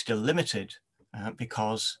current is still limited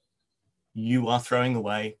because you are throwing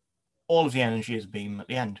away all of the energy as beam at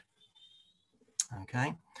the end.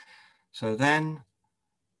 Okay, so then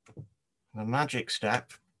the magic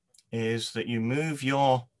step is that you move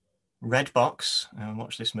your red box, and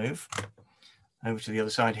watch this move, over to the other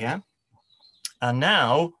side here. And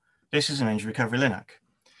now this is an energy recovery linac.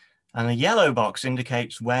 And the yellow box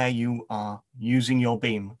indicates where you are using your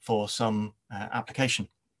beam for some application.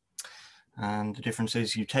 And the difference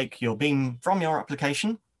is you take your beam from your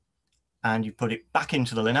application and you put it back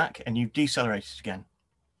into the linac and you decelerate it again.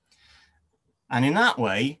 And in that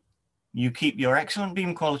way, you keep your excellent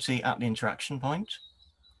beam quality at the interaction point.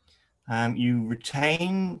 You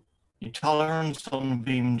retain your tolerance on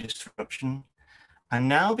beam disruption. And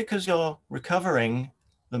now, because you're recovering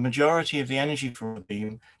the majority of the energy from a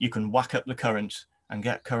beam, you can whack up the current and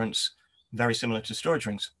get currents very similar to storage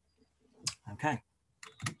rings. Okay.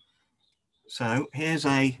 So here's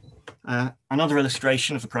another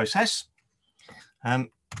illustration of the process.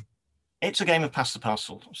 It's a game of pass the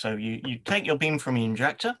parcel. So you take your beam from your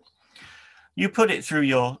injector, you put it through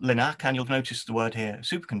your linac, and you'll notice the word here,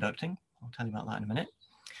 superconducting. I'll tell you about that in a minute.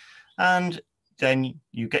 And then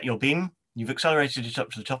you get your beam, you've accelerated it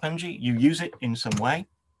up to the top energy, you use it in some way,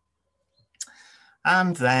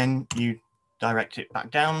 and then you direct it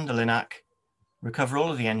back down the linac, recover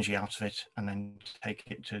all of the energy out of it, and then take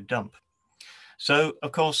it to dump. So,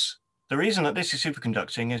 of course, the reason that this is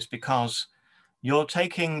superconducting is because you're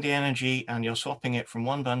taking the energy and you're swapping it from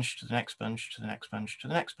one bunch to the next bunch to the next bunch to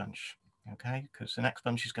the next bunch, okay? Because the next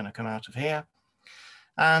bunch is going to come out of here,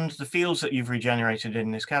 and the fields that you've regenerated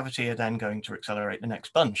in this cavity are then going to accelerate the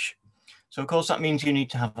next bunch. So, of course, that means you need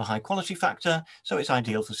to have a high quality factor, so it's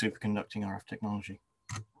ideal for superconducting RF technology.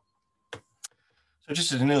 So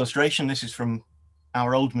just as an illustration, this is from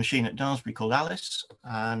our old machine at Daresbury called Alice,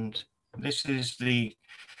 and this is the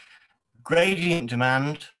gradient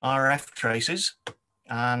demand RF traces.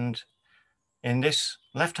 And in this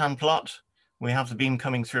left-hand plot, we have the beam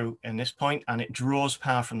coming through in this point, and it draws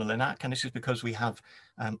power from the linac. And this is because we have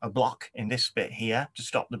a block in this bit here to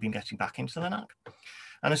stop the beam getting back into the linac.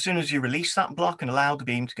 And as soon as you release that block and allow the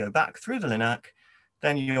beam to go back through the linac,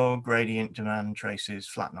 then your gradient demand traces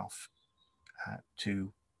flatten off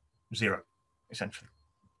to 0, essentially.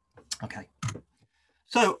 Okay.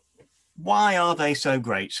 So why are they so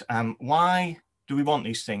great? Why do we want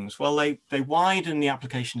these things? Well, they widen the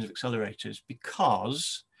applications of accelerators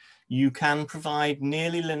because you can provide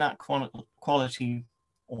nearly Linac quality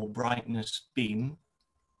or brightness beam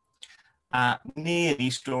at nearly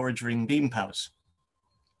storage ring beam powers.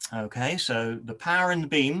 Okay, so the power in the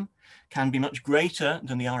beam can be much greater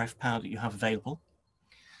than the RF power that you have available.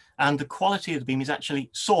 And the quality of the beam is actually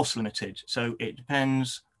source limited. So it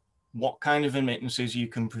depends what kind of emittances you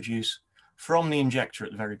can produce from the injector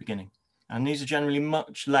at the very beginning. And these are generally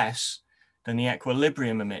much less than the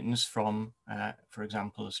equilibrium emittance from, for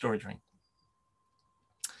example, a storage ring.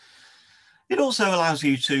 It also allows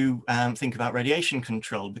you to think about radiation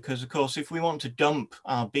control because, of course, if we want to dump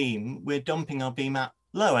our beam, we're dumping our beam at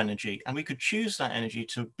low energy, and we could choose that energy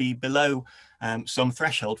to be below some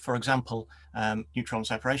threshold, for example, neutron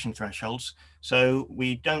separation thresholds. So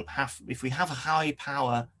we don't have, if we have a high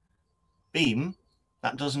power beam,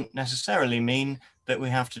 that doesn't necessarily mean that we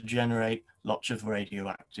have to generate lots of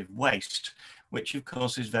radioactive waste, which of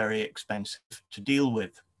course is very expensive to deal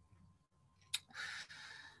with.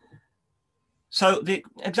 So the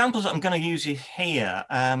examples that I'm going to use here,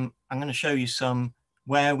 I'm going to show you some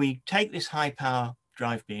where we take this high power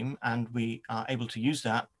drive beam and we are able to use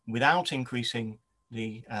that without increasing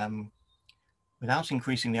the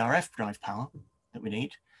RF drive power that we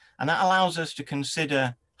need. And that allows us to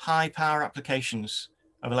consider high power applications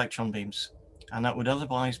of electron beams, and that would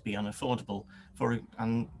otherwise be unaffordable.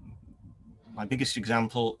 And my biggest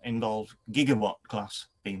example involved gigawatt class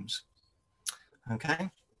beams. Okay,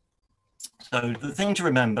 so the thing to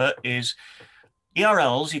remember is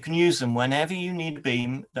ERLs, you can use them whenever you need a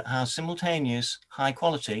beam that has simultaneous high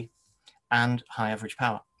quality and high average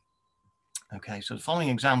power. Okay, so the following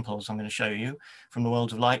examples I'm going to show you from the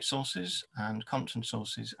world of light sources and Compton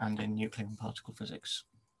sources and in nuclear and particle physics.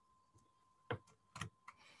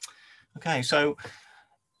 Okay, so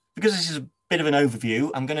because this is a bit of an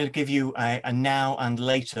overview, I'm going to give you a now and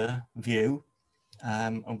later view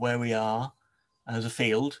of where we are as a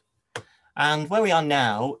field. And where we are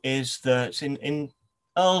now is that in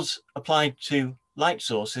ERLs applied to light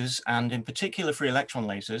sources and in particular for electron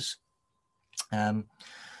lasers,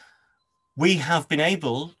 we have been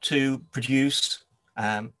able to produce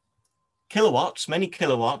kilowatts, many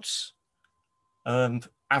kilowatts of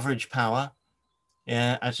average power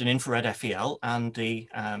as an infrared FEL, and the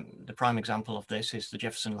prime example of this is the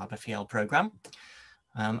Jefferson Lab FEL program,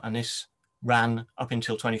 and this ran up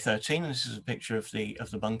until 2013. This is a picture of the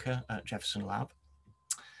bunker at Jefferson Lab,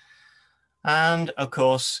 and of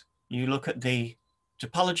course you look at the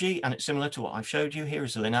topology, and it's similar to what I've showed you. Here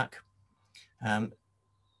is the Linac.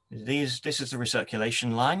 This is the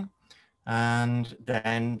recirculation line, and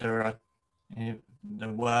then there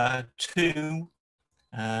were two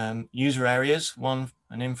user areas, one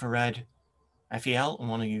an infrared FEL and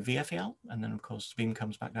one a UV FEL, and then of course the beam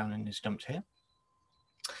comes back down and is dumped here.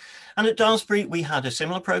 And at Daresbury we had a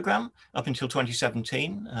similar program up until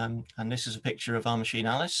 2017, and this is a picture of our machine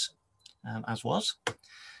Alice, as was.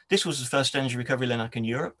 This was the first energy recovery Linac in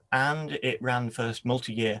Europe, and it ran the first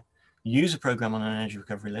multi-year user program on an energy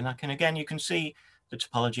recovery Linac. And again, you can see the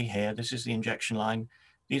topology here. This is the injection line.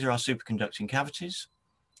 These are our superconducting cavities.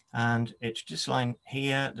 And it's this line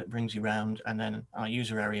here that brings you around. And then our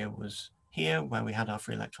user area was here where we had our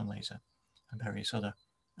free electron laser and various other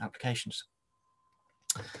applications.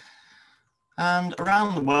 And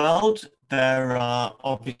around the world, there are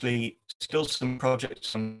obviously still some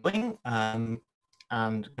projects ongoing and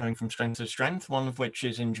going from strength to strength, one of which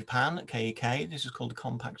is in Japan at KEK. This is called the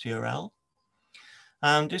Compact ERL.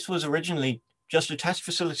 And this was originally just a test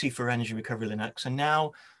facility for energy recovery Linacs, and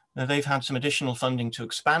now they've had some additional funding to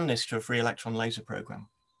expand this to a free electron laser program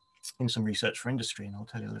in some research for industry, and I'll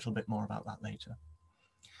tell you a little bit more about that later.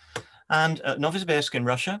 And at Novosibirsk in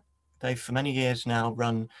Russia, they've for many years now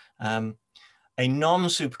run a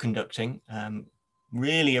non-superconducting,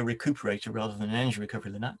 really a recuperator rather than an energy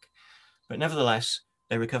recovery Linac, but nevertheless,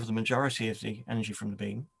 they recover the majority of the energy from the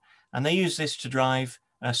beam, and they use this to drive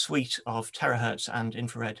a suite of terahertz and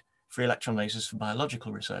infrared free electron lasers for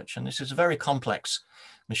biological research. And this is a very complex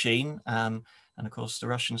machine, and of course the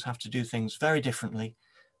Russians have to do things very differently,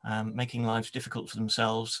 making lives difficult for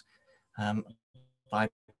themselves by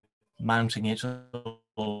mounting it all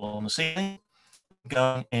on the ceiling,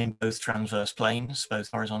 going in both transverse planes, both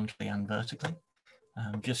horizontally and vertically,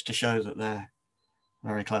 just to show that they're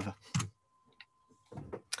very clever.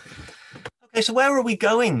 Okay, so where are we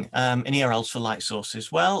going in ERLs for light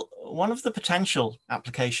sources? Well, one of the potential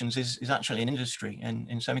applications is actually in industry, in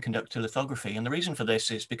semiconductor lithography. And the reason for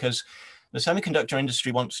this is because the semiconductor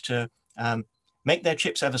industry wants to make their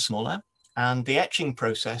chips ever smaller And the etching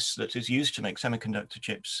process that is used to make semiconductor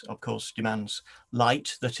chips, of course, demands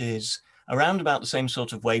light that is around about the same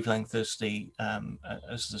sort of wavelength as the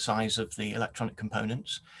size of the electronic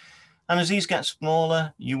components. And as these get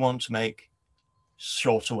smaller, you want to make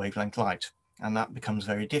shorter wavelength light. And that becomes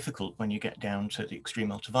very difficult when you get down to the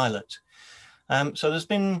extreme ultraviolet. So there's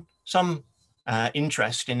been some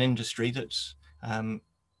interest in industry that's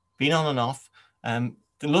been on and off,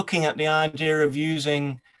 looking at the idea of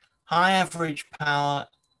using high average power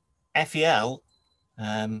FEL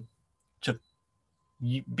to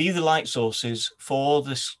be the light sources for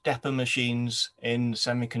the stepper machines in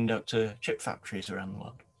semiconductor chip factories around the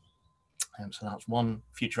world. So that's one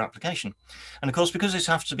future application. And of course, because this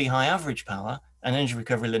has to be high average power, an energy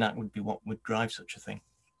recovery linac would be what would drive such a thing.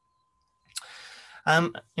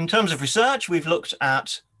 In terms of research, we've looked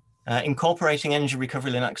at incorporating energy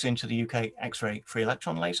recovery linacs into the UK X-ray free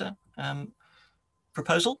electron laser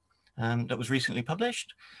proposal that was recently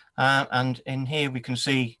published. And in here we can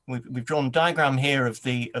see, we've drawn a diagram here of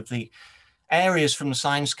the areas from the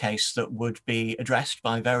science case that would be addressed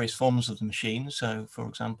by various forms of the machine. So for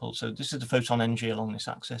example, so this is the photon energy along this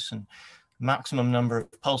axis and maximum number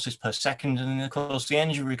of pulses per second. And then of course the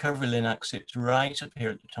energy recovery linac sits right up here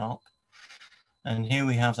at the top. And here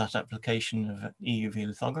we have that application of EUV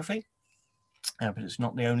lithography, but it's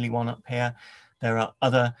not the only one up here. There are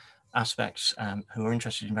other aspects who are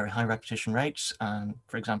interested in very high repetition rates,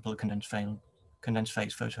 for example, condensed phase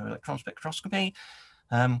photoelectron spectroscopy,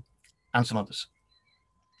 and some others.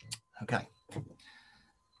 Okay,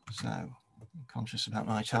 so I'm conscious about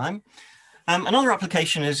my time. Another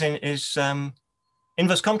application is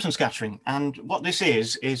inverse Compton scattering. And what this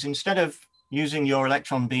is instead of using your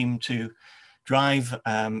electron beam to drive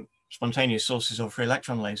spontaneous sources of free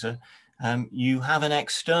electron laser, you have an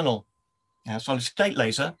external solid state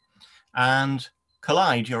laser and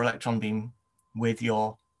collide your electron beam with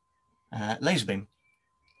your laser beam.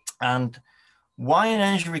 And why an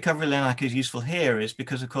energy recovery linac is useful here is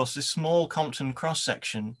because, of course, this small Compton cross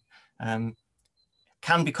section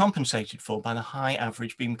can be compensated for by the high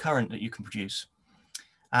average beam current that you can produce.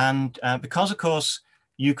 And because, of course,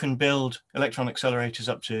 you can build electron accelerators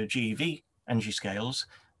up to GeV energy scales,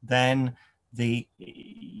 then it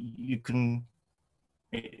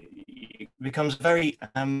becomes a very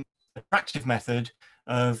attractive method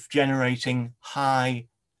of generating high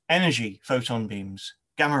energy photon beams,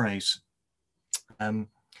 gamma rays. And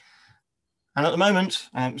at the moment,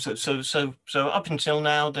 so up until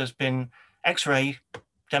now, there's been X-ray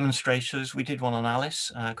demonstrators. We did one on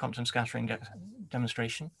Alice, Compton scattering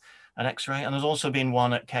demonstration at X-ray, and there's also been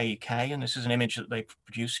one at KEK, and this is an image that they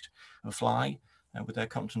produced of a fly with their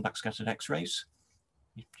Compton backscattered X-rays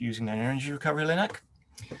using their energy recovery linac.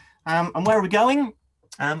 And where are we going?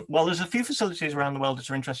 Well, there's a few facilities around the world that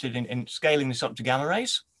are interested in scaling this up to gamma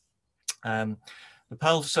rays. The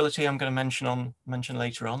Pearl facility I'm going to mention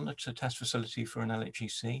later on. That's a test facility for an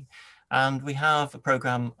LHEC. And we have a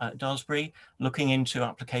program at Daresbury looking into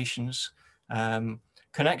applications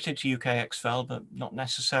connected to UK XFEL, but not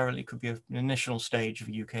necessarily, could be an initial stage of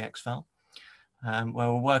a UK XFEL,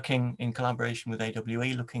 where we're working in collaboration with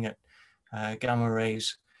AWE, looking at gamma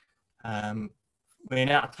rays in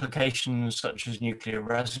applications such as nuclear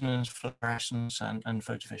resonance, fluorescence, and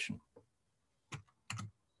photofission.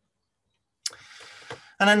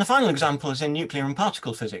 And then the final example is in nuclear and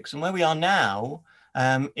particle physics. And where we are now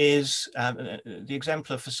is the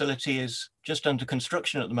exemplar facility is just under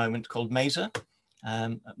construction at the moment, called MESA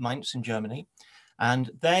at Mainz in Germany.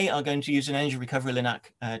 And they are going to use an energy recovery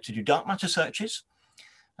linac to do dark matter searches.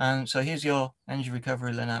 And so here's your energy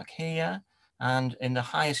recovery linac here. And in the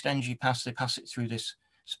highest energy pass, they pass it through this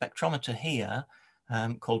spectrometer here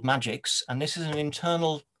called MAGIX. And this is an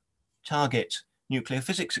internal target nuclear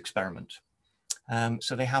physics experiment.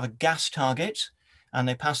 So they have a gas target and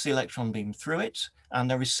they pass the electron beam through it. And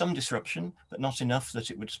there is some disruption, but not enough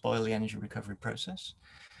that it would spoil the energy recovery process.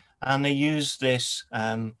 And they use this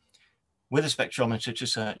with a spectrometer to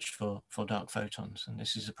search for dark photons. And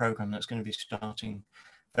this is a program that's going to be starting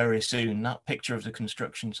very soon. That picture of the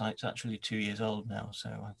construction site's actually 2 years old now. So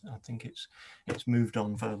I think it's moved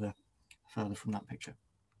on further from that picture.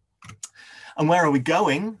 And where are we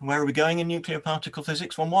going? Where are we going in nuclear particle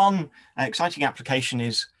physics? Well, one exciting application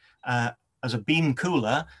is as a beam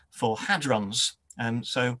cooler for hadrons.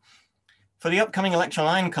 So for the upcoming electron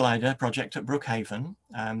ion collider project at Brookhaven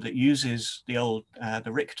that uses the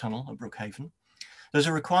RIC tunnel at Brookhaven, there's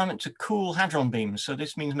a requirement to cool hadron beams. So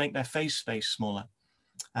this means make their phase space smaller.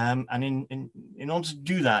 And in order to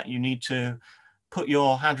do that, you need to put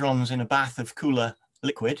your hadrons in a bath of cooler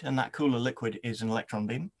liquid, and that cooler liquid is an electron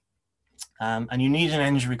beam. And you need an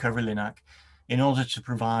energy recovery linac in order to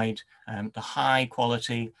provide the high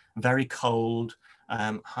quality, very cold,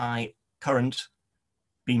 high current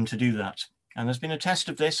beam to do that. And there's been a test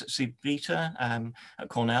of this at CBETA at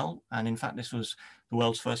Cornell. And in fact, this was the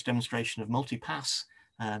world's first demonstration of multi-pass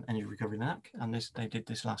energy recovery linac. And they did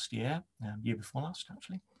this last year, year before last,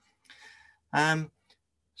 actually.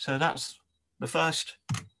 So that's the first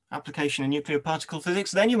application in nuclear particle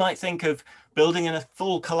physics. Then you might think of building in a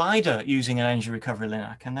full collider using an energy recovery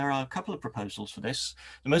linac. And there are a couple of proposals for this,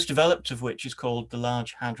 the most developed of which is called the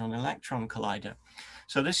Large Hadron Electron Collider.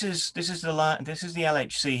 So this is the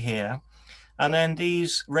LHC here. And then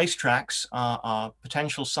these racetracks are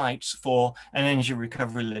potential sites for an energy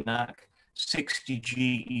recovery linac 60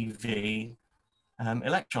 GeV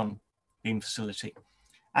electron beam facility.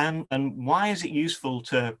 And why is it useful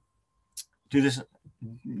to do this,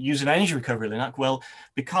 use an energy recovery linac? Well,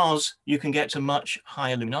 because you can get to much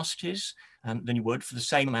higher luminosities than you would for the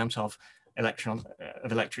same amount of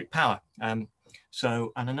electric power. And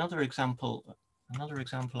another example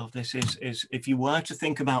of this is if you were to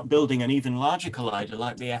think about building an even larger collider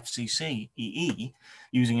like the FCC EE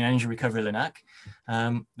using an energy recovery linac,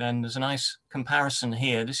 then there's a nice comparison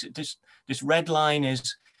here. This red line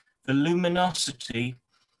is the luminosity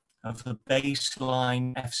of the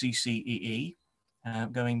baseline FCC EE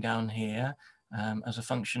going down here as a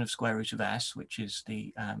function of square root of S, which is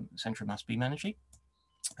the center of mass beam energy.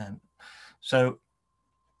 So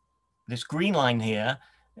this green line here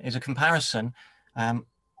is a comparison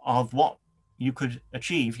of what you could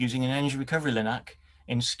achieve using an energy recovery linac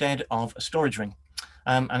instead of a storage ring.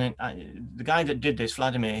 The guy that did this,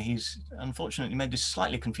 Vladimir, he's unfortunately made this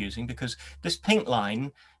slightly confusing because this pink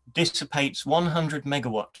line dissipates 100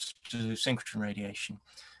 megawatts to synchrotron radiation,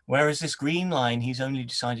 whereas this green line, he's only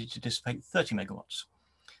decided to dissipate 30 megawatts.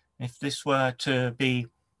 If this were to be,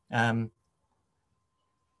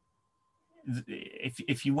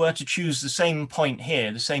 if you were to choose the same point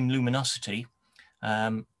here, the same luminosity,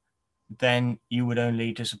 then you would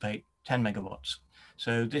only dissipate 10 megawatts.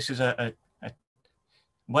 So this is a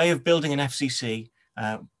way of building an FCC,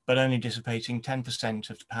 but only dissipating 10%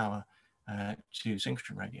 of the power to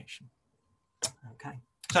synchrotron radiation. Okay,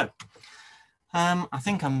 so I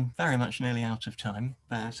think I'm very much nearly out of time,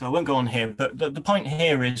 so I won't go on here. But the point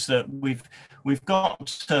here is that we've got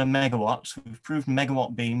megawatts. We've proved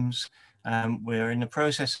megawatt beams. We're in the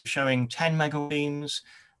process of showing 10 megawatt beams.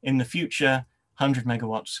 In the future, 100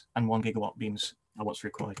 megawatts and 1 gigawatt beams are what's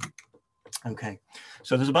required. Okay,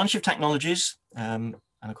 so there's a bunch of technologies, and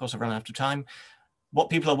of course I've run out of time. What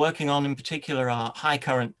people are working on in particular are high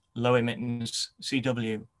current, low emittance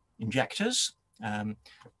CW injectors. An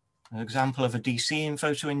example of a DC in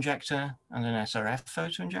photo injector and an SRF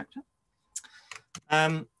photo injector.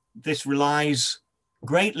 This relies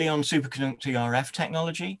greatly on superconducting RF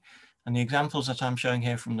technology, and the examples that I'm showing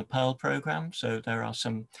here from the Pearl program. So there are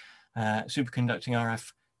some superconducting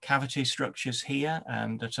RF cavity structures here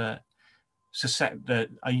that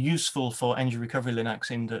are useful for energy recovery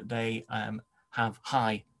linacs in that they have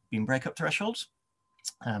high beam breakup thresholds.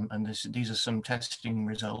 And these are some testing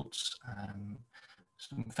results,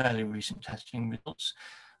 some fairly recent testing results.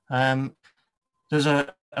 There's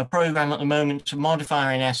a program at the moment to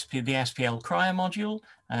modify the SPL cryo module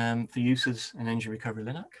for use as an energy recovery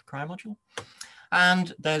linac cryo module.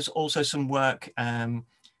 And there's also some work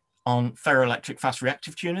on ferroelectric fast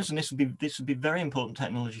reactive tuners, and this would be very important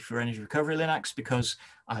technology for energy recovery linacs, because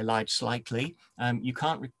I lied slightly. You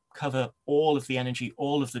can't recover all of the energy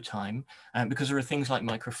all of the time because there are things like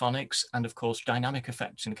microphonics and of course dynamic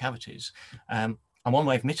effects in the cavities. And one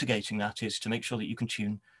way of mitigating that is to make sure that you can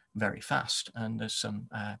tune very fast. And there's some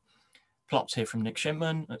plots here from Nick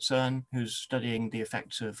Shipman at CERN, who's studying the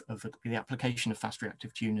effects of the application of fast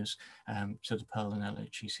reactive tuners to the Pearl and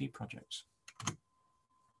LHEC projects.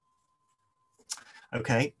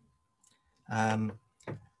 Okay,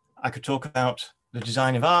 I could talk about the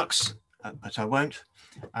design of arcs, but I won't.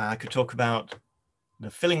 I could talk about the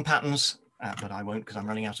filling patterns, but I won't because I'm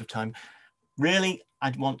running out of time. Really,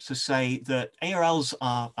 I'd want to say that ARLs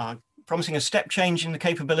are promising a step change in the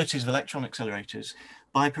capabilities of electron accelerators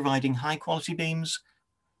by providing high quality beams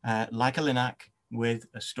like a linac with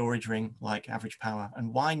a storage ring like average power.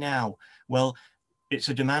 And why now? Well, it's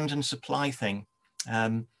a demand and supply thing.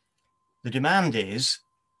 The demand is,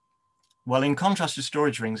 well, in contrast to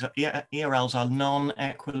storage rings, ERLs are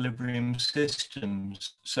non-equilibrium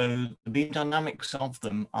systems. So the beam dynamics of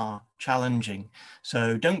them are challenging.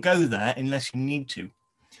 So don't go there unless you need to.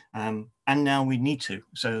 And now we need to.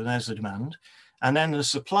 So there's the demand. And then the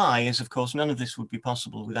supply is, of course, none of this would be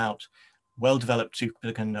possible without well-developed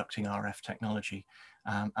superconducting RF technology.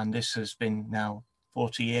 And this has been now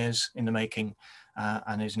 40 years in the making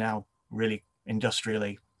and is now really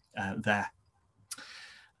industrially there.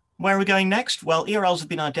 Where are we going next? Well, ERLs have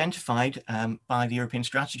been identified by the European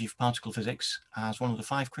Strategy for Particle Physics as one of the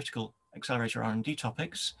 5 critical accelerator R&D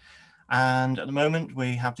topics. And at the moment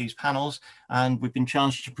we have these panels, and we've been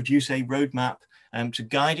charged to produce a roadmap to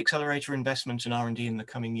guide accelerator investment in R&D in the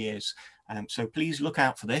coming years. So please look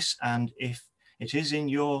out for this, and if it is in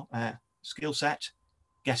your skill set,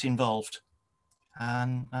 get involved.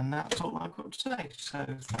 And that's all I've got to say. So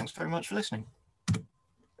thanks very much for listening.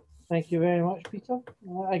 Thank you very much, Peter.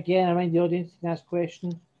 Again, I remind the audience to ask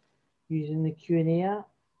questions using the Q&A app.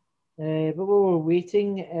 But while we're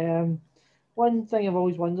waiting, one thing I've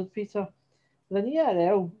always wondered, Peter, with an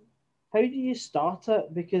ERL, how do you start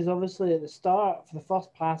it? Because obviously at the start, for the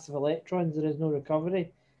first pass of electrons, there is no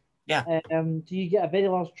recovery. Yeah. Do you get a very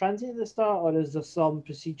large transient at the start, or is there some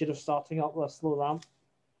procedure of starting up with a slow ramp?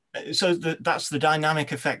 So that's the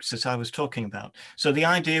dynamic effects that I was talking about. So the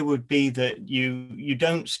idea would be that you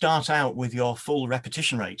don't start out with your full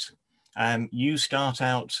repetition rate. You start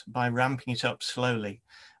out by ramping it up slowly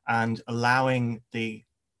and allowing the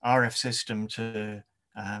RF system to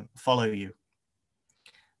follow you.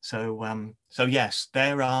 So yes,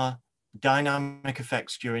 there are dynamic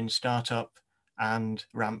effects during startup and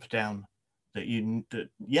ramp down that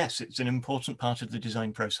yes, it's an important part of the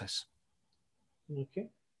design process. Okay.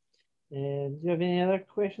 Do you have any other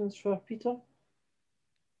questions for Peter?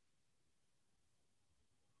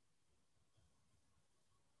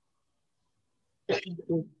 I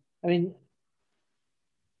mean,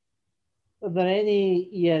 are there any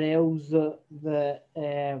ERLs that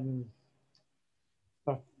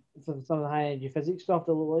for some of the high energy physics stuff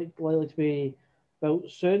that look like likely to be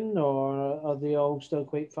built soon, or are they all still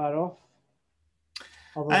quite far off?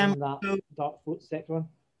 Other than that dark sector one.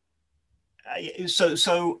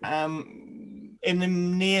 In the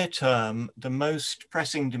near term, the most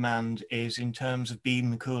pressing demand is in terms of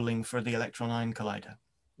beam cooling for the electron-ion collider.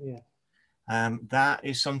 Yeah. That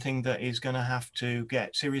is something that is going to have to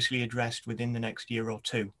get seriously addressed within the next year or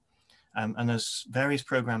two. And there's various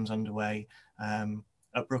programs underway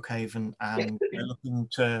at Brookhaven, and we're looking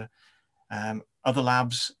to other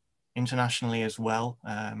labs internationally as well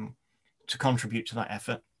to contribute to that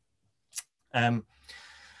effort.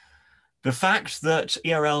 The fact that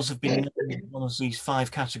ERLs have been one of these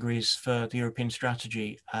 5 categories for the European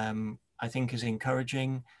strategy, I think is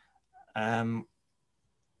encouraging. The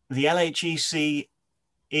LHEC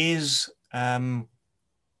is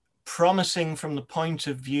promising from the point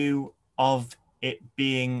of view of it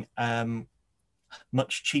being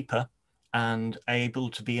much cheaper and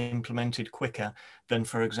able to be implemented quicker than,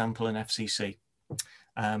 for example, an FCC.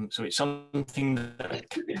 So it's something that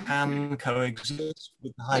can coexist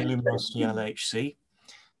with the high luminosity LHC.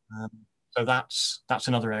 So that's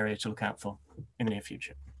another area to look out for in the near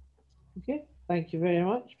future. Okay, thank you very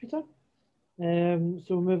much, Peter. So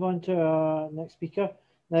we'll move on to our next speaker.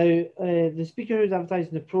 Now, the speaker who's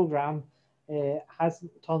advertising the programme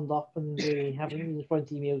hasn't turned up, and they haven't responded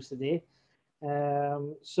to emails today.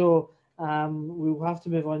 We'll have to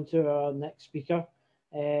move on to our next speaker,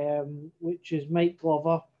 which is Mike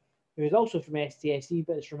Glover, who is also from STSE,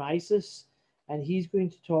 but is from ISIS, and he's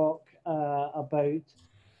going to talk about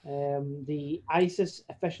the ISIS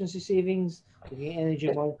efficiency savings, looking at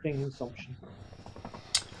energy monitoring consumption.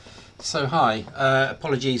 So hi,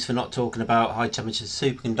 apologies for not talking about high temperature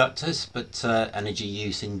superconductors, but energy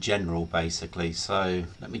use in general basically. So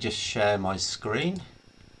let me just share my screen.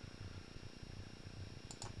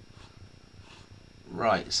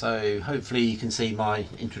 Right, so hopefully you can see my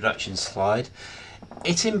introduction slide.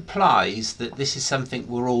 It implies that this is something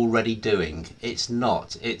we're already doing. It's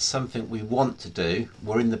not. It's something we want to do.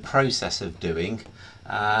 We're in the process of doing,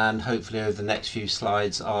 and hopefully over the next few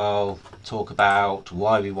slides I'll talk about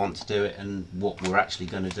why we want to do it and what we're actually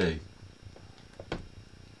going to do.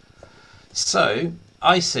 So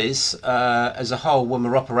ISIS as a whole, when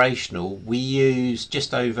we're operational, we use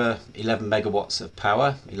just over 11 megawatts of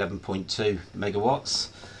power, 11.2 megawatts.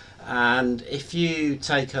 And if you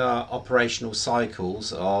take our operational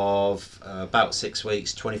cycles of about 6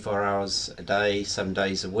 weeks, 24 hours a day, 7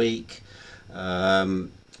 days a week, 5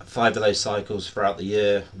 of those cycles throughout the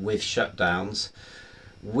year with shutdowns,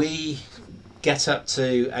 we get up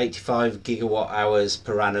to 85 gigawatt hours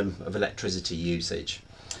per annum of electricity usage.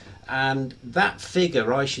 And that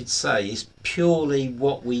figure, I should say, is purely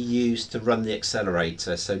what we use to run the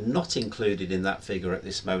accelerator. So not included in that figure at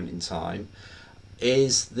this moment in time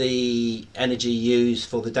is the energy used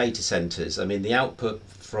for the data centers. I mean, the output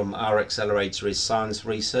from our accelerator is science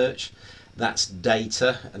research, That's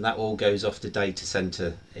data, and that all goes off the data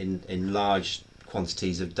center in large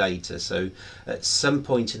quantities of data. So at some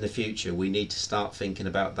point in the future, we need to start thinking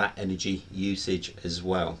about that energy usage as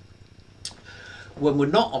well. When we're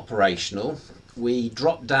not operational, we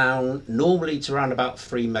drop down normally to around about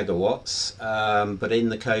 3 megawatts, but in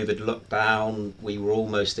the COVID lockdown, we were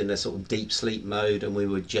almost in a sort of deep sleep mode, and we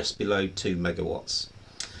were just below 2 megawatts.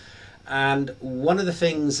 And one of the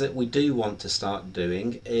things that we do want to start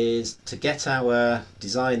doing is to get our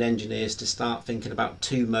design engineers to start thinking about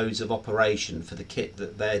 2 modes of operation for the kit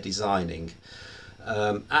that they're designing.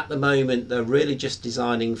 At the moment, they're really just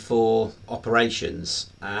designing for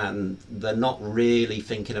operations, and they're not really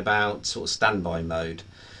thinking about sort of standby mode.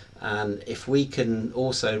 And if we can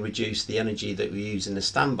also reduce the energy that we use in the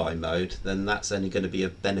standby mode, then that's only going to be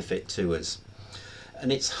of benefit to us.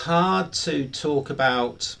 And it's hard to talk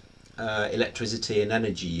about electricity and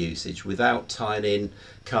energy usage without tying in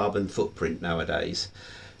carbon footprint nowadays.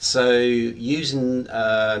 So using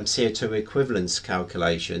CO2 equivalence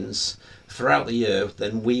calculations throughout the year,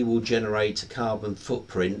 then we will generate a carbon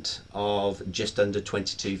footprint of just under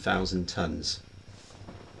 22,000 tonnes.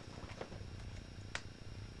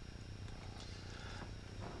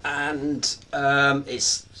 And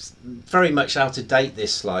it's very much out of date,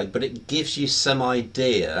 this slide, but it gives you some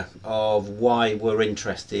idea of why we're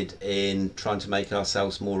interested in trying to make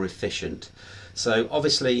ourselves more efficient. So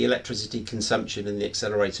obviously electricity consumption in the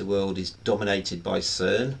accelerator world is dominated by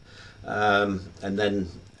CERN, and then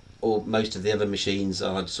most of the other machines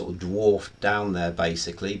are sort of dwarfed down there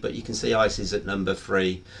basically, but you can see ICE is at number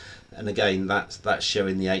 3, and again that's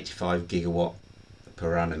showing the 85 gigawatt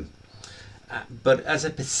per annum. But as a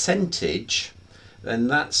percentage, then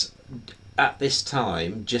that's at this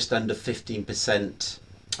time just under 15%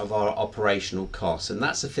 of our operational costs, and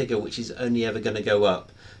that's a figure which is only ever going to go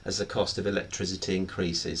up as the cost of electricity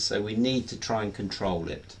increases, so we need to try and control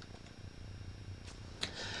it.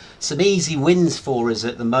 Some easy wins for us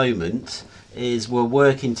at the moment is we're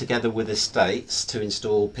working together with estates to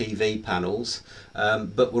install PV panels,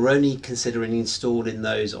 but we're only considering installing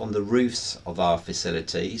those on the roofs of our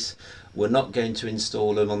facilities. We're not going to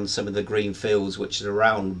install them on some of the green fields which are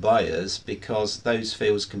around by us, because those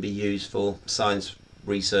fields can be used for science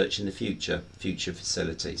research in the future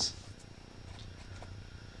facilities.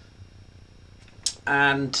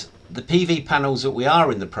 And the PV panels that we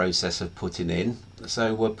are in the process of putting in,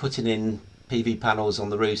 so we're putting in PV panels on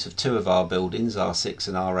the roofs of 2 of our buildings, R6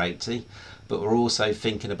 and R80, but we're also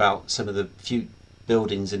thinking about some of the few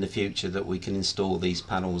buildings in the future that we can install these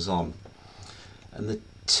panels on. And the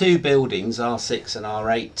 2 buildings, R6 and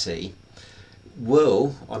R80,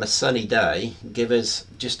 will on a sunny day give us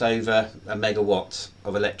just over a megawatt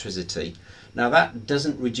of electricity. Now that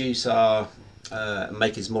doesn't reduce our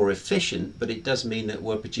make us more efficient, but it does mean that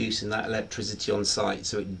we're producing that electricity on site,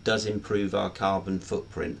 so it does improve our carbon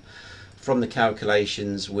footprint. From the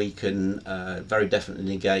calculations, we can very definitely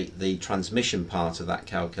negate the transmission part of that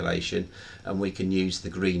calculation, and we can use the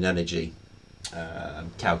green energy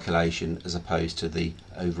calculation as opposed to the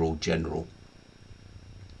overall general.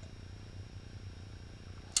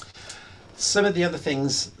 Some of the other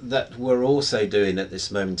things that we're also doing at this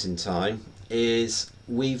moment in time is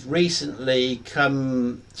we've recently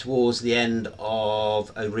come towards the end of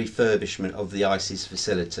a refurbishment of the ICES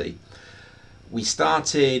facility. We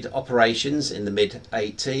started operations in the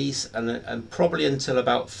mid-80s, and probably until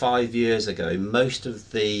about 5 years ago, most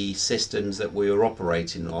of the systems that we were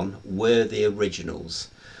operating on were the originals.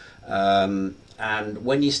 And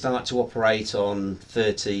when you start to operate on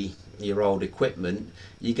 30-year-old equipment,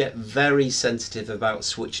 you get very sensitive about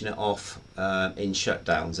switching it off in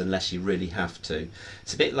shutdowns unless you really have to.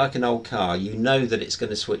 It's a bit like an old car. You know that it's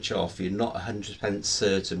going to switch off. You're not 100%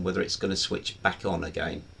 certain whether it's going to switch back on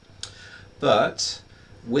again. But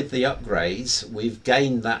with the upgrades, we've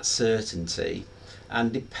gained that certainty,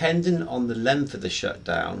 and depending on the length of the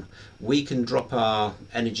shutdown, we can drop our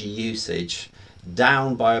energy usage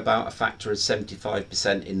down by about a factor of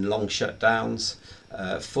 75% in long shutdowns,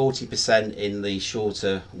 40% in the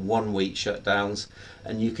shorter 1 week shutdowns,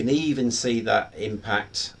 and you can even see that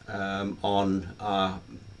impact on our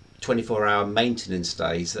 24-hour maintenance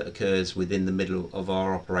days that occurs within the middle of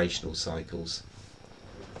our operational cycles.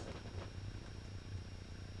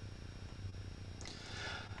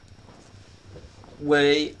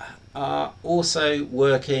 We are also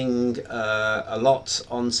working a lot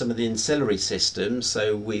on some of the ancillary systems.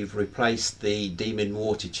 So we've replaced the Demon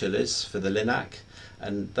water chillers for the Linac,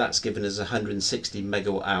 and that's given us 160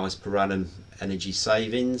 megawatt hours per annum energy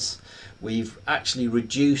savings. We've actually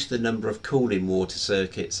reduced the number of cooling water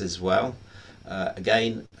circuits as well.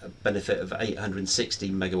 again, a benefit of 860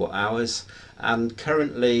 megawatt hours. And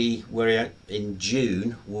currently we're in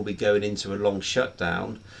June, we'll be going into a long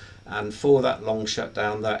shutdown. And for that long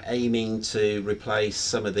shutdown, they're aiming to replace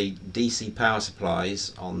some of the DC power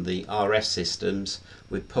supplies on the RF systems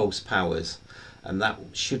with pulse powers. And that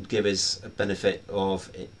should give us a benefit of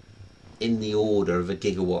in the order of 1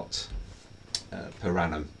 gigawatt per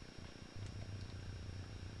annum.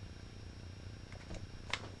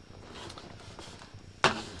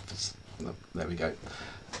 There we go.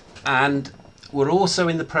 And we're also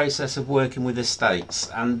in the process of working with estates,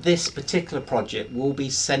 and this particular project will be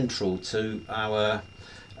central to our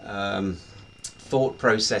thought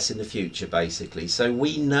process in the future, basically. So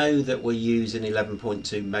we know that we're using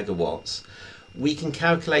 11.2 megawatts. We can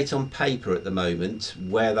calculate on paper at the moment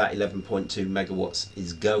where that 11.2 megawatts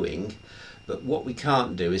is going, but what we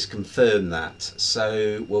can't do is confirm that.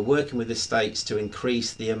 So we're working with estates to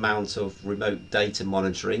increase the amount of remote data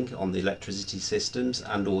monitoring on the electricity systems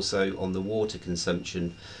and also on the water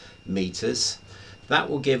consumption meters. That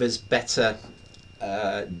will give us better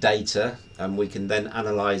data, and we can then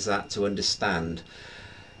analyse that to understand.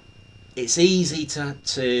 It's easy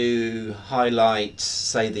to highlight,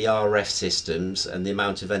 say, the RF systems and the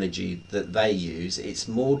amount of energy that they use. It's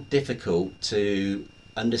more difficult to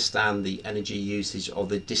understand the energy usage of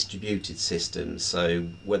the distributed systems, so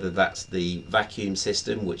whether that's the vacuum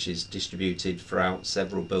system, which is distributed throughout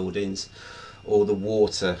several buildings, or the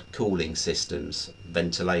water cooling systems,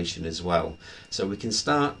 ventilation as well. So we can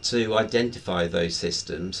start to identify those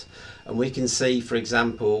systems, and we can see, for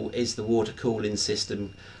example, is the water cooling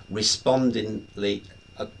system responding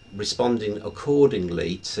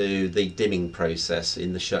accordingly to the dimming process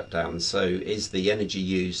in the shutdown. So is the energy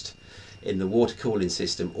used in the water cooling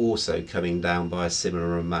system also coming down by a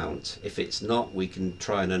similar amount? If it's not, we can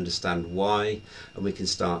try and understand why, and we can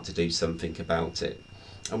start to do something about it.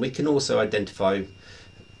 And we can also identify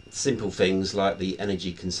simple things like the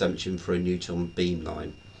energy consumption for a neutron beam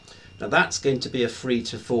line. Now that's going to be a 3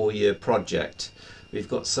 to 4 year project. We've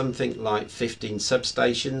got something like 15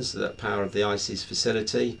 substations that power the ICES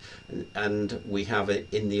facility, and we have it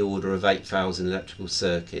in the order of 8,000 electrical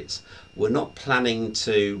circuits. We're not planning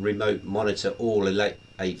to remote monitor all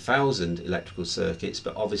 8,000 electrical circuits,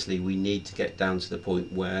 but obviously we need to get down to the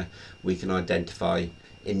point where we can identify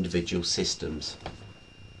individual systems.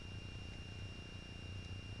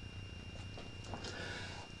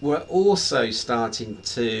 We're also starting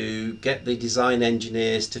to get the design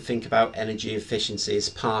engineers to think about energy efficiency as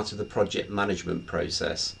part of the project management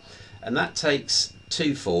process. And that takes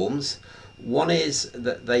two forms. One is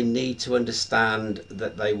that they need to understand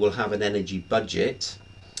that they will have an energy budget,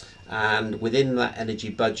 and within that energy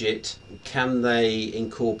budget, can they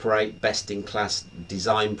incorporate best-in-class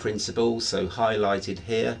design principles? So highlighted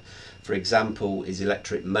here, for example, is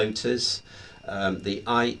electric motors. The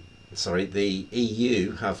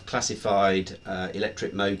EU have classified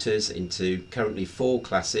electric motors into currently 4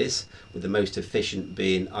 classes, with the most efficient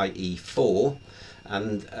being IE4,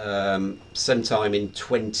 and sometime in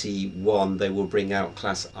 21 they will bring out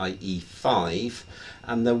class IE5,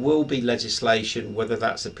 and there will be legislation. Whether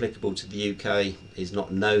that's applicable to the UK is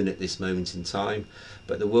not known at this moment in time,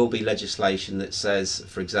 but there will be legislation that says,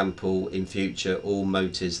 for example, in future all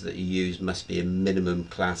motors that you use must be a minimum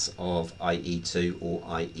class of IE2 or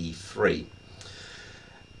IE3.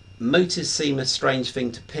 Motors seem a strange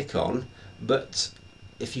thing to pick on, but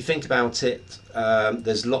if you think about it,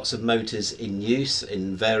 there's lots of motors in use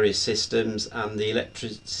in various systems, and the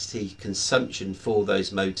electricity consumption for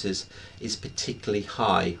those motors is particularly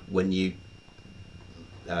high when you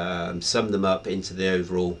sum them up into the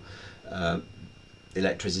overall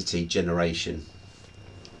electricity generation.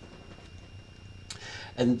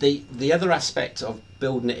 And the other aspect of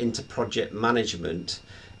building it into project management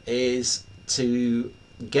is to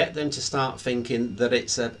get them to start thinking that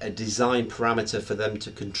it's a design parameter for them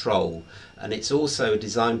to control, and it's also a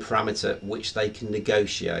design parameter which they can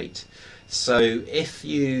negotiate. So if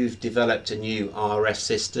you've developed a new RF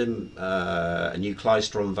system, a new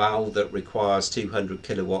klystron valve that requires 200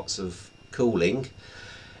 kilowatts of cooling,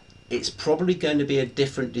 it's probably going to be a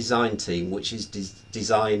different design team which is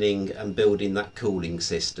designing and building that cooling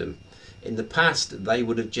system. In the past, they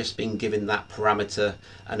would have just been given that parameter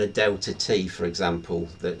and a delta T, for example,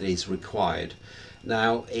 that is required.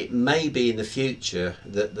 Now, it may be in the future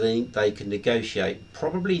that they can negotiate,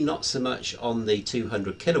 probably not so much on the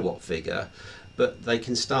 200 kilowatt figure, but they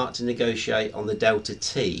can start to negotiate on the delta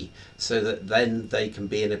T, so that then they can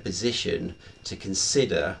be in a position to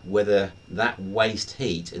consider whether that waste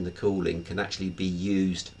heat in the cooling can actually be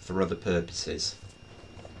used for other purposes.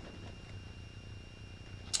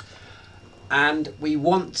 And we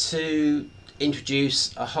want to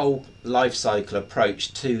introduce a whole life cycle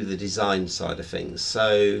approach to the design side of things.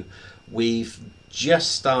 So we've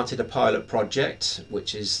just started a pilot project,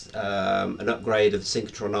 which is an upgrade of the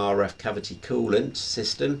synchrotron RF cavity coolant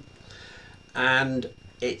system. And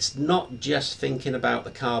it's not just thinking about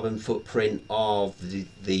the carbon footprint of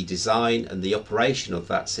the design and the operation of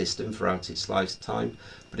that system throughout its lifetime,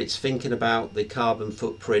 but it's thinking about the carbon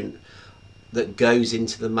footprint that goes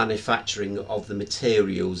into the manufacturing of the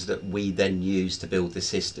materials that we then use to build the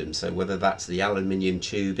system. So whether that's the aluminium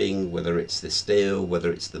tubing, whether it's the steel,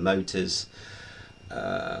 whether it's the motors,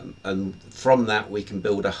 and from that we can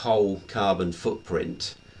build a whole carbon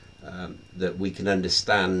footprint that we can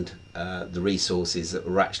understand the resources that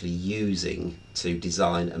we're actually using to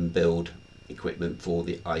design and build equipment for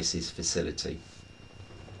the ICES facility.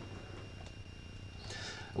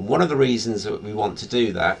 And one of the reasons that we want to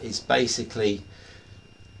do that is basically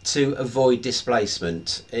to avoid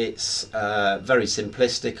displacement. It's very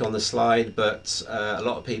simplistic on the slide, but a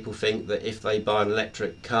lot of people think that if they buy an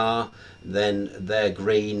electric car, then they're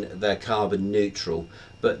green, they're carbon neutral.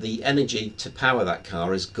 But the energy to power that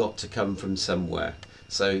car has got to come from somewhere.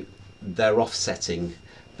 So they're offsetting,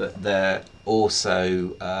 but they're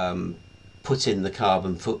also putting the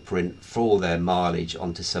carbon footprint for their mileage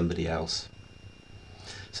onto somebody else.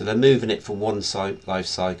 So they're moving it from one life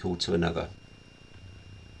cycle to another.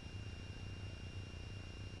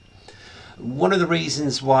 One of the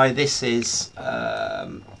reasons why this is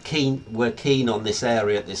we're keen on this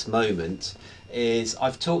area at this moment is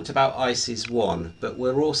I've talked about ICES 1, but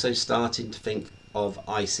we're also starting to think of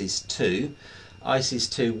ICES 2. ICES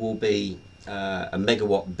 2 will be a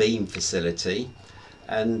megawatt beam facility,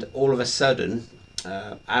 and all of a sudden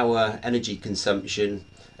our energy consumption,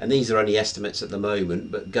 and these are only estimates at the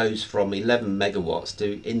moment, but goes from 11 megawatts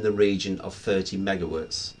to in the region of 30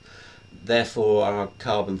 megawatts. Therefore our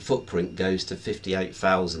carbon footprint goes to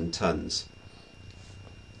 58,000 tonnes.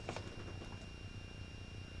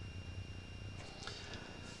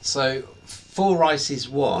 So for ICES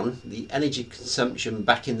 1, the energy consumption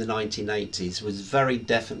back in the 1980s was very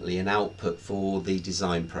definitely an output for the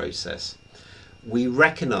design process. We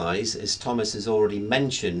recognise, as Thomas has already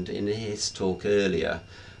mentioned in his talk earlier,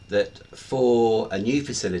 that for a new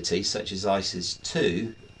facility such as ICES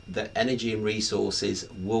 2, that energy and resources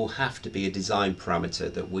will have to be a design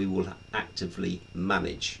parameter that we will actively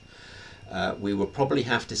manage. We will probably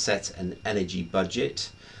have to set an energy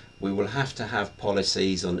budget. We will have to have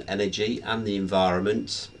policies on energy and the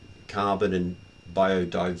environment, carbon and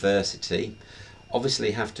biodiversity.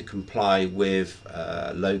 Obviously have to comply with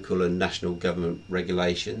local and national government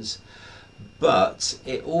regulations, but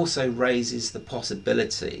it also raises the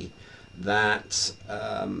possibility that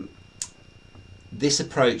this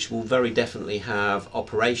approach will very definitely have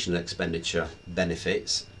operational expenditure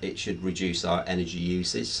benefits. It should reduce our energy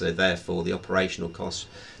usage, so therefore the operational costs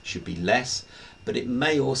should be less, but it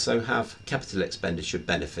may also have capital expenditure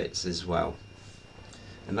benefits as well.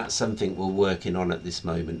 And that's something we're working on at this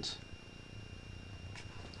moment.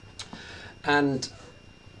 And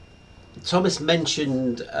Thomas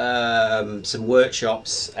mentioned some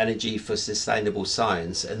workshops, Energy for Sustainable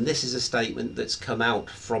Science, and this is a statement that's come out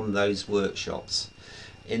from those workshops,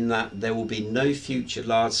 in that there will be no future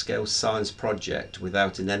large-scale science project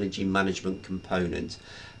without an energy management component,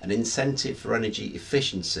 an incentive for energy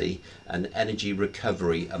efficiency and energy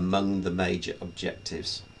recovery among the major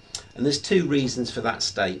objectives. And there's two reasons for that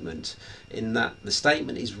statement, in that the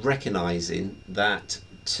statement is recognising that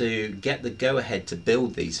to get the go-ahead to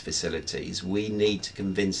build these facilities, we need to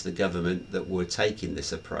convince the government that we're taking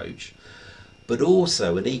this approach. But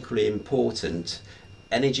also, and equally important,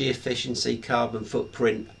 energy efficiency, carbon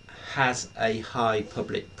footprint has a high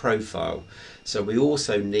public profile. So we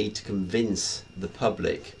also need to convince the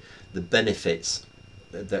public the benefits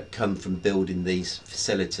that come from building these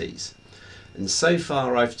facilities. And so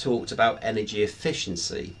far I've talked about energy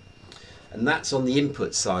efficiency, and that's on the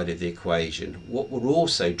input side of the equation. What we're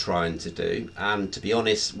also trying to do, and to be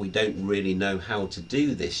honest we don't really know how to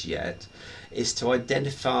do this yet, is to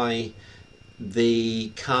identify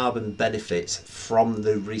the carbon benefits from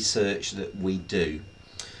the research that we do.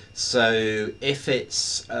 So if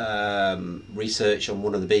it's research on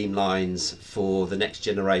one of the beam lines for the next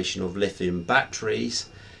generation of lithium batteries,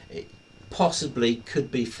 it possibly could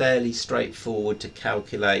be fairly straightforward to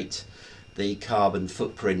calculate the carbon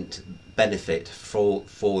footprint benefit for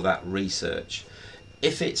that research.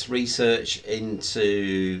 If it's research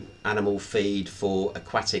into animal feed for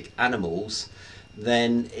aquatic animals,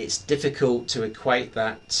 then it's difficult to equate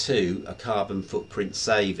that to a carbon footprint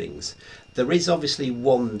savings. There is obviously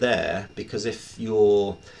one there, because if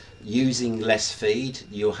you're using less feed,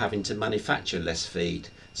 you're having to manufacture less feed.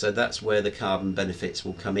 So that's where the carbon benefits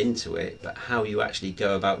will come into it. But how you actually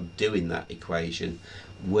go about doing that equation,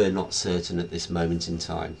 we're not certain at this moment in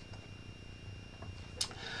time.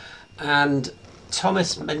 And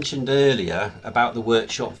Thomas mentioned earlier about the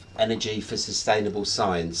workshop Energy for Sustainable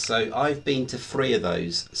Science. So I've been to 3 of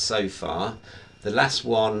those so far. The last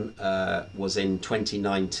one was in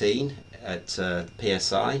 2019 at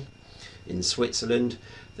PSI in Switzerland.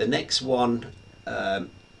 The next one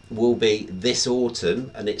will be this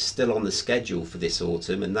autumn, and it's still on the schedule for this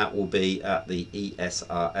autumn, and that will be at the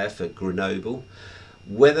ESRF at Grenoble.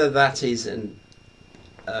 Whether that is an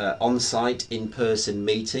on-site in-person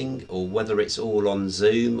meeting or whether it's all on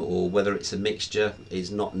Zoom or whether it's a mixture is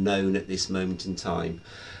not known at this moment in time.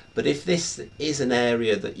 But if this is an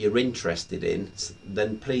area that you're interested in,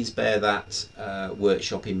 then please bear that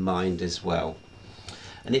workshop in mind as well.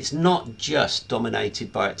 And it's not just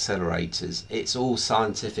dominated by accelerators, it's all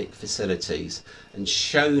scientific facilities. And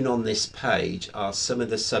shown on this page are some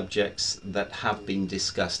of the subjects that have been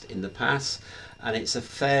discussed in the past, and it's a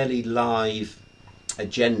fairly live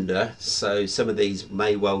agenda, so some of these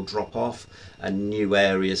may well drop off and new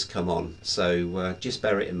areas come on, so just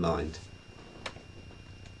bear it in mind.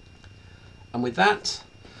 And with that,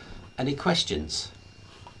 any questions?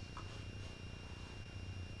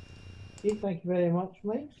 Okay, thank you very much,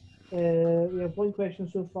 Mike. We have one question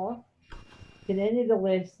so far. Can any of the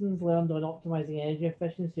lessons learned on optimizing energy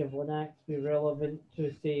efficiency of LINACs be relevant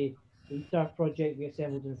to, say, the ITER project we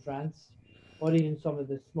assembled in France, or even some of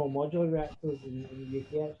the small modular reactors in the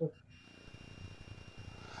UK, actually?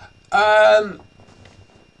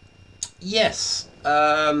 Yes.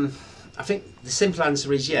 I think the simple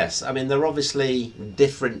answer is yes. I mean, they're obviously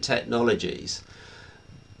different technologies,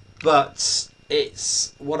 but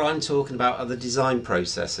it's what I'm talking about are the design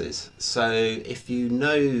processes. So if you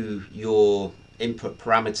know your input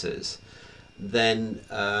parameters, then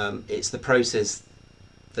it's the process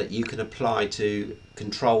that you can apply to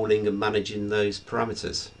controlling and managing those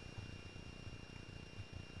parameters.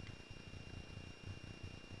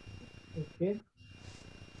 Okay.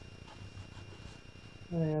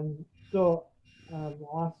 I'll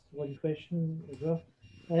ask one question as well.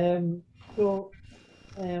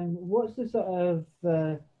 What's the sort of,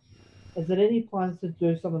 is there any plans to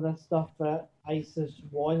do some of this stuff at ISIS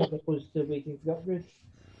 1 as opposed to waiting for the upgrade?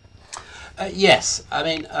 Yes, I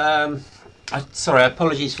mean, sorry,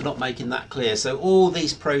 apologies for not making that clear. So all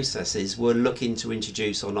these processes we're looking to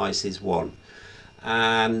introduce on ISIS 1.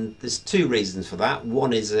 And there's 2 reasons for that.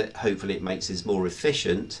 One is that hopefully it makes us more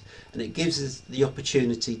efficient, and it gives us the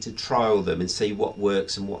opportunity to trial them and see what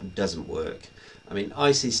works and what doesn't work. I mean,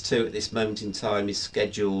 ISIS 2 at this moment in time is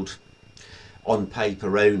scheduled on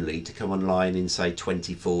paper only to come online in, say,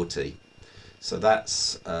 2040. So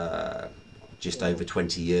that's just over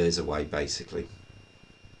 20 years away, basically.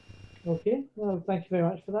 Okay, well, thank you very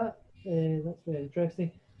much for that. That's very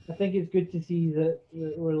interesting. I think it's good to see that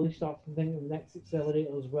we're at least starting to think of the next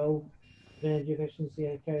accelerator as well, energy efficiency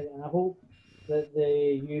account, and I hope that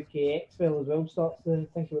the UK Expo as well starts to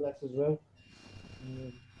think about this as well.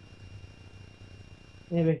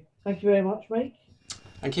 Anyway, thank you very much, Mike.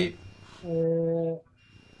 Thank you.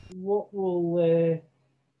 What will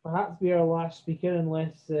perhaps be our last speaker,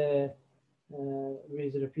 unless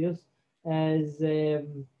Razor appears, is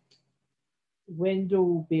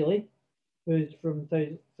Wendell Bailey, who's from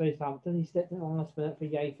Southampton. He stepped in at the last minute for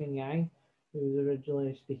Yifeng Yang, who was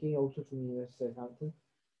originally speaking, also from the US Southampton.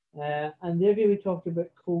 And they're going to be talking about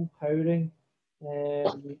coal powering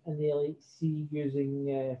in the LHC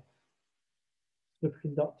using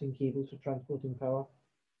superconducting cables for transporting power.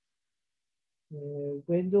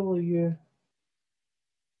 Wendell, are you?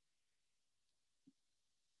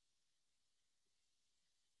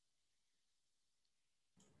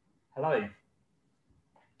 Hello.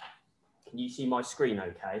 Can you see my screen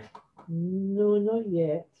okay? No, not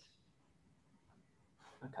yet.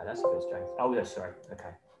 Okay, that's a bit strange. Oh, yeah, sorry.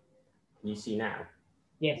 Okay. Can you see now?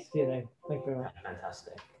 Yes, you know. Thank you very much.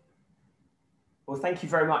 Fantastic. Well, thank you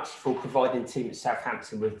very much for providing the team at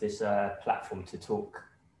Southampton with this platform to talk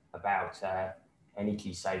about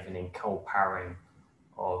energy saving and coal powering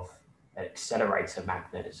of accelerator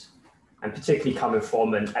magnets, and particularly coming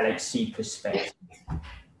from an LHC perspective.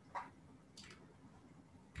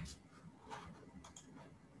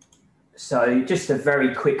 So just a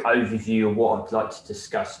very quick overview of what I'd like to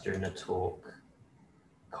discuss during the talk.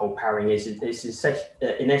 Coal powering is in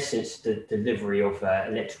essence the delivery of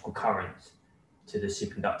electrical current to the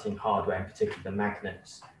superconducting hardware, and particularly the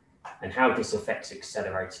magnets, and how this affects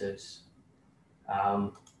accelerators.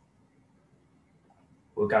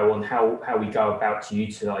 we'll go on how we go about to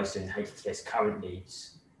utilising HTS current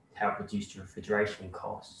needs to help reduce the refrigeration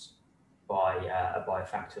costs by a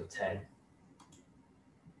factor of 10.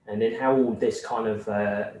 And then how all this kind of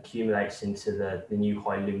accumulates into the new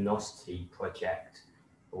high luminosity project,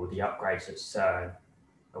 or the upgrades at CERN,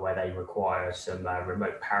 where they require some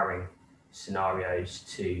remote powering scenarios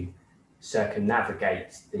to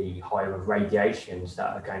circumnavigate the higher radiations that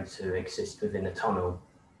are going to exist within the tunnel,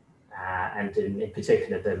 and in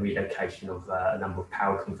particular the relocation of a number of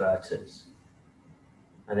power converters.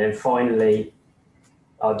 And then finally,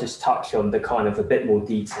 I'll just touch on the kind of a bit more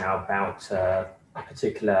detail about a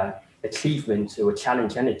particular achievement or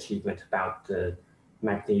challenge and achievement about the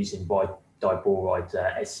magnesium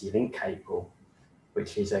diboride SC link cable,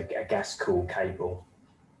 which is a gas cooled cable,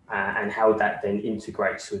 and how that then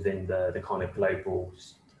integrates within the kind of global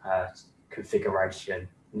configuration,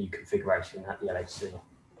 new configuration at the LHC.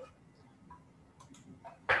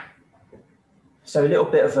 So a little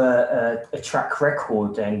bit of a track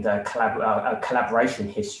record and a collaboration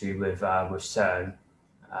history with CERN.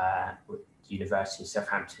 The University of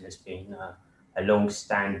Southampton has been a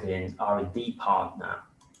long-standing R&D partner.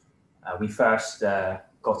 We first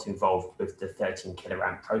got involved with the 13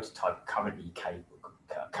 kiloamp prototype current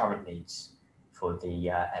needs for the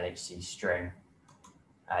LHC string.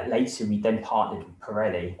 Later, we then partnered with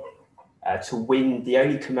Pirelli to win the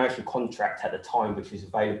only commercial contract at the time which was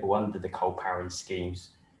available under the coal powering schemes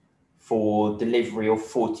for delivery of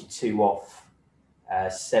 42 off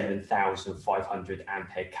 7,500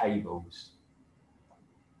 ampere cables.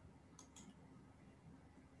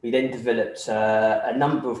 We then developed a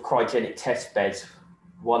number of cryogenic test beds,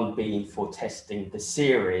 one being for testing the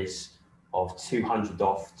series of 200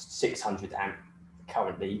 off 600 amp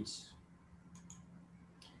current leads.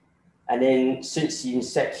 And then since the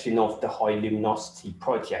inception of the high luminosity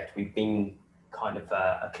project, we've been kind of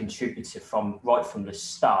a contributor right from the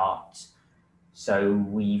start. So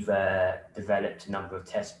we've developed a number of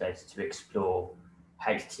test beds to explore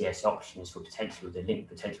HTS options for potential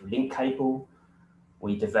link cable.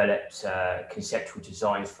 We developed conceptual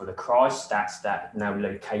designs for the cryostats that are now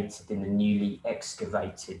located in the newly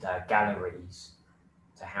excavated galleries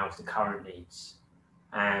to house the current leads,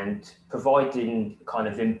 and providing kind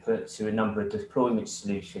of input to a number of deployment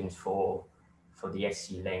solutions for the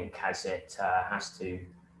SC link as it has to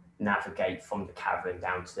navigate from the cavern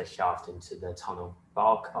down to the shaft into the tunnel.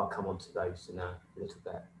 But I'll come on to those in a little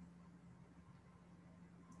bit.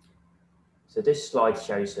 So this slide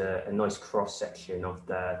shows a nice cross section of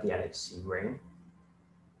the LHC ring.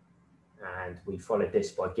 And we followed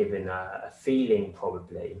this by giving a feeling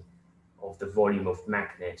probably of the volume of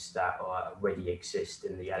magnets that already exist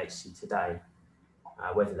in the LHC today,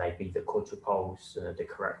 whether they be the quadrupoles, the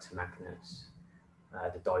corrector magnets,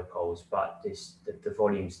 the dipoles, but the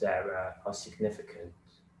volumes there are significant.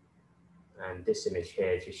 And this image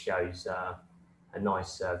here just shows a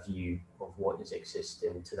nice view of what is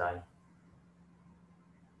existing today.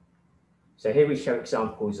 So here we show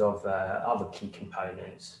examples of other key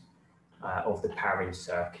components of the powering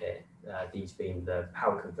circuit, these being the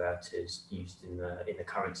power converters used in the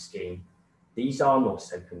current scheme. These are not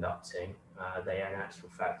self-conducting, they are in actual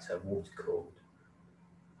fact water-cooled.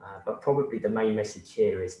 But probably the main message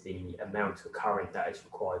here is the amount of current that is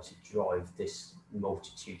required to drive this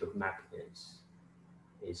multitude of magnets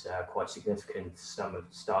is quite significant. Some of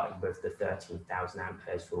starting with the 13,000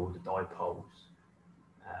 amperes for all the dipoles,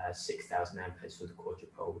 6,000 amperes for the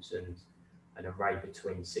quadrupoles, and an array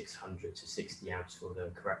between 600 to 60 amps for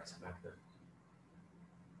the corrector magnet.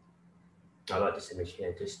 I like this image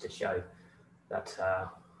here just to show that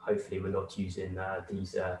hopefully we're not using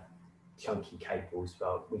these chunky cables,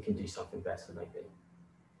 but we can do something better maybe.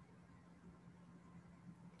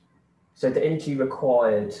 So the energy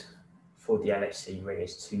required for the LHC ring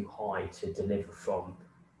is too high to deliver from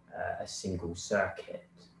a single circuit.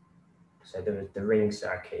 So the ring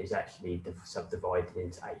circuit is actually subdivided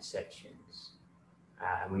into 8 sections.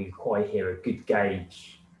 And we require here a good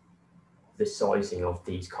gauge of the sizing of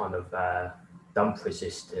these kind of dump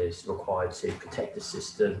resistors required to protect the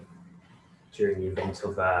system during the event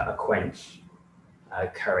of a quench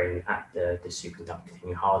occurring at the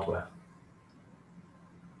superconducting hardware.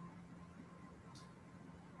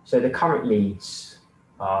 So the current leads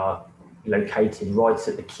are located right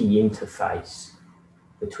at the key interface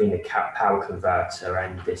between the power converter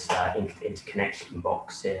and this interconnection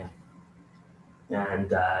box here,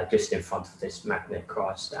 and just in front of this magnet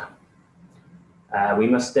cryostat. We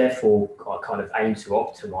must therefore kind of aim to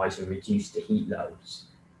optimize and reduce the heat loads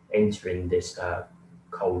entering this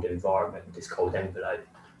cold environment, this cold envelope.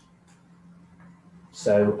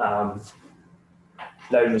 So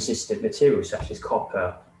low resistant materials such as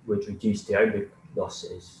copper would reduce the ohmic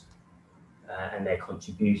losses and their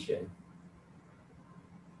contribution.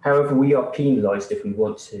 However, we are penalised if we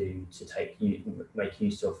want to make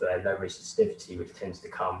use of low resistivity, which tends to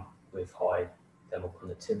come with high thermal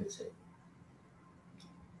conductivity.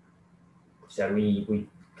 So we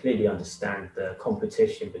clearly understand the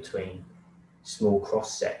competition between small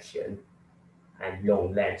cross-section and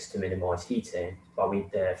long lengths to minimise heating, but we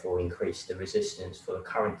therefore increase the resistance for the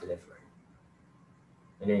current delivery.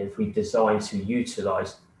 And then if we design to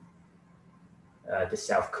utilise the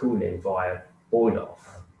self-cooling via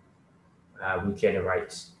boil-off, we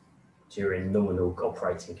generate during nominal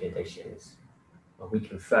operating conditions, we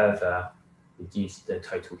can further reduce the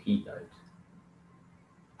total heat load.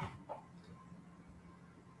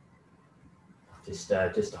 Just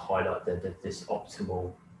to highlight this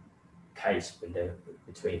optimal case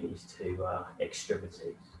between these two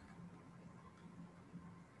extremities.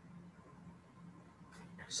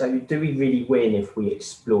 So do we really win if we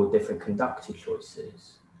explore different conductor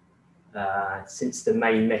choices? Since the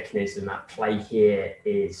main mechanism at play here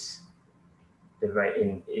is this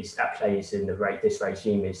regime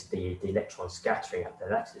is the electron scattering at the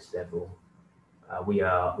lattice level. We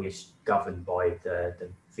are governed by the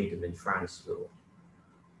Wiedemann-Franz law,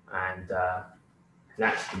 and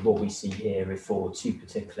actually what we see here is for two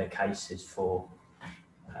particular cases for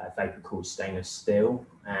vapor-cooled stainless steel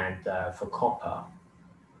and for copper.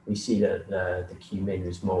 We see that the Q-min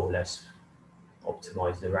is more or less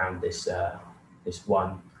optimized around this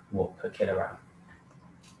 1 watt per kilogram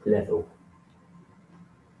level.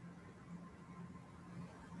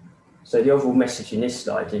 So the overall message in this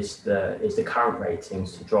slide is the current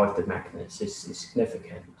ratings to drive the magnets is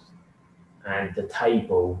significant, and the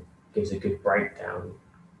table gives a good breakdown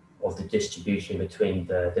of the distribution between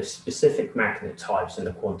the specific magnet types and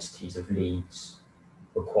the quantities of leads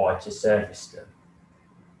required to service them.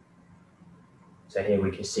 So here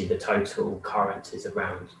we can see the total current is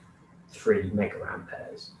around 3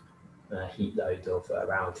 megaamperes, a heat load of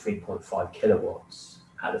around 3.5 kilowatts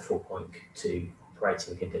at the 4.2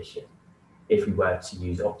 operating condition, if we were to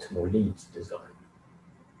use optimal leads design.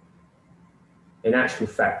 In actual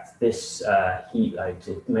fact, this heat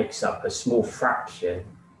load makes up a small fraction,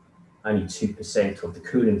 only 2% of the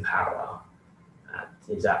cooling power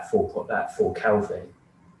is at 4 Kelvin,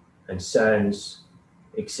 and CERN's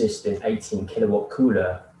existing 18 kilowatt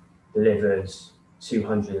cooler delivers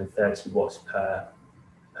 230 watts per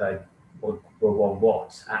 1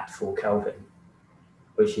 watt at 4 Kelvin,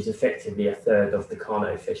 which is effectively a third of the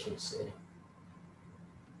Carnot efficiency,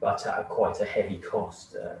 but at quite a heavy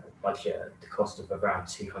cost, budget, the cost of around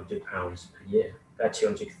 £200 per year,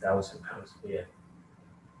 £200,000 per year.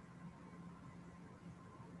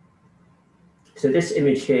 So this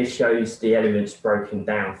image here shows the elements broken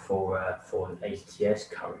down for an HTS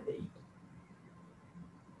current lead.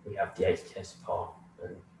 We have the HTS part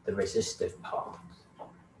and the resistive part.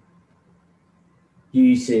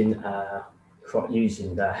 Using the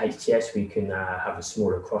HTS, we can have a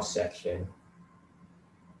smaller cross section,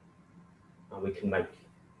 and we can make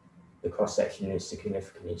the cross section is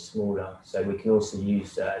significantly smaller. So we can also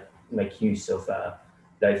make use of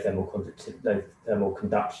low thermal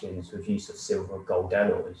conductions with use of silver and gold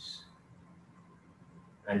alloys.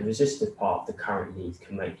 And the resistive part of the current lead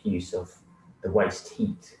can make use of the waste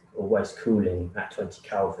heat or waste cooling at 20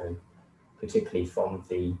 Kelvin, particularly from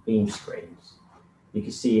the beam screens. You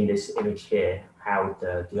can see in this image here how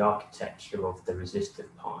the architecture of the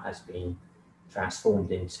resistive part has been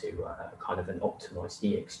transformed into a kind of an optimized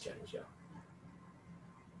heat exchanger.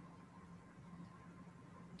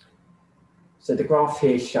 So the graph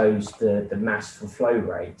here shows the mass for flow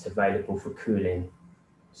rate available for cooling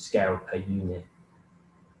scale per unit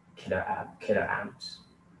kiloamps,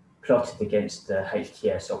 plotted against the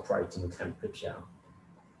HTS operating temperature.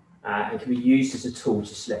 And can be used as a tool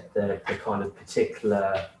to select the kind of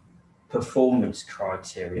particular performance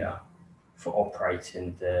criteria for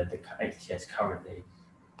operating the HTS currently.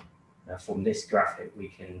 From this graphic, you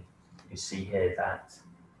can see here that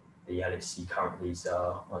the LHC current leads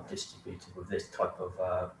are distributed with this type of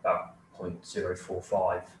about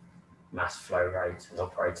 0.045 mass flow rate and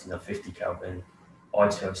operating at 50 Kelvin. I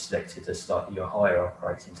too have selected a slightly higher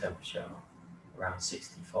operating temperature, around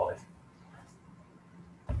 65.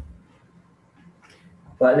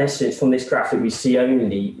 But in essence, from this graphic, we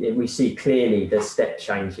see clearly the step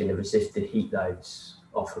change in the resistive heat loads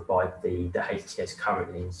offered by the HTS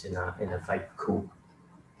current leads in a vapor-cooled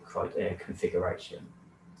configuration,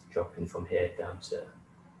 dropping from here down to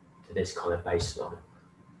this kind of baseline,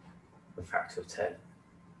 a factor of 10.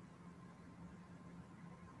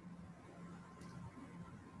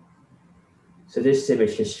 So this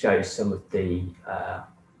image just shows some of the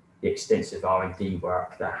extensive R&D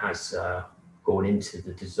work that has gone into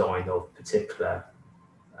the design of particular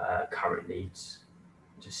current leads.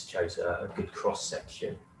 Just shows a good cross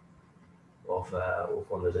section of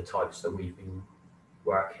one of the types that we've been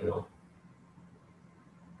working on.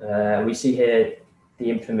 We see here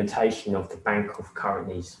the implementation of the bank of current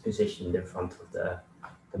leads positioned in front of the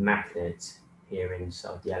magnet here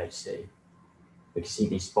inside the LHC. We can see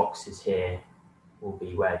these boxes here will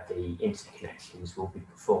be where the interconnections will be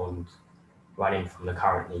performed, running from the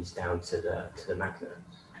current leads down to the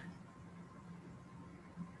magnets.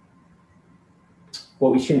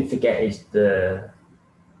 What we shouldn't forget is the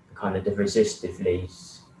kind of the resistive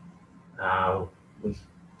leads. We're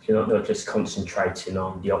not just concentrating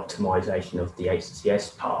on the optimization of the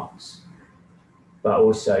HTS parts, but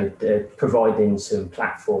also providing some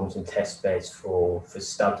platforms and test beds for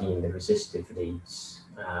studying the resistive leads.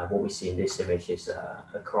 What we see in this image is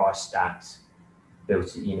a cryostat built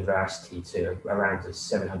at the university to around a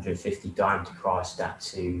 750 diameter cryostat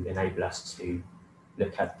to enable us to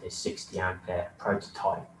look at this 60 ampere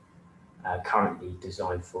prototype currently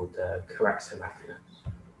designed for the corrector magnets.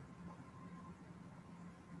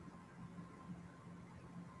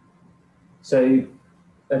 So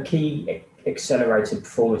a key accelerator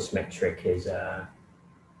performance metric is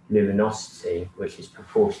luminosity, which is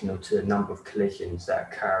proportional to the number of collisions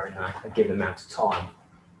that occur in a given amount of time.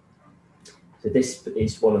 So this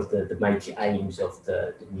is one of the major aims of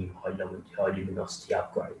the new high luminosity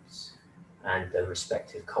upgrades and the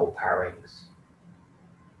respective coal powerings.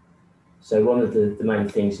 So one of the main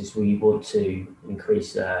things is we want to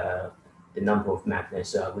increase the number of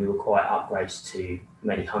magnets. We require upgrades to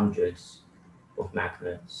many hundreds of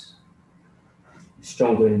magnets.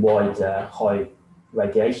 Stronger and wider high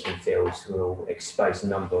radiation fields will expose a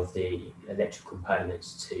number of the electrical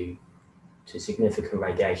components to significant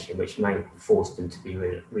radiation, which may force them to be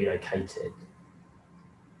relocated.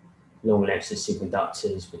 Long lengths of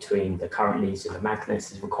superconductors between the current leads and the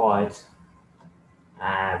magnets is required,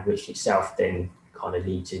 which itself then kind of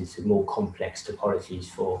leads into more complex topologies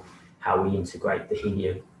for how we integrate the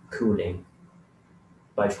helium cooling,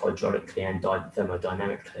 both hydraulically and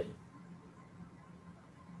thermodynamically.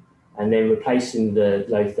 And then replacing the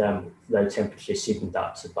low temperature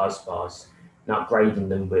superconductor busbars and upgrading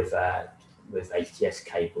them with HTS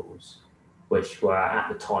cables, which were at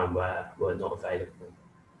the time were not available.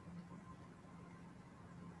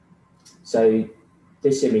 So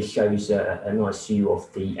this image shows a nice view of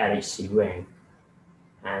the LHC ring,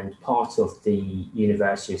 and part of the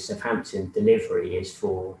University of Southampton delivery is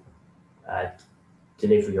for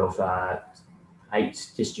delivery of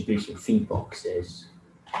 8 distribution feed boxes,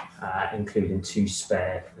 including 2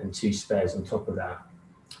 spares on top of that.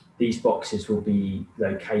 These boxes will be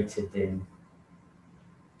located in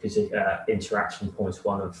interaction points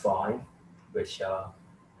 1 and 5, which are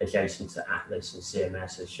adjacent to Atlas and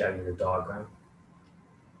CMS as shown in the diagram.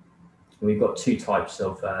 And we've got 2 types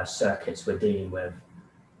of circuits we're dealing with.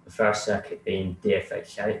 The first circuit being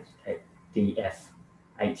DFHS,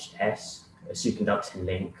 a superconducting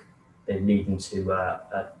link, then leading to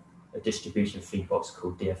a distribution feed box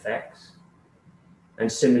called DFX.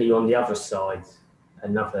 And similarly on the other side,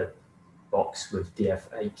 another box with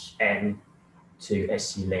DFHM to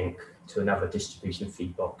SC link to another distribution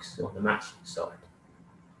feed box on the matching side.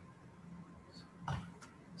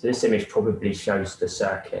 So this image probably shows the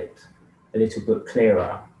circuit a little bit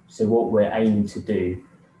clearer. So what we're aiming to do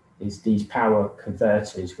is these power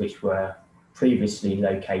converters, which were previously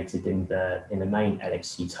located in the main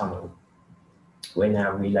LHC tunnel, we're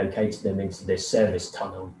now relocating them into this service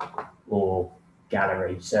tunnel or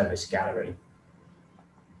gallery, service gallery.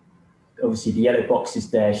 Obviously, the yellow boxes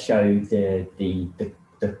there show the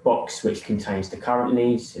box which contains the current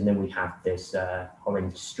leads, and then we have this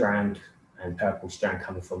orange strand and purple strand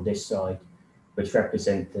coming from this side, which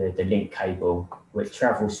represent the link cable, which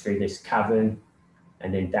travels through this cavern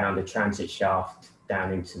and then down the transit shaft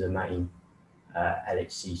down into the main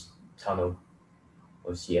LHC tunnel.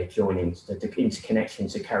 Obviously, adjoining the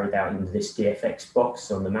interconnections are carried out in this DFX box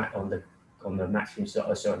on the matching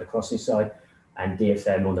side, sorry, on the crossing side, and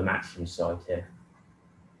DFM on the matching side here.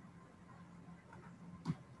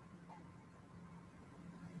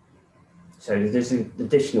 So there's an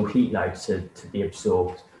additional heat load to be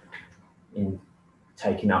absorbed in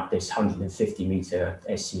taking up this 150 meter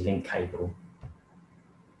SC link cable.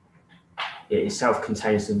 It itself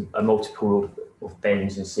contains a multiple of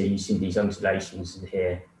bends, and so you see these undulations in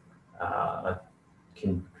here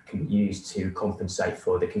can be used to compensate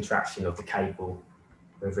for the contraction of the cable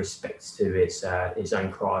with respect to its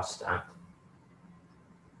own cryostat.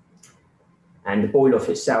 And the boil-off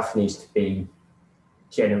itself needs to be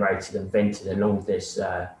generated and vented along this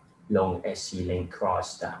long SE-link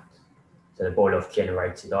cryostat. So the boil-off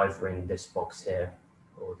generated either in this box here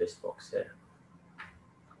or this box here.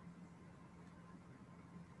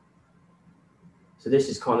 So this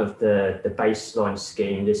is kind of the baseline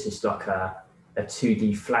scheme. This is like a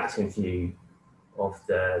 2D flattened view of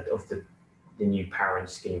the new powering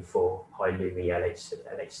scheme for high Lumi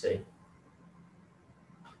LHC.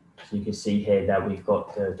 So you can see here that we've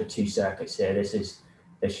got the two circuits here. This is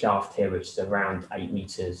the shaft here, which is around 8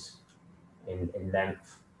 meters in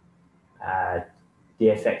length.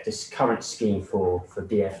 This current scheme for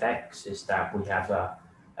DFX is that we have a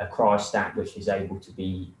cryostat which is able to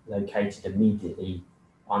be located immediately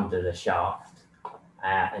under the shaft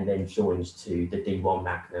and then joins to the D1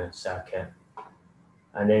 magnet circuit.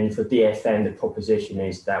 And then for DFM, the proposition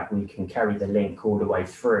is that we can carry the link all the way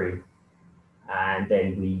through, and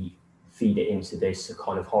then we feed it into this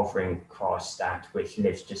kind of hovering cryostat which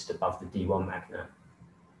lives just above the D1 magnet.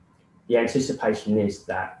 The anticipation is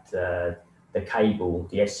that the cable,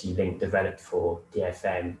 the SE link developed for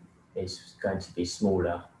DFM, is going to be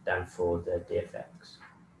smaller than for the DFX,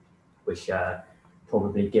 which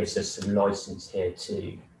probably gives us some license here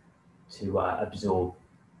to absorb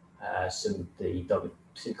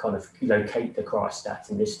to kind of locate the cryostat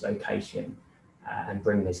in this location and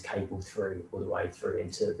bring this cable through all the way through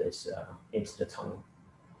into this into the tunnel.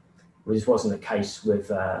 This wasn't the case with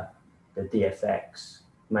the DFX,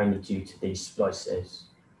 mainly due to these splices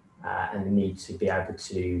and the need to be able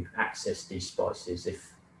to access these splices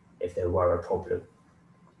if there were a problem.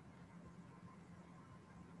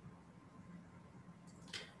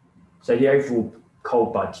 So the overall coal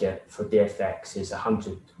budget for DFX is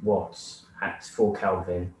 100 watts at 4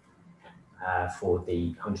 Kelvin for the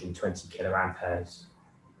 120 kiloamperes,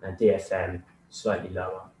 and DFM slightly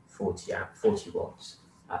lower, 40 watts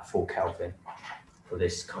at 4 Kelvin for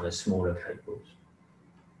this kind of smaller cables.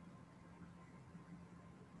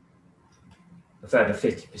 A further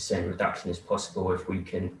 50% reduction is possible if we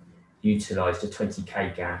can utilize the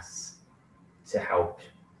 20K gas to help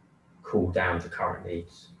cool down the current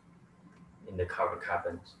needs in the current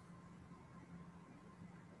caverns.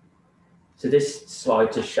 So this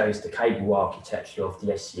slide just shows the cable architecture of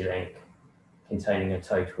the SE link, containing a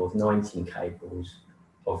total of 19 cables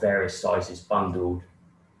of various sizes bundled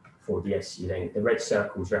for the SE link. The red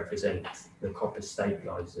circles represent the copper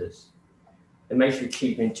stabilizers. The major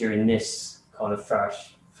achievement during this kind of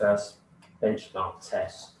first benchmark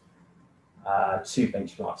test, 2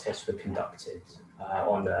 benchmark tests were conducted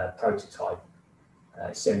on a prototype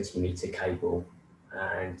 70-meter cable,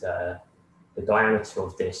 and the diameter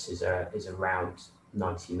of this is around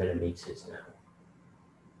 90 millimeters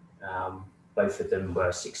now. Both of them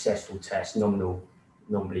were successful tests. Normally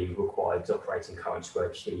required operating currents were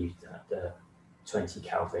achieved at the 20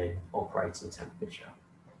 Kelvin operating temperature.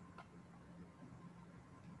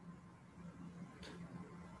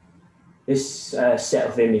 This set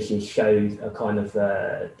of images shows a kind of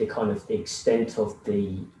the extent of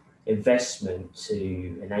the investment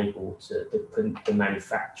to enable the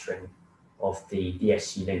manufacturing of the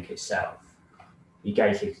SE link itself. You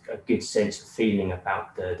gave a good sense of feeling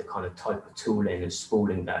about the kind of type of tooling and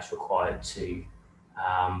spooling that's required to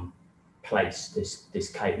place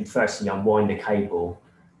this cable. Firstly, unwind the cable,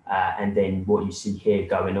 and then what you see here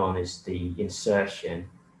going on is the insertion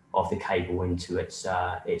of the cable into its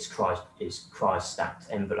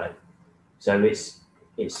cryostat envelope. So it's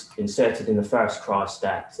inserted in the first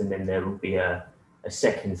cryostat, and then there will be a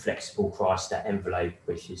second flexible cryostat envelope,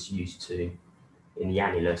 which is used to, in the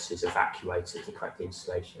annulus, is evacuated to correct the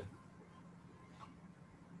installation.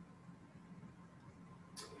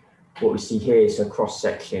 What we see here is a cross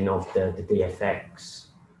section of the DFX,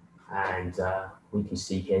 and we can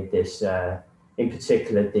see here this, in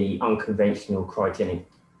particular, the unconventional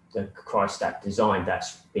cryostat design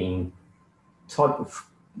that's been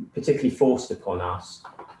particularly forced upon us,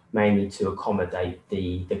 mainly to accommodate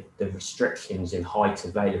the restrictions in height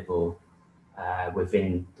available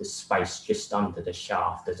within the space just under the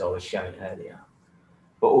shaft, as I was showing earlier.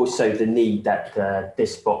 But also the need that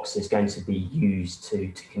this box is going to be used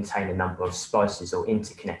to contain a number of splices or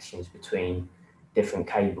interconnections between different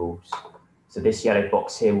cables. So this yellow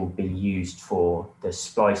box here will be used for the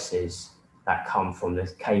splices that come from the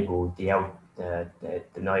cable, the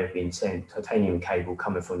niobium titanium cable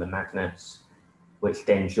coming from the magnets, which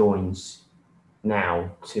then joins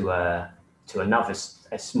now to a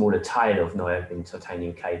smaller tail of niobium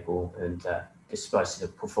titanium cable, and the splices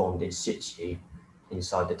are performed in situ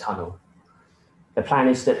inside the tunnel. The plan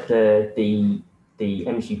is that the the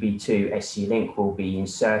MGB2 SC link will be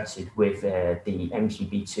inserted with the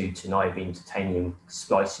MGB2 to niobium titanium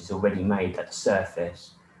splices already made at the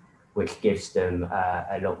surface, which gives them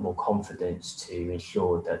a lot more confidence to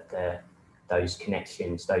ensure that those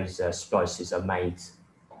connections, those splices are made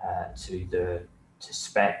to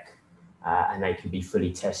spec, and they can be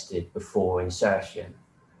fully tested before insertion.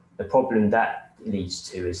 The problem that leads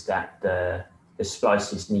to is that the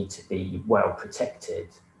splices need to be well protected.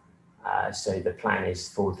 So the plan is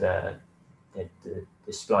for the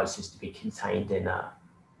splices to be contained in a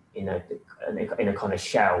kind of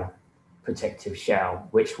shell, protective shell,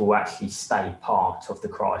 which will actually stay part of the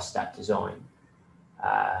cryostat design.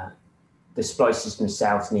 The splices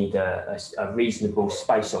themselves need a reasonable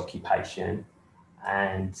space occupation,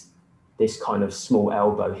 and this kind of small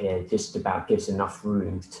elbow here just about gives enough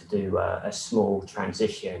room to do a small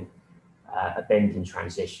transition, a bending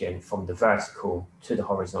transition from the vertical to the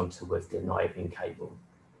horizontal with the niobium cable.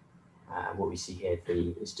 What we see here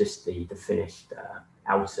is just the finished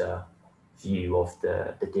outer view of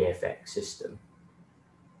the DFX system.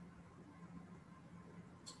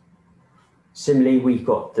 Similarly, we've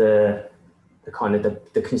got the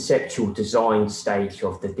conceptual design stage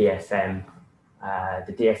of the DFM.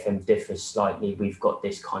 The DFM differs slightly. We've got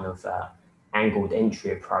this kind of angled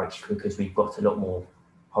entry approach because we've got a lot more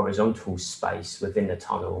horizontal space within the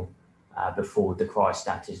tunnel before the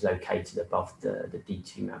cryostat is located above the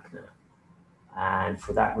D2 magnet. And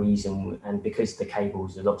for that reason, and because the cable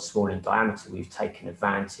is a lot smaller in diameter, we've taken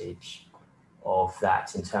advantage of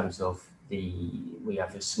that in terms of we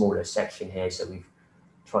have a smaller section here, so we've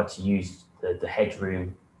tried to use the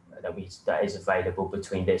headroom that is available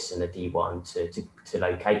between this and the D1 to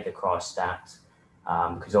locate the cryostat,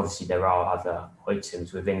 because obviously there are other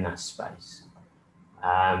items within that space.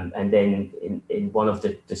 And then in one of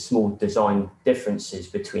the small design differences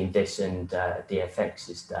between this and DFX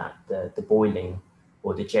is that the boiling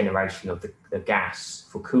or the generation of the gas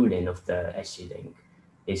for cooling of the SC link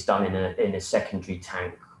is done in a secondary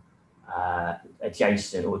tank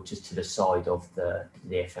adjacent or just to the side of the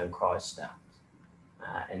DFM cryostat.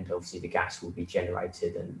 And obviously the gas will be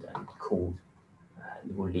generated and cooled.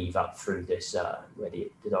 It will leave up through this, where the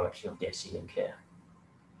direction of the SC link here.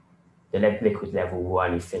 The liquid level will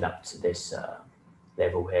only fill up to this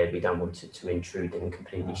level here. We don't want it to intrude and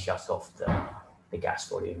completely shut off the gas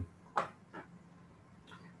volume.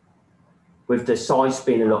 With the size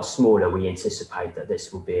being a lot smaller, we anticipate that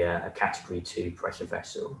this will be a category 2 pressure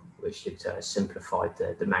vessel, which should simplify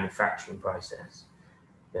the manufacturing process.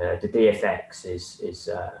 The DFX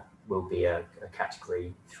will be a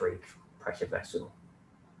category 3 pressure vessel.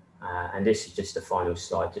 And this is just the final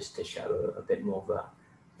slide just to show a bit more of a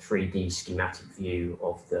 3D schematic view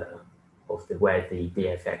of where the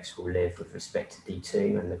DFX will live with respect to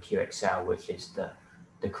D2 and the QXL, which is the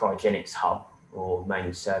cryogenics hub or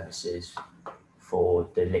main services for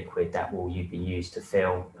the liquid that will be used to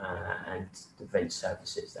fill, and the vent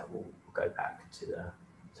services that will go back to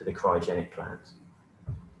the cryogenic plants.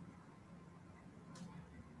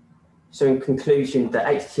 So in conclusion, the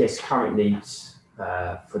HTS currently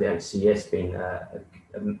for the HC has been a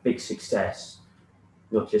big success,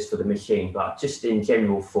 not just for the machine, but just in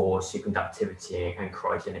general for superconductivity and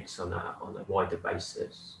cryogenics on a wider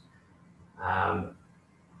basis.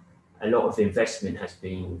 A lot of investment has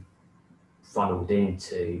been funneled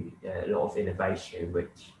into a lot of innovation,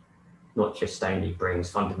 which not just only brings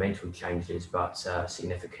fundamental changes, but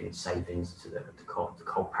significant savings to the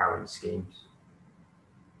coal powering schemes.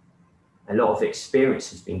 A lot of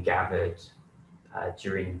experience has been gathered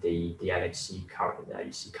during the LHC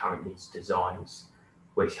currently's designs,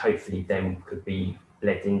 which hopefully then could be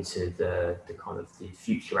led into the kind of the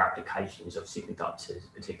future applications of superconductors,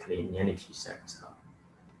 particularly in the energy sector.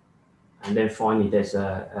 And then finally, there's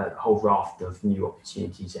a whole raft of new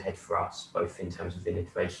opportunities ahead for us, both in terms of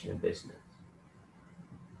innovation and business.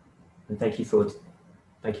 And thank you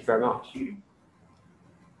very much.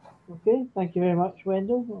 Okay, thank you very much,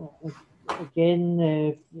 Wendell. Again,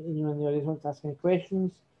 if anyone in the audience wants to ask any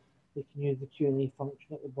questions, they can use the Q&A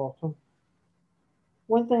function at the bottom.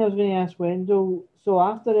 One thing I was going to ask Wendell, so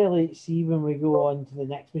after LHC, when we go on to the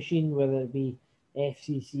next machine, whether it be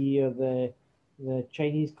FCC or the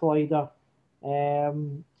Chinese collider,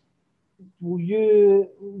 would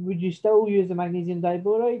you still use the magnesium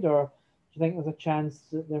diboride, or do you think there's a chance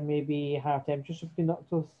that there may be higher temperature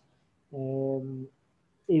superconductors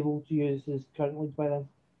able to use as currently by then?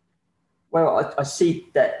 Well, I see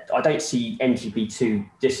that I don't see NGB2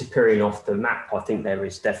 disappearing off the map. I think there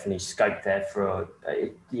is definitely scope there for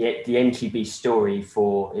the NGB story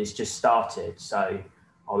is just started. So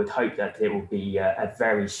I would hope that there will be a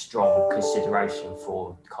very strong consideration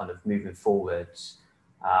for kind of moving forwards,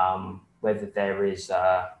 whether there is,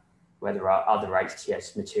 whether other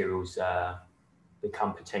HTS materials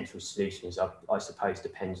become potential solutions, I suppose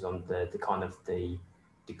depends on the kind of the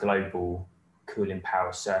global cooling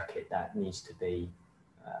power circuit that needs to be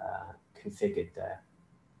configured there.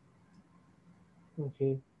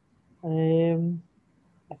 Okay.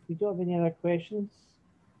 If we don't have any other questions,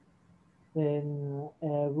 then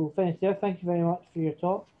we'll finish there. Thank you very much for your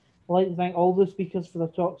talk. I'd like to thank all the speakers for their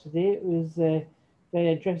talk today. It was very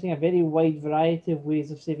interesting. A very wide variety of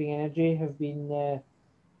ways of saving energy have been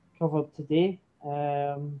covered today.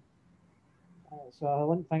 So I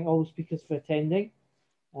want to thank all the speakers for attending.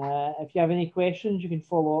 If you have any questions, you can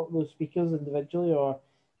follow up those speakers individually, or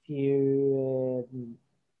if you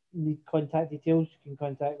need contact details, you can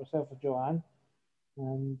contact myself or Joanne.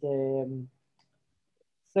 And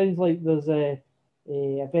sounds like there's a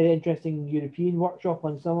very interesting European workshop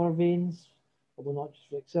on summer vanes, although not just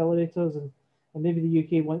for accelerators, and maybe the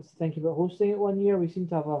UK wants to think about hosting it one year. We seem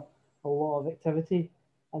to have a lot of activity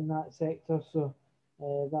in that sector, so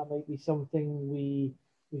that might be something we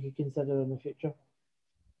could consider in the future.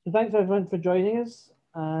 So thanks everyone for joining us,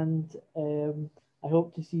 and I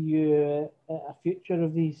hope to see you at a future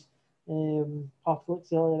of these Particle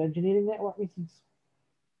Accelerator Engineering Network meetings.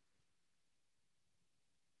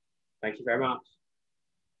 Thank you very much.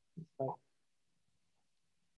 Bye.